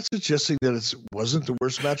suggesting that it wasn't the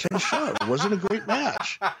worst match on the show. It wasn't a great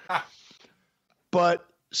match, but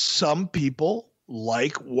some people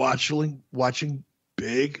like watching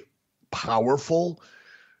big, powerful.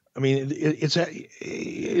 I mean, it's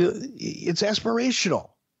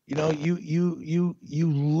aspirational.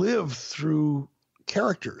 You live through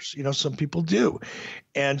characters. Some people do,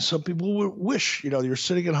 and some people would wish. You're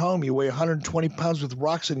sitting at home. You weigh 120 pounds with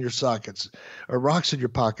rocks in your sockets, or rocks in your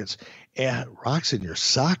pockets, and rocks in your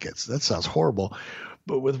sockets. That sounds horrible.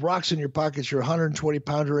 But with rocks in your pockets, you're a 120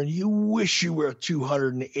 pounder, and you wish you were a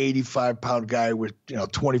 285 pound guy with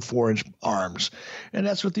 24-inch arms. And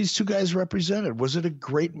that's what these two guys represented. Was it a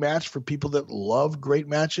great match for people that love great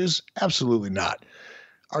matches? Absolutely not.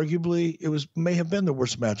 Arguably, it may have been the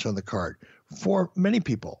worst match on the card for many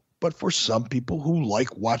people. But for some people who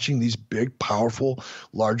like watching these big, powerful,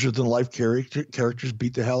 larger than life characters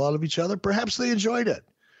beat the hell out of each other, perhaps they enjoyed it.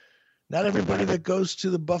 Not everybody that goes to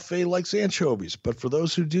the buffet likes anchovies, but for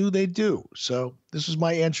those who do, they do. So this is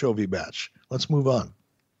my anchovy match. Let's move on.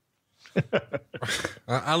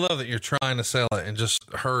 I love that you're trying to sell it and just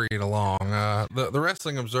hurry it along. The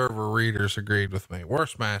Wrestling Observer readers agreed with me.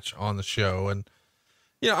 Worst match on the show. And,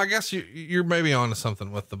 I guess you're maybe onto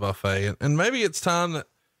something with the buffet, and maybe it's time that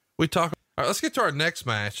we talk. All right, let's get to our next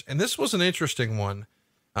match. And this was an interesting one.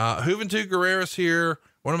 Juventud Guerrera's here.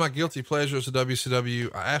 One of my guilty pleasures of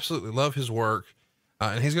WCW. I absolutely love his work.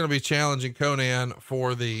 And he's going to be challenging Conan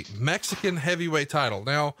for the Mexican heavyweight title.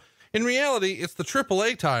 Now, in reality, it's the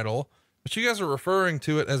AAA title, but you guys are referring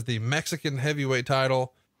to it as the Mexican heavyweight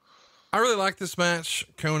title. I really like this match,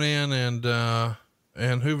 Conan and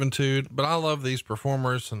Juventud, but I love these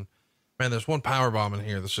performers. And man, there's one powerbomb in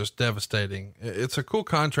here that's just devastating. It's a cool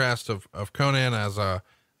contrast of Conan as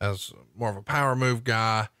more of a power move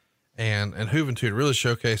guy, and Juventud really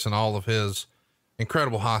showcasing all of his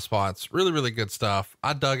incredible high spots. Really, really good stuff.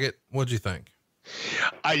 I dug it. What'd you think?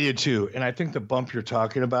 I did too. And I think the bump you're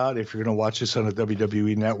talking about, if you're going to watch this on the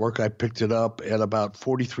WWE network, I picked it up at about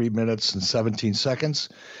 43 minutes and 17 seconds,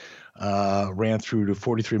 ran through to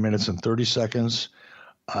 43 minutes and 30 seconds.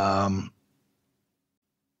 No,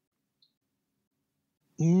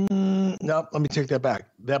 let me take that back.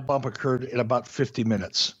 That bump occurred in about 50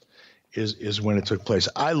 minutes is when it took place.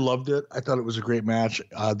 I loved it. I thought it was a great match.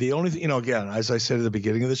 The only thing, again, as I said at the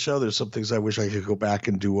beginning of the show, there's some things I wish I could go back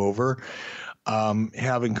and do over.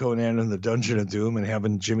 Having Conan in the Dungeon of Doom and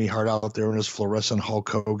having Jimmy Hart out there in his fluorescent Hulk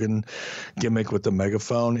Hogan gimmick with the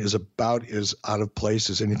megaphone is about as out of place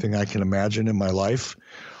as anything I can imagine in my life.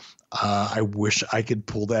 I wish I could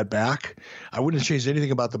pull that back. I wouldn't have changed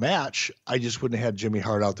anything about the match. I just wouldn't have had Jimmy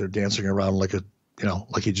Hart out there dancing around like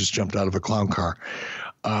he just jumped out of a clown car.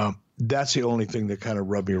 That's the only thing that kind of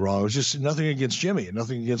rubbed me wrong. It was just nothing against Jimmy,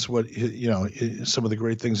 nothing against what, some of the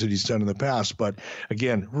great things that he's done in the past. But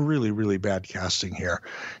again, really, really bad casting here.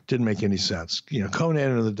 Didn't make any sense.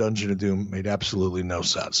 Conan and the Dungeon of Doom made absolutely no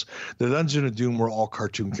sense. The Dungeon of Doom were all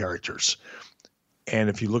cartoon characters. And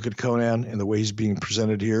if you look at Conan and the way he's being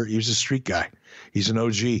presented here, he's a street guy. He's an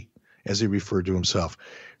OG. as he referred to himself.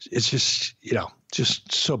 It's just,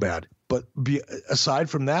 just so bad. But aside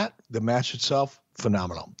from that, the match itself,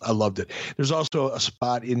 phenomenal. I loved it. There's also a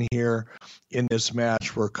spot in here in this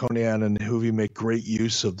match where Conan and Hoovy make great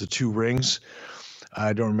use of the two rings.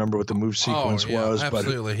 I don't remember what the move sequence was,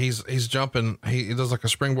 absolutely. But he's jumping. He does like a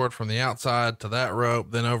springboard from the outside to that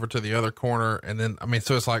rope, then over to the other corner. And then,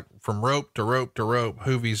 so it's like from rope to rope to rope,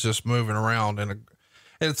 Hoovy's just moving around. And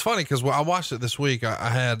it's funny because I watched it this week.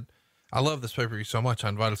 I love this pay-per-view so much. I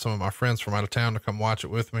invited some of my friends from out of town to come watch it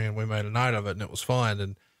with me, and we made a night of it, and it was fun.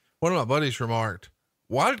 And one of my buddies remarked,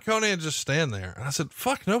 "Why did Conan just stand there?" And I said,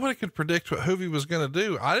 "Fuck, nobody could predict what Hoovy was going to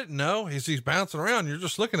do. I didn't know. He's bouncing around. You're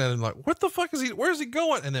just looking at him like, what the fuck is he, where's he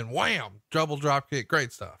going?" And then wham, double drop kick.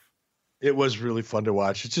 Great stuff. It was really fun to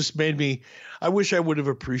watch. It just made me, I wish I would have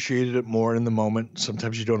appreciated it more in the moment.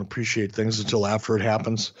 Sometimes you don't appreciate things until after it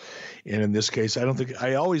happens. And in this case,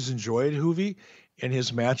 I always enjoyed Hoovy and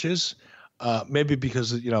his matches. Maybe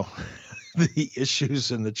because, the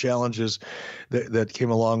issues and the challenges that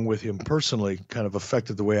came along with him personally kind of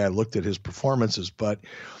affected the way I looked at his performances. But,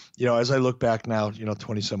 as I look back now,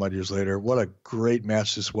 20 some odd years later, what a great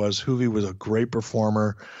match this was. Hoovy was a great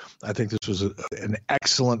performer. I think this was an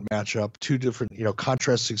excellent matchup, two different,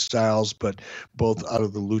 contrasting styles, but both out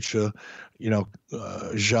of the lucha,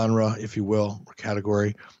 genre, if you will,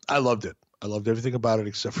 category. I loved it. I loved everything about it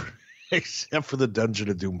except for the Dungeon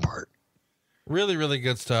of Doom part. Really, really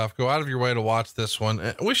good stuff. Go out of your way to watch this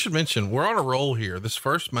one. We should mention we're on a roll here. This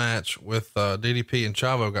first match with DDP and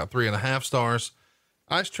Chavo got 3.5 stars.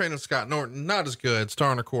 Ice Train and Scott Norton, not as good, 1.25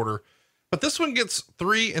 stars. But this one gets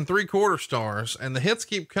 3 3/4 stars, and the hits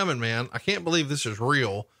keep coming, man. I can't believe this is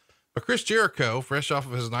real. But Chris Jericho, fresh off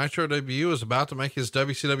of his Nitro debut, is about to make his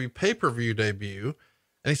WCW pay-per-view debut,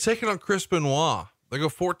 and he's taking on Chris Benoit. They go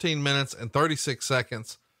 14 minutes and 36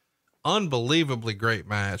 seconds. Unbelievably great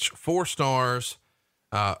match. 4 stars,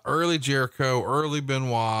 early Jericho, early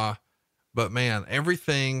Benoit, but man,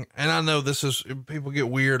 everything. And I know people get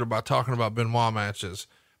weird about talking about Benoit matches,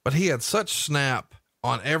 but he had such snap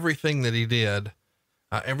on everything that he did.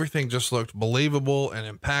 Everything just looked believable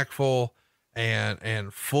and impactful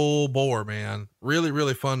and full bore, man. Really,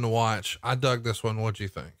 really fun to watch. I dug this one. What'd you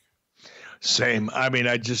think? Same.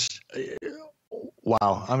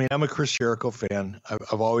 Wow. I'm a Chris Jericho fan.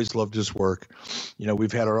 I've always loved his work.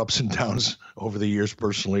 We've had our ups and downs over the years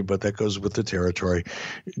personally, but that goes with the territory.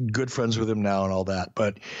 Good friends with him now and all that.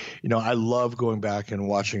 But, I love going back and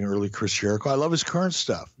watching early Chris Jericho. I love his current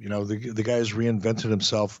stuff. The guy has reinvented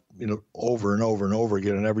himself, over and over and over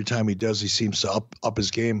again. And every time he does, he seems to up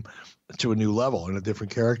his game to a new level and a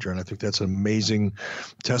different character. And I think that's an amazing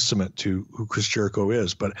testament to who Chris Jericho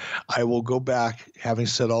is. But I will go back, having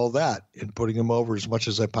said all that and putting him over as much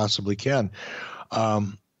as I possibly can.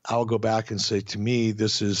 I'll go back and say, to me,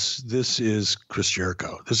 this is Chris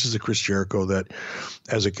Jericho. This is the Chris Jericho that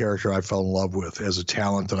as a character I fell in love with, as a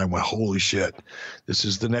talent. And I went, holy shit, this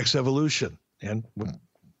is the next evolution, and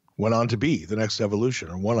went on to be the next evolution,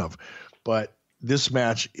 or one of. But this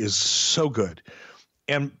match is so good.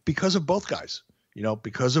 And because of both guys,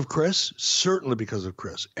 because of Chris, certainly because of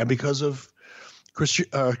Chris, and because of Chris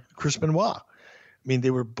Benoit.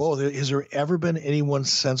 They were both. Has there ever been anyone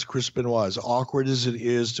since Chris Benoit, as awkward as it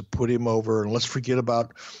is to put him over, and let's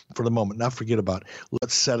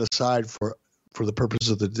set aside for the purpose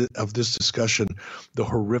of this discussion, the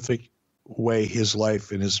horrific way his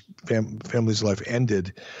life and his family's life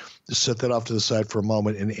ended, to set that off to the side for a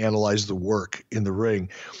moment and analyze the work in the ring.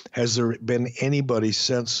 Has there been anybody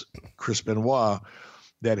since Chris Benoit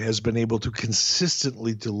that has been able to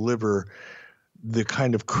consistently deliver the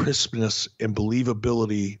kind of crispness and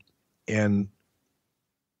believability and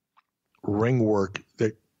ring work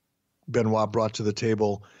that Benoit brought to the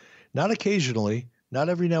table? Not occasionally, not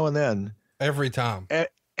every now and then. Every time.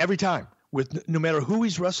 Every time, with no matter who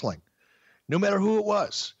he's wrestling, no matter who it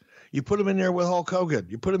was. You put him in there with Hulk Hogan.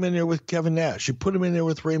 You put him in there with Kevin Nash. You put him in there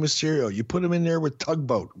with Rey Mysterio. You put him in there with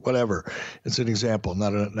Tugboat, whatever. It's an example,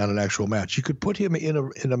 not an actual match. You could put him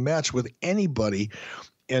in a match with anybody,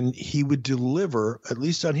 and he would deliver, at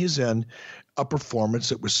least on his end, a performance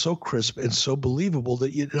that was so crisp and so believable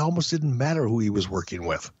that it almost didn't matter who he was working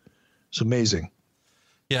with. It's amazing.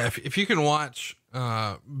 Yeah, if you can watch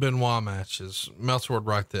Benoit matches, Meltzer would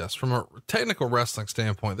write this. From a technical wrestling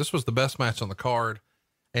standpoint, this was the best match on the card,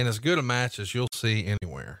 and as good a match as you'll see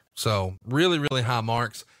anywhere. So really, really high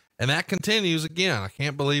marks. And that continues again. I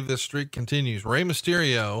can't believe this streak continues. Rey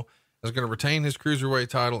Mysterio is going to retain his cruiserweight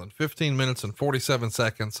title in 15 minutes and 47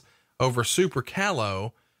 seconds over Super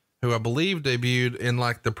Callow, who I believe debuted in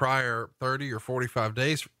like the prior 30 or 45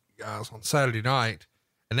 days, guys, on Saturday night.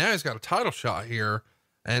 And now he's got a title shot here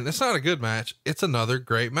And it's not a good match. It's another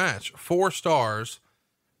great match. 4 stars.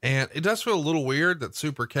 And it does feel a little weird that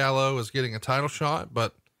Super Callow is getting a title shot,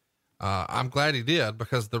 but I'm glad he did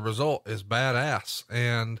because the result is badass.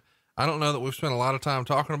 And I don't know that we've spent a lot of time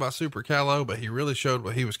talking about Super Callow, but he really showed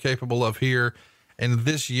what he was capable of here. And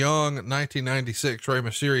this young 1996 Rey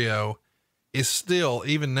Mysterio is still,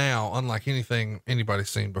 even now, unlike anything anybody's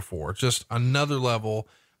seen before. Just another level.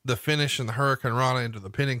 The finish and the Hurricane Rana into the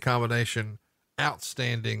pinning combination,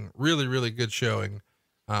 outstanding. Really, really good showing.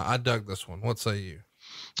 I dug this one. What say you?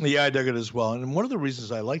 Yeah, I dug it as well. And one of the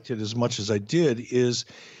reasons I liked it as much as I did is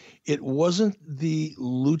it wasn't the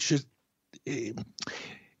lucha.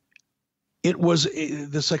 It was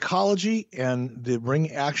the psychology and the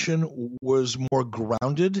ring action was more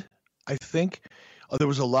grounded, I think. There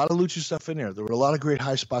was a lot of lucha stuff in there. There were a lot of great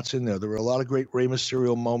high spots in there. There were a lot of great Rey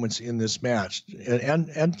Mysterio moments in this match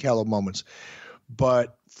and Callow moments,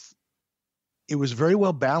 but it was very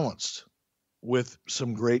well balanced with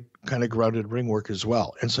some great kind of grounded ring work as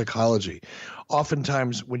well and psychology.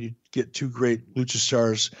 Oftentimes when you get 2 great lucha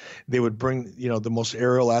stars, they would bring, the most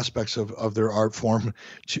aerial aspects of their art form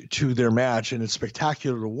to their match. And it's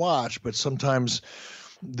spectacular to watch, but sometimes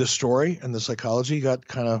the story and the psychology got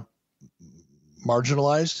kind of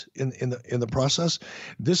marginalized in the process.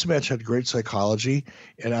 This match had great psychology,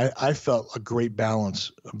 and I felt a great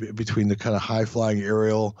balance between the kind of high flying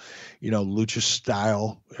aerial, lucha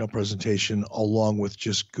style, presentation, along with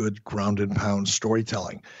just good ground and pound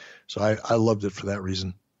storytelling. So I loved it for that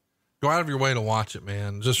reason. Go out of your way to watch it,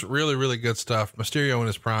 man. Just really, really good stuff. Mysterio in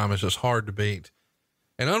his prime is just hard to beat.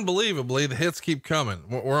 And unbelievably, the hits keep coming.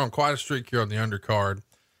 We're on quite a streak here on the undercard.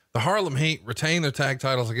 The Harlem Heat retain their tag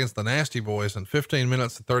titles against the Nasty Boys in 15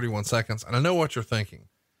 minutes and 31 seconds. And I know what you're thinking.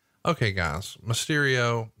 Okay, guys,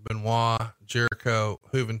 Mysterio, Benoit, Jericho,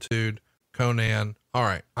 Juventud, Conan. All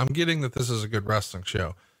right. I'm getting that this is a good wrestling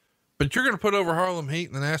show, but you're going to put over Harlem Heat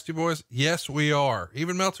and the Nasty Boys. Yes, we are.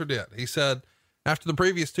 Even Meltzer did. He said after the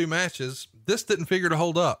previous 2 matches, this didn't figure to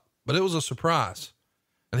hold up, but it was a surprise.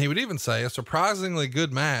 And he would even say a surprisingly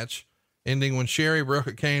good match, ending when Sherry broke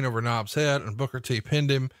a cane over Knob's head and Booker T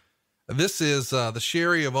pinned him. This is the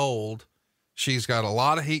Sherry of old. She's got a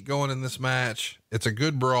lot of heat going in this match. It's a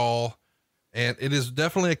good brawl, and it is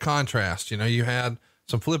definitely a contrast. You had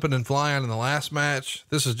some flipping and flying in the last match.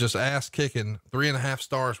 This is just ass kicking, 3.5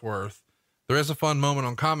 stars worth. There is a fun moment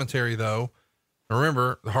on commentary though.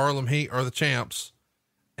 Remember, the Harlem Heat are the champs,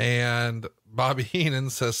 and Bobby Heenan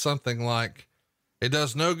says something like, it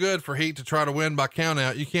does no good for Heat to try to win by count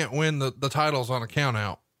out. You can't win the titles on a count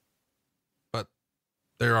out, but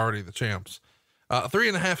they're already the champs.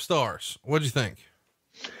 3.5 stars. What'd you think?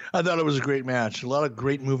 I thought it was a great match. A lot of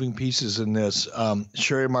great moving pieces in this.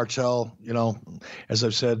 Sherry Martel, as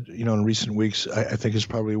I've said, in recent weeks, I think is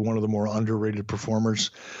probably one of the more underrated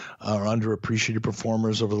performers or underappreciated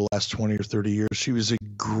performers over the last 20 or 30 years. She was a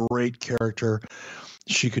great character.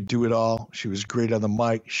 She could do it all. She was great on the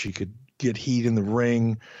mic. She could get heat in the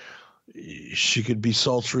ring. She could be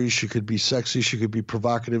sultry. She could be sexy. She could be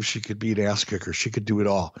provocative. She could be an ass kicker. She could do it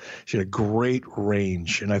all. She had a great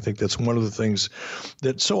range. And I think that's one of the things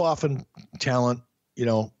that so often talent,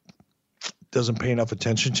 doesn't pay enough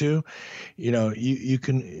attention to.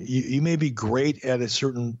 You may be great at a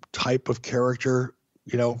certain type of character,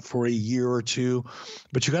 for a year or 2,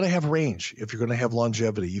 but you got to have range. If you're going to have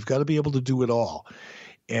longevity, you've got to be able to do it all.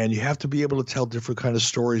 And you have to be able to tell different kind of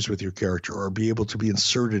stories with your character, or be able to be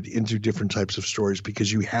inserted into different types of stories,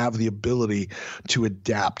 because you have the ability to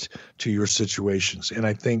adapt to your situations. And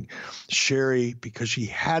I think Sherry, because she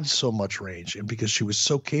had so much range and because she was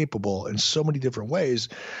so capable in so many different ways,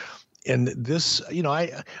 and this,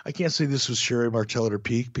 I can't say this was Sherry Martel at her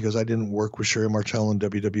peak, because I didn't work with Sherry Martel in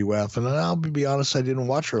WWF. And I'll be honest, I didn't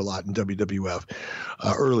watch her a lot in WWF,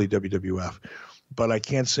 early WWF. But I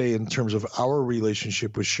can't say in terms of our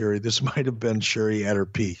relationship with Sherry, this might have been Sherry at her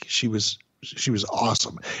peak. She was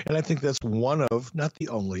awesome. And I think that's one of, not the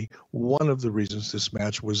only, one of the reasons this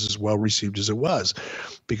match was as well received as it was,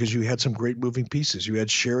 because you had some great moving pieces. You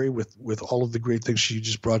had Sherry with all of the great things she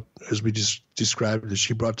just brought, as we just described, that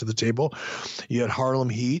she brought to the table. You had Harlem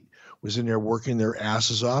Heat was in there working their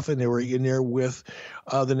asses off, and they were in there with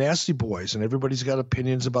the Nasty Boys, and everybody's got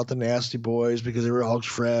opinions about the Nasty Boys because they were Hulk's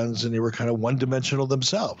friends and they were kind of one-dimensional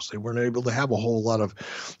themselves. They weren't able to have a whole lot of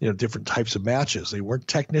different types of matches. They weren't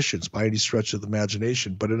technicians by any stretch of the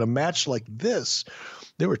imagination, but in a match like this,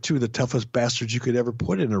 they were 2 of the toughest bastards you could ever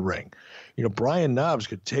put in a ring. Brian Knobbs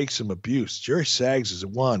could take some abuse. Jerry Saggs is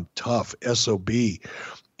one tough SOB,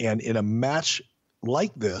 and in a match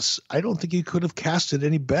like this, I don't think you could have cast it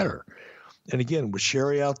any better. And again, with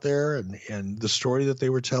Sherry out there and the story that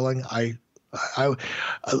they were telling, I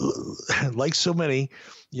Like so many,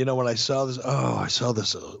 when I saw this,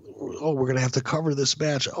 we're going to have to cover this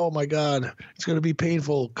match. Oh my God, it's going to be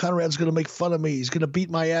painful. Conrad's going to make fun of me. He's going to beat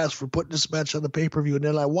my ass for putting this match on the pay-per-view. And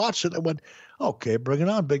then I watched it. I went, okay, bring it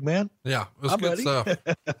on, big man. Yeah. It was I'm good ready. stuff.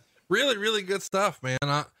 Really, really good stuff, man.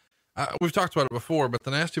 We've talked about it before, but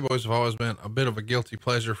the Nasty Boys have always been a bit of a guilty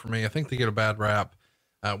pleasure for me. I think they get a bad rap.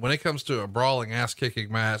 When it comes to a brawling, ass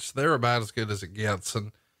kicking match, they're about as good as it gets.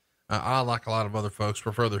 And I, like a lot of other folks,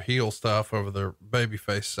 prefer their heel stuff over their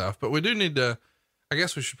babyface stuff. But we do need to, I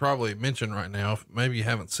guess we should probably mention right now, if maybe you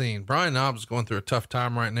haven't seen, Brian Knobbs is going through a tough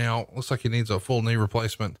time right now. Looks like he needs a full knee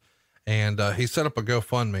replacement. And he set up a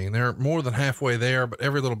GoFundMe, and they're more than halfway there, but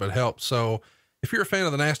every little bit helps. So if you're a fan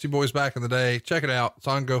of the Nasty Boys back in the day, check it out. It's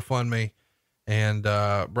on GoFundMe, and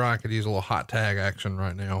Brian could use a little hot tag action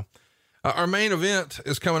right now. Our main event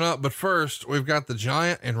is coming up, but first we've got the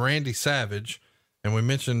Giant and Randy Savage. And we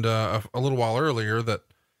mentioned a little while earlier that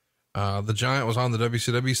the Giant was on the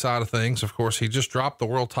WCW side of things. Of course, he just dropped the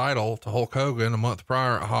world title to Hulk Hogan a month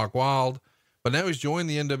prior at Hog Wild, but now he's joined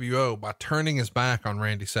the NWO by turning his back on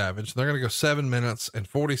Randy Savage. They're going to go 7 minutes and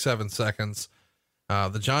 47 seconds.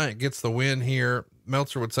 The Giant gets the win here.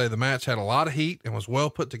 Meltzer would say the match had a lot of heat and was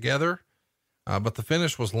well put together, but the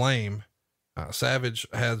finish was lame. Savage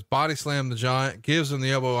has body slammed the Giant, gives him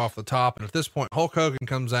the elbow off the top. And at this point, Hulk Hogan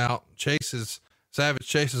comes out, Savage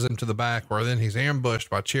chases him to the back, where then he's ambushed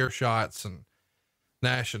by chair shots, and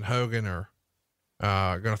Nash and Hogan are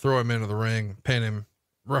going to throw him into the ring, pin him.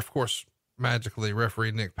 Of course, magically,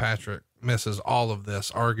 referee Nick Patrick misses all of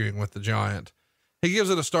this, arguing with the Giant. He gives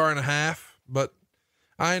it a 1.5 stars, but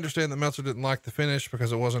I understand that Meltzer didn't like the finish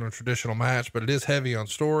because it wasn't a traditional match, but it is heavy on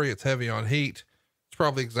story. It's heavy on heat. It's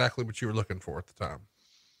probably exactly what you were looking for at the time.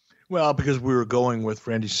 Well, because we were going with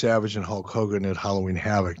Randy Savage and Hulk Hogan at Halloween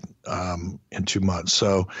Havoc in 2 months.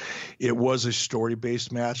 So it was a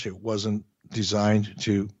story-based match. It wasn't designed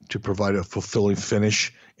to provide a fulfilling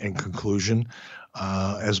finish and conclusion,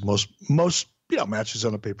 as most matches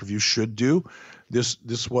on a pay-per-view should do.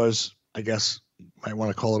 This was, I guess, you might want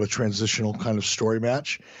to call it a transitional kind of story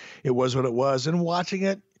match. It was what it was. And watching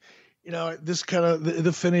it, this kind of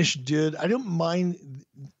the finish I don't mind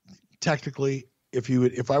technically.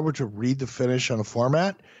 If I were to read the finish on a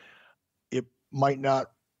format, it might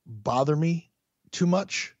not bother me too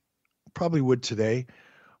much. Probably would today,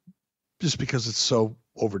 just because it's so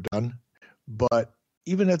overdone. But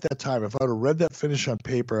even at that time, if I would have read that finish on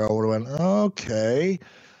paper, I would have went, okay.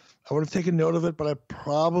 I would have taken note of it, but I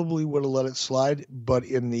probably would have let it slide. But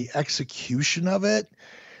in the execution of it,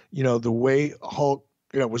 the way Hulk,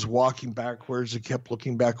 was walking backwards and kept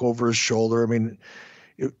looking back over his shoulder. I mean,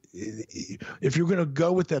 if you're going to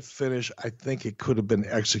go with that finish, I think it could have been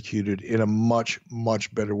executed in a much,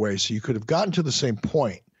 much better way. So you could have gotten to the same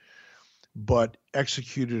point, but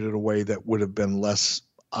executed in a way that would have been less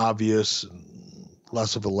obvious and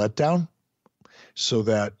less of a letdown, so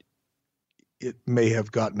that it may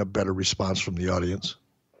have gotten a better response from the audience.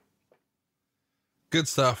 Good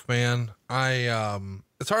stuff, man.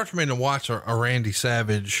 It's hard for me to watch a Randy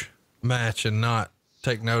Savage match and not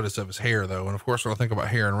take notice of his hair, though. And of course, when I think about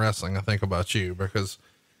hair in wrestling, I think about you, because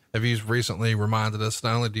have you recently reminded us,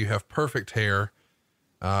 not only do you have perfect hair,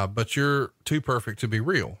 but you're too perfect to be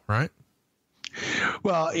real, right?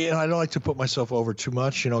 Well, I don't like to put myself over too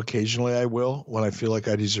much. Occasionally I will when I feel like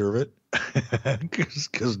I deserve it,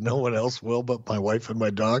 because no one else will but my wife and my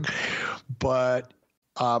dog. But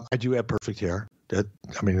I do have perfect hair.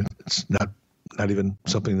 It's not even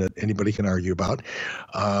something that anybody can argue about.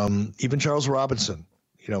 Even Charles Robinson,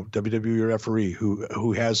 WWE referee,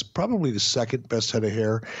 who has probably the second best head of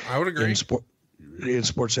hair. I would agree. In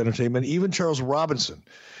sports entertainment, even Charles Robinson,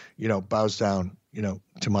 bows down,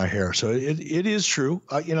 to my hair. So it is true.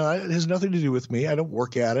 It has nothing to do with me. I don't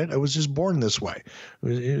work at it. I was just born this way.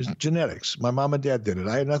 It was genetics. My mom and dad did it.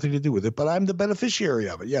 I had nothing to do with it, but I'm the beneficiary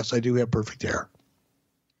of it. Yes, I do have perfect hair.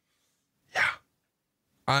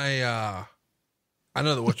 Yeah. I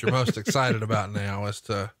know that what you're most excited about now is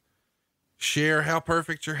to share how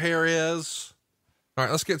perfect your hair is. All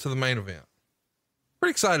right, let's get to the main event.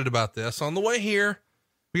 Pretty excited about this. On the way here,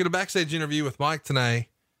 we get a backstage interview with Mike Tenay.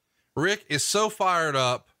 Rick is so fired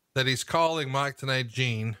up that he's calling Mike Tenay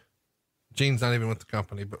Gene. Gene's not even with the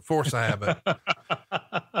company, but force a habit.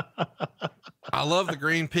 I love the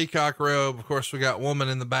green peacock robe. Of course, we got Woman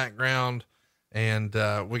in the background, and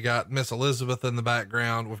we got Miss Elizabeth in the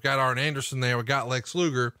background. We've got Arn Anderson there. We got Lex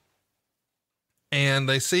Luger, and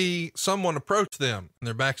they see someone approach them in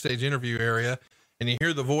their backstage interview area, and you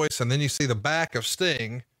hear the voice, and then you see the back of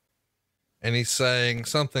Sting, and he's saying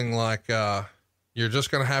something like, you're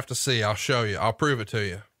just going to have to see, I'll show you, I'll prove it to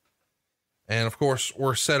you. And of course,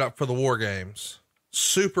 we're set up for the War Games.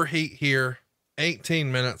 Super heat here,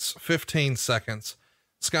 18 minutes, 15 seconds.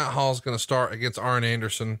 Scott Hall's going to start against Arn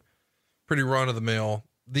Anderson. Pretty run of the mill.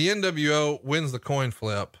 The NWO wins the coin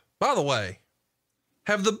flip. By the way,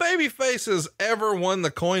 have the baby faces ever won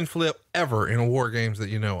the coin flip ever in a War Games that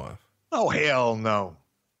you know of? Oh, hell no.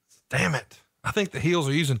 Damn it. I think the heels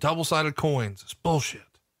are using double-sided coins. It's bullshit.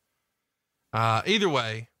 Either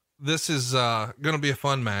way, this is going to be a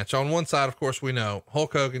fun match. On one side, of course, we know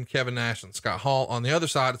Hulk Hogan, Kevin Nash, and Scott Hall. On the other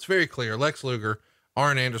side, it's very clear: Lex Luger,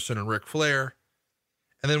 Arn Anderson, and Ric Flair.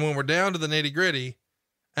 And then when we're down to the nitty gritty,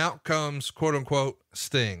 out comes quote unquote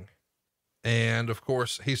Sting. And of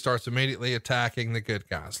course, he starts immediately attacking the good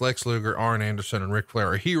guys. Lex Luger, Arn Anderson, and Ric Flair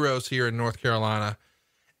are heroes here in North Carolina.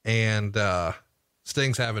 And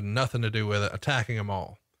Sting's having nothing to do with it, attacking them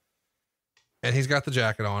all. And he's got the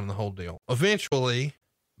jacket on and the whole deal. Eventually,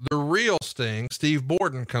 the real Sting, Steve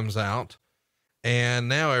Borden, comes out. And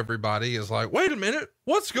now everybody is like, wait a minute,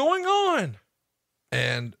 what's going on?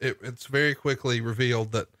 And it's very quickly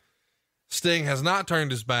revealed that Sting has not turned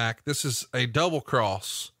his back. This is a double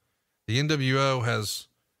cross. The NWO has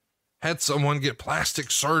had someone get plastic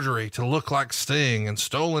surgery to look like Sting and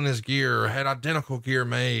stolen his gear, or had identical gear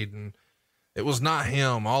made. And it was not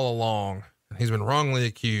him all along. And he's been wrongly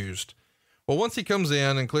accused. Well, once he comes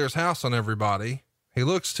in and clears house on everybody, he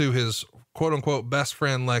looks to his quote unquote best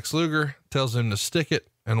friend, Lex Luger, tells him to stick it,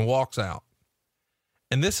 and walks out.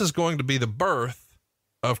 And this is going to be the birth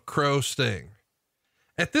of Crow Sting.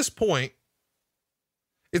 At this point,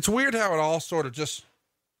 it's weird how it all sort of just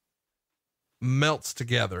melts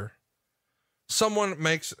together. Someone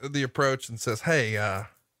makes the approach and says, hey,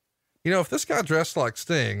 if this guy dressed like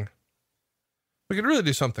Sting, we could really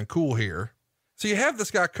do something cool here. So you have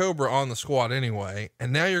this guy Cobra on the squad anyway,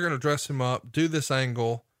 and now you're going to dress him up, do this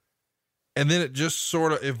angle, and then it just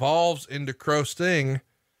sort of evolves into Crow Sting.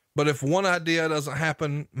 But if one idea doesn't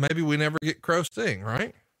happen, maybe we never get Crow Sting,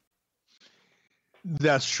 right?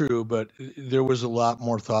 That's true, but there was a lot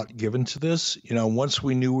more thought given to this. Once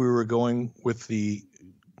we knew we were going with the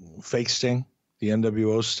fake Sting, the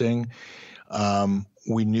NWO Sting,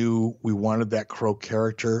 we knew we wanted that Crow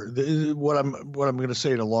character. What I'm going to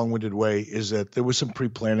say in a long-winded way is that there was some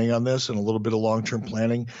pre-planning on this and a little bit of long-term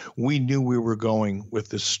planning. We knew we were going with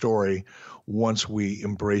this story once we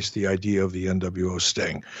embraced the idea of the NWO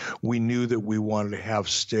Sting. We knew that we wanted to have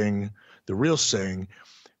Sting, the real Sting,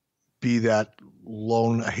 be that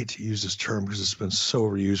lone, I hate to use this term because it's been so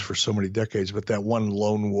overused for so many decades, but that one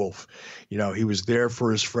lone wolf. He was there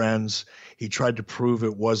for his friends. He tried to prove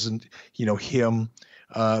it wasn't, him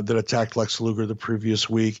that attacked Lex Luger the previous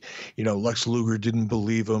week. Lex Luger didn't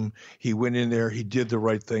believe him. He went in there, he did the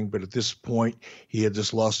right thing, but at this point, he had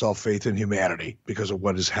just lost all faith in humanity because of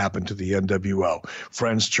what has happened to the NWO.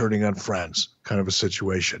 Friends turning on friends, kind of a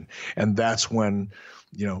situation. And that's when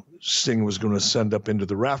Sting was going to send up into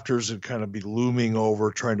the rafters and kind of be looming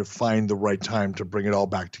over, trying to find the right time to bring it all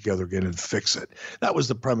back together again and fix it. That was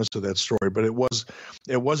the premise of that story, but it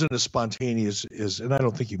wasn't as spontaneous as, and I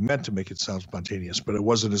don't think he meant to make it sound spontaneous, but it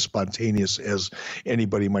wasn't as spontaneous as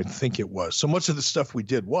anybody might think it was. So much of the stuff we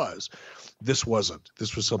did this wasn't.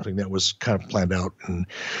 This was something that was kind of planned out, and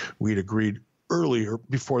we'd agreed earlier,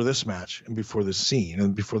 before this match and before this scene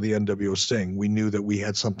and before the NWO Sting. We knew that we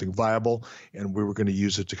had something viable and we were going to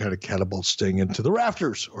use it to kind of catapult Sting into the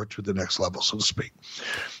rafters or to the next level, so to speak.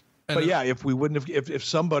 But yeah, if we wouldn't have, if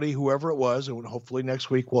somebody, whoever it was, and hopefully next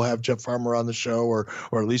week we'll have Jeff Farmer on the show, or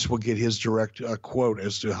at least we'll get his direct quote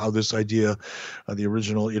as to how this idea, the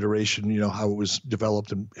original iteration, how it was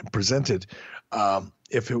developed and presented.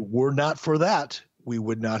 If it were not for that, we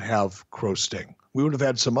would not have Crow Sting. We would have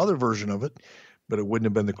had some other version of it, but it wouldn't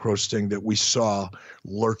have been the Crow Sting that we saw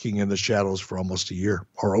lurking in the shadows for almost a year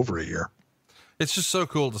or over a year. It's just so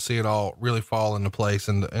cool to see it all really fall into place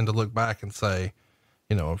and to look back and say,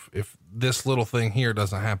 if this little thing here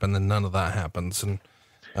doesn't happen, then none of that happens. And,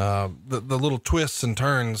 the little twists and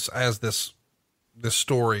turns as this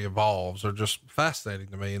story evolves are just fascinating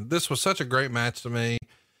to me. And this was such a great match to me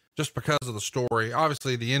just because of the story.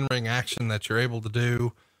 Obviously the in-ring action that you're able to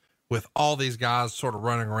do with all these guys sort of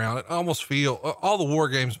running around. It almost feel all the War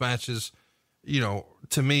Games matches,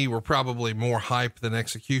 to me were probably more hype than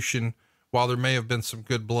execution. While there may have been some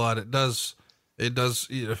good blood, it does,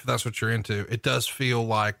 if that's what you're into, it does feel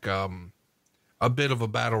like, a bit of a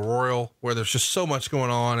battle royal where there's just so much going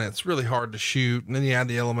on and it's really hard to shoot. And then you add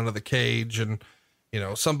the element of the cage and,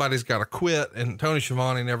 somebody's got to quit. And Tony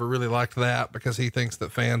Schiavone never really liked that because he thinks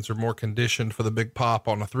that fans are more conditioned for the big pop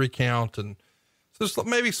on a 3 count. And so there's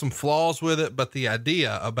maybe some flaws with it, but the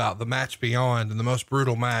idea about the match beyond and the most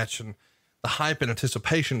brutal match and the hype and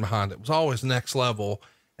anticipation behind it was always next level.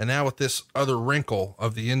 And now with this other wrinkle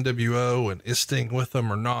of the NWO and is Sting with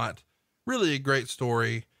them or not, really a great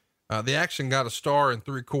story. The action got a star and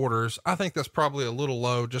 3/4. I think that's probably a little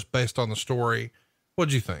low just based on the story.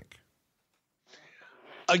 What'd you think?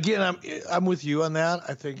 Again, I'm with you on that.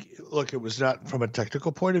 I think, look, it was not from a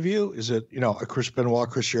technical point of view. Is it, a Chris Benoit,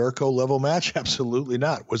 Chris Jericho level match? Absolutely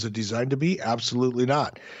not. Was it designed to be? Absolutely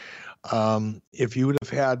not. If you would have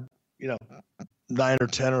had, 9 or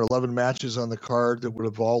 10 or 11 matches on the card that would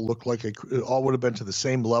have all looked like it all would have been to the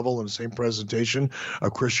same level and the same presentation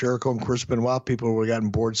of Chris Jericho and Chris Benoit, people would have gotten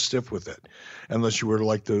bored stiff with it, unless you were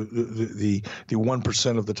like the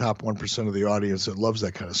 1% of the top 1% of the audience that loves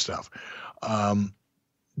that kind of stuff.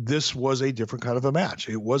 This was a different kind of a match.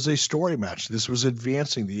 It was a story match. This was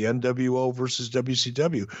advancing the NWO versus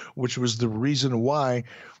WCW, which was the reason why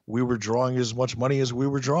we were drawing as much money as we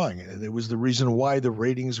were drawing. And it was the reason why the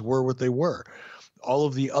ratings were what they were. All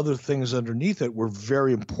of the other things underneath it were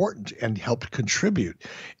very important and helped contribute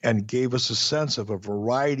and gave us a sense of a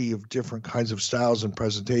variety of different kinds of styles and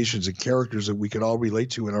presentations and characters that we could all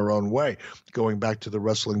relate to in our own way, going back to the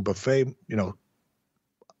wrestling buffet,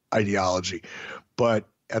 ideology. But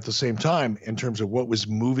at the same time, in terms of what was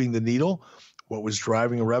moving the needle, what was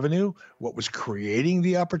driving revenue, what was creating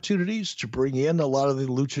the opportunities to bring in a lot of the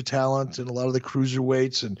lucha talent and a lot of the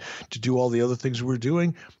cruiserweights and to do all the other things we were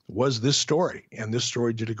doing, was this story. And this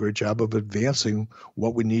story did a great job of advancing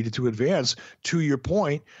what we needed to advance. To your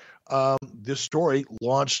point, this story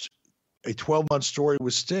launched a 12-month story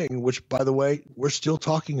with Sting, which, by the way, we're still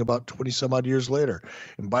talking about 20 some odd years later.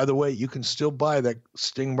 And by the way, you can still buy that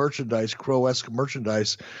Sting merchandise, Crow-esque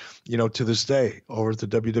merchandise, to this day over at the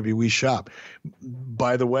WWE shop.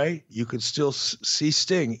 By the way, you can still see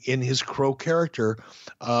Sting in his Crow character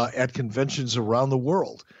at conventions around the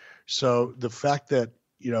world. So the fact that,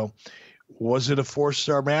 was it a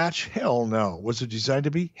 4-star match? Hell no. Was it designed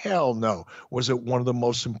to be? Hell no. Was it one of the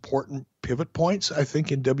most important pivot points, I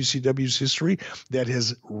think, in WCW's history that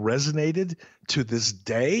has resonated to this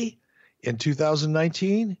day in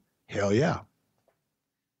 2019? Hell yeah.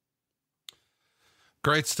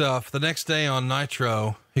 Great stuff. The next day on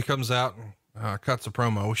Nitro, he comes out and cuts a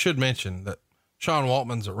promo. We should mention that Sean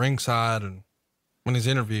Waltman's at ringside, and when he's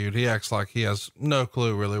interviewed, he acts like he has no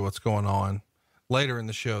clue really what's going on. Later in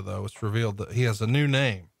the show, though, it's revealed that he has a new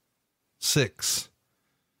name, Six.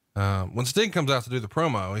 When Sting comes out to do the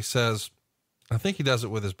promo, he says, I think he does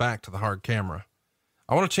it with his back to the hard camera.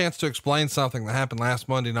 I want a chance to explain something that happened last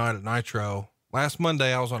Monday night at Nitro. Last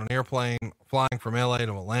Monday, I was on an airplane flying from LA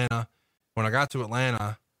to Atlanta. When I got to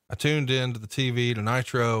Atlanta, I tuned into the TV to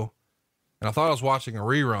Nitro, and I thought I was watching a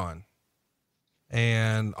rerun,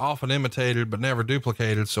 and often imitated, but never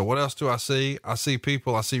duplicated. So what else do I see? I see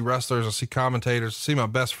people, I see wrestlers, I see commentators, I see my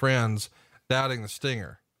best friends doubting the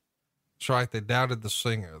Stinger. That's right. They doubted the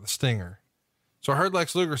Stinger. So I heard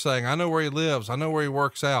Lex Luger saying, I know where he lives. I know where he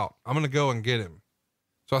works out. I'm going to go and get him.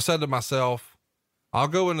 So I said to myself, I'll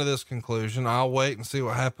go into this conclusion. I'll wait and see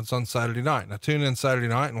what happens on Saturday night. And I tune in Saturday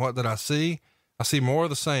night, and what did I see? I see more of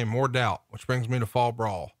the same, more doubt, which brings me to Fall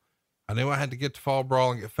Brawl. I knew I had to get to Fall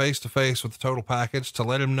Brawl and get face to face with the total package to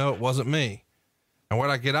let him know it wasn't me. And what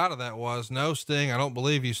I get out of that was, no, Sting, I don't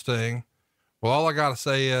believe you, Sting. Well, all I got to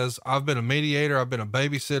say is I've been a mediator. I've been a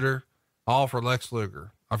babysitter, all for Lex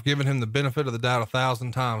Luger. I've given him the benefit of the doubt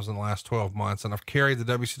 1,000 times in the last 12 months. And I've carried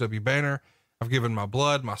the WCW banner. I've given my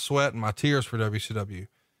blood, my sweat, and my tears for WCW.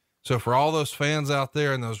 So for all those fans out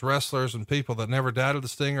there and those wrestlers and people that never doubted the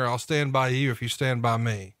Stinger, I'll stand by you if you stand by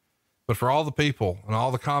me. But for all the people and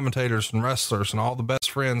all the commentators and wrestlers and all the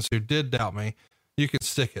best friends who did doubt me, you can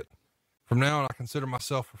stick it. From now on, I consider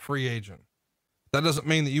myself a free agent. That doesn't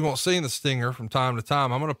mean that you won't see the Stinger from time to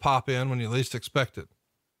time. I'm going to pop in when you least expect it.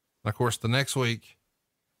 And of course, the next week,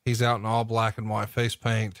 he's out in all black and white face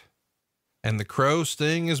paint, and the Crow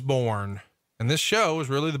Sting is born. And this show is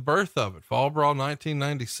really the birth of it. Fall Brawl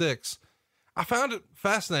 1996. I found it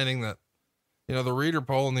fascinating that, the Reader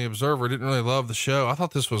poll and the Observer didn't really love the show. I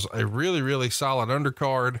thought this was a really, really solid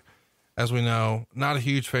undercard. As we know, not a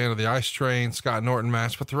huge fan of the Ice Train Scott Norton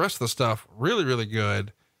match, but the rest of the stuff really, really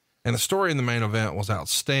good. And the story in the main event was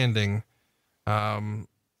outstanding.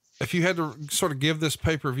 If you had to sort of give this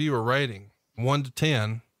pay-per-view a rating, 1 to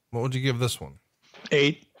 10, what would you give this one?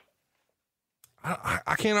 8.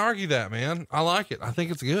 I can't argue that, man. I like it. I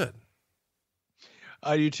think it's good.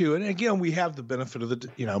 I do too. And again, we have the benefit of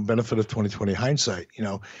benefit of 2020 hindsight,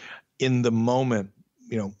 in the moment,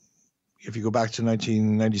 if you go back to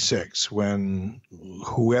 1996, when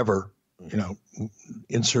whoever,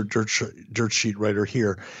 insert dirt sheet writer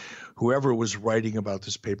here, whoever was writing about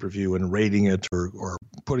this pay-per-view and rating it or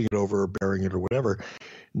putting it over or burying it or whatever,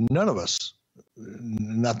 none of us,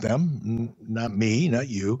 not them, not me, not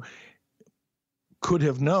you, could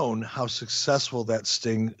have known how successful that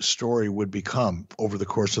Sting story would become over the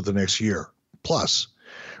course of the next year plus,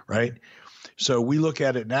 right? So we look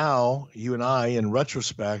at it now, you and I, in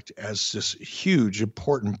retrospect, as this huge,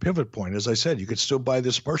 important pivot point. As I said, you could still buy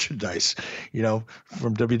this merchandise,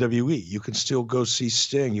 from WWE. You can still go see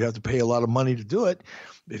Sting. You have to pay a lot of money to do it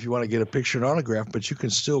if you want to get a picture and autograph, but you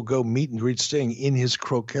can still go meet and greet Sting in his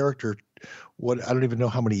Crow character. I don't even know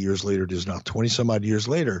how many years later it is now, 20 some odd years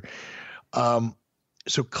later.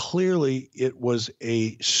 So clearly it was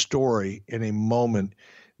a story and a moment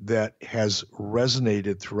that has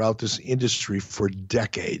resonated throughout this industry for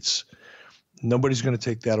decades. Nobody's going to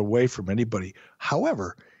take that away from anybody.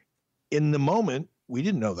 However, in the moment, we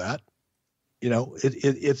didn't know that.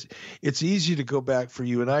 It's easy to go back for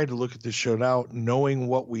you and I to look at this show now, knowing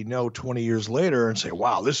what we know 20 years later and say,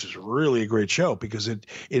 wow, this is really a great show because it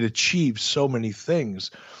achieved so many things.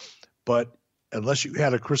 But unless you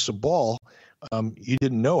had a crystal ball, you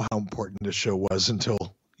didn't know how important this show was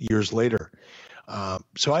until years later.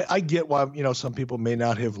 So I get why, some people may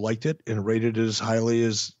not have liked it and rated it as highly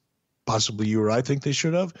as possibly you or I think they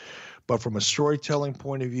should have. But from a storytelling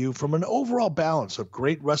point of view, from an overall balance of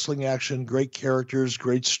great wrestling action, great characters,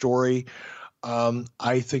 great story,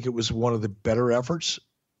 I think it was one of the better efforts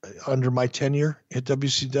under my tenure at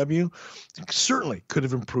WCW. Certainly could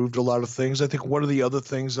have improved a lot of things. I think one of the other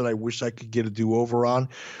things that I wish I could get a do-over on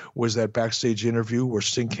was that backstage interview where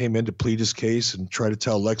Sting came in to plead his case and try to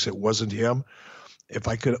tell Lex it wasn't him. If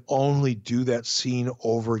I could only do that scene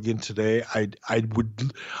over again today, I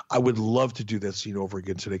would love to do that scene over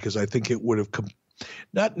again today, because I think it would have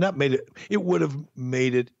it would have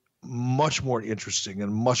made it much more interesting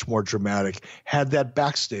and much more dramatic had that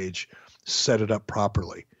backstage set it up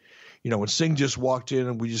properly. When Sting just walked in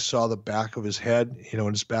and we just saw the back of his head, and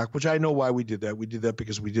his back, which I know why we did that. We did that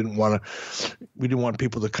because we didn't want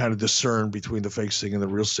people to kind of discern between the fake Sting and the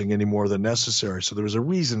real Sting any more than necessary. So there was a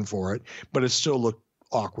reason for it, but it still looked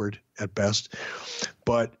awkward at best.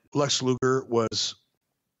 But Lex Luger was,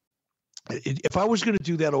 if I was going to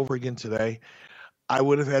do that over again today, I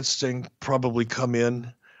would have had Sting probably come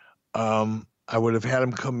in. I would have had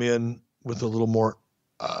him come in with a little more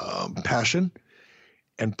passion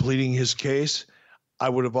and pleading his case. I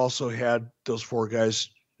would have also had those four guys,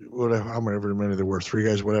 whatever, however many there were, three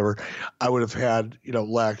guys, whatever. I would have had,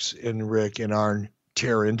 Lex and Rick and Arn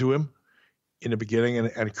tear into him in the beginning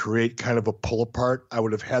and create kind of a pull apart. I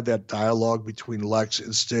would have had that dialogue between Lex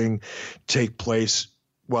and Sting take place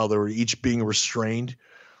while they were each being restrained.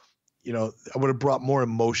 I would have brought more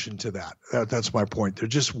emotion to that. That's my point. There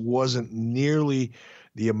just wasn't nearly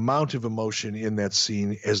the amount of emotion in that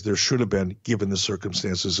scene as there should have been given the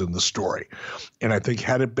circumstances in the story. And I think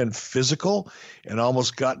had it been physical and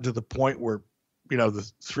almost gotten to the point where,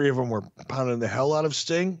 the three of them were pounding the hell out of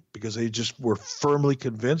Sting because they just were firmly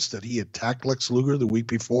convinced that he attacked Lex Luger the week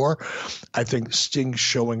before, I think Sting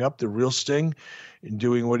showing up, the real Sting, and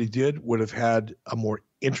doing what he did would have had a more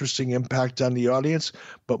interesting impact on the audience.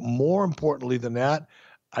 But more importantly than that,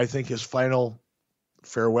 I think his final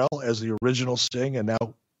farewell as the original Sting and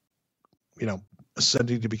now,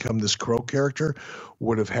 ascending to become this Crow character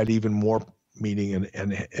would have had even more meaning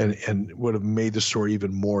and would have made the story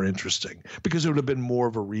even more interesting because it would have been more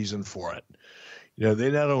of a reason for it.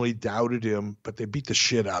 They not only doubted him, but they beat the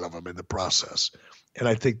shit out of him in the process. And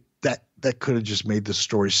I think that could have just made the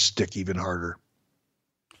story stick even harder.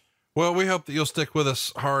 Well, we hope that you'll stick with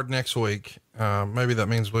us hard next week. Maybe that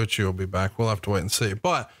means Luchi will be back. We'll have to wait and see,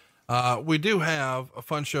 but we do have a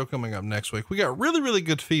fun show coming up next week. We got really, really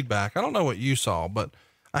good feedback. I don't know what you saw, but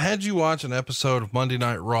I had you watch an episode of Monday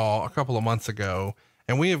Night Raw a couple of months ago,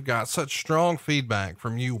 and we have got such strong feedback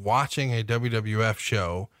from you watching a WWF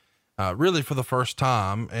show, really for the first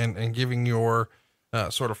time and giving your,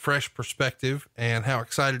 sort of fresh perspective and how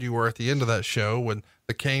excited you were at the end of that show when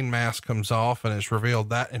the Kane mask comes off and it's revealed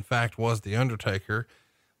that in fact was the Undertaker,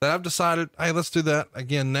 that I've decided, hey, let's do that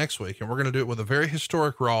again next week. And we're going to do it with a very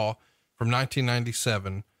historic Raw from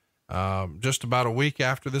 1997. Just about a week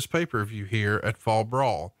after this pay-per-view here at Fall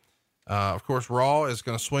Brawl. Of course, Raw is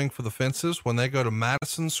going to swing for the fences when they go to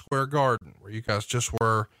Madison Square Garden, where you guys just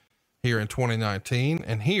were here in 2019.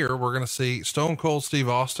 And here we're going to see Stone Cold Steve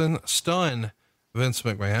Austin stun Vince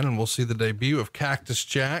McMahon, and we'll see the debut of Cactus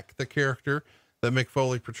Jack, the character that Mick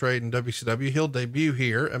Foley portrayed in WCW. He'll debut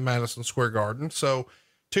here at Madison Square Garden. So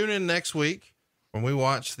tune in next week when we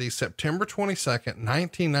watch the September 22nd,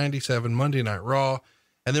 1997 Monday Night Raw.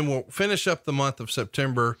 And then we'll finish up the month of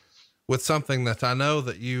September with something that I know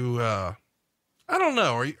that you, I don't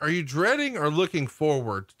know. Are you dreading or looking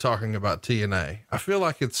forward to talking about TNA? I feel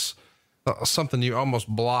like it's something you almost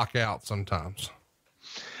block out sometimes.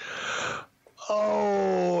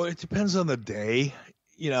 Oh, it depends on the day.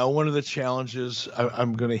 One of the challenges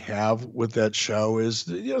I'm going to have with that show is,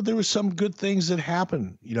 there were some good things that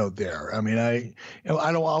happened, there. I mean,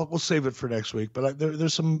 we'll save it for next week, but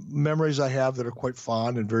there's some memories I have that are quite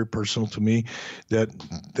fond and very personal to me that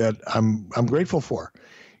I'm grateful for,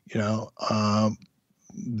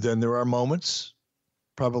 Then there are moments,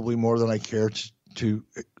 probably more than I care to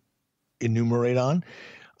enumerate on,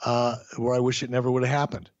 where I wish it never would have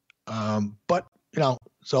happened. But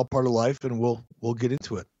it's all part of life, and we'll get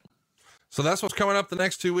into it. So that's what's coming up the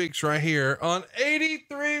next 2 weeks right here on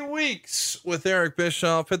 83 Weeks with Eric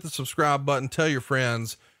Bischoff. Hit the subscribe button. Tell your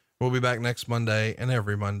friends. We'll be back next Monday and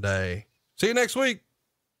every Monday. See you next week.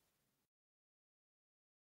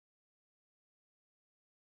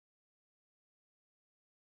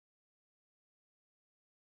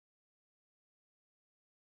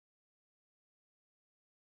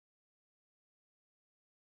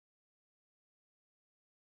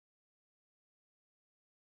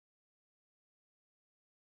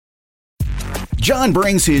 John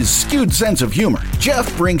brings his skewed sense of humor.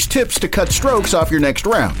 Jeff brings tips to cut strokes off your next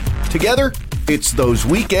round. Together, it's those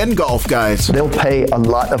weekend golf guys. They'll pay a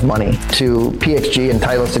lot of money to PXG and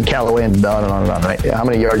Titleist and Callaway and on and on and on, right? How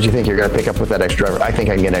many yards do you think you're going to pick up with that extra driver? I think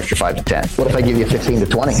I can get an extra 5 to 10. What if I give you 15 to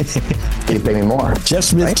 20? You pay me more. Jeff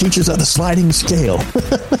Smith teaches on the sliding scale.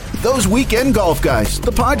 Those Weekend Golf Guys,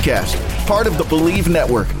 the podcast, part of the Believe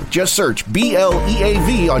Network. Just search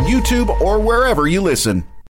BLEAV on YouTube or wherever you listen.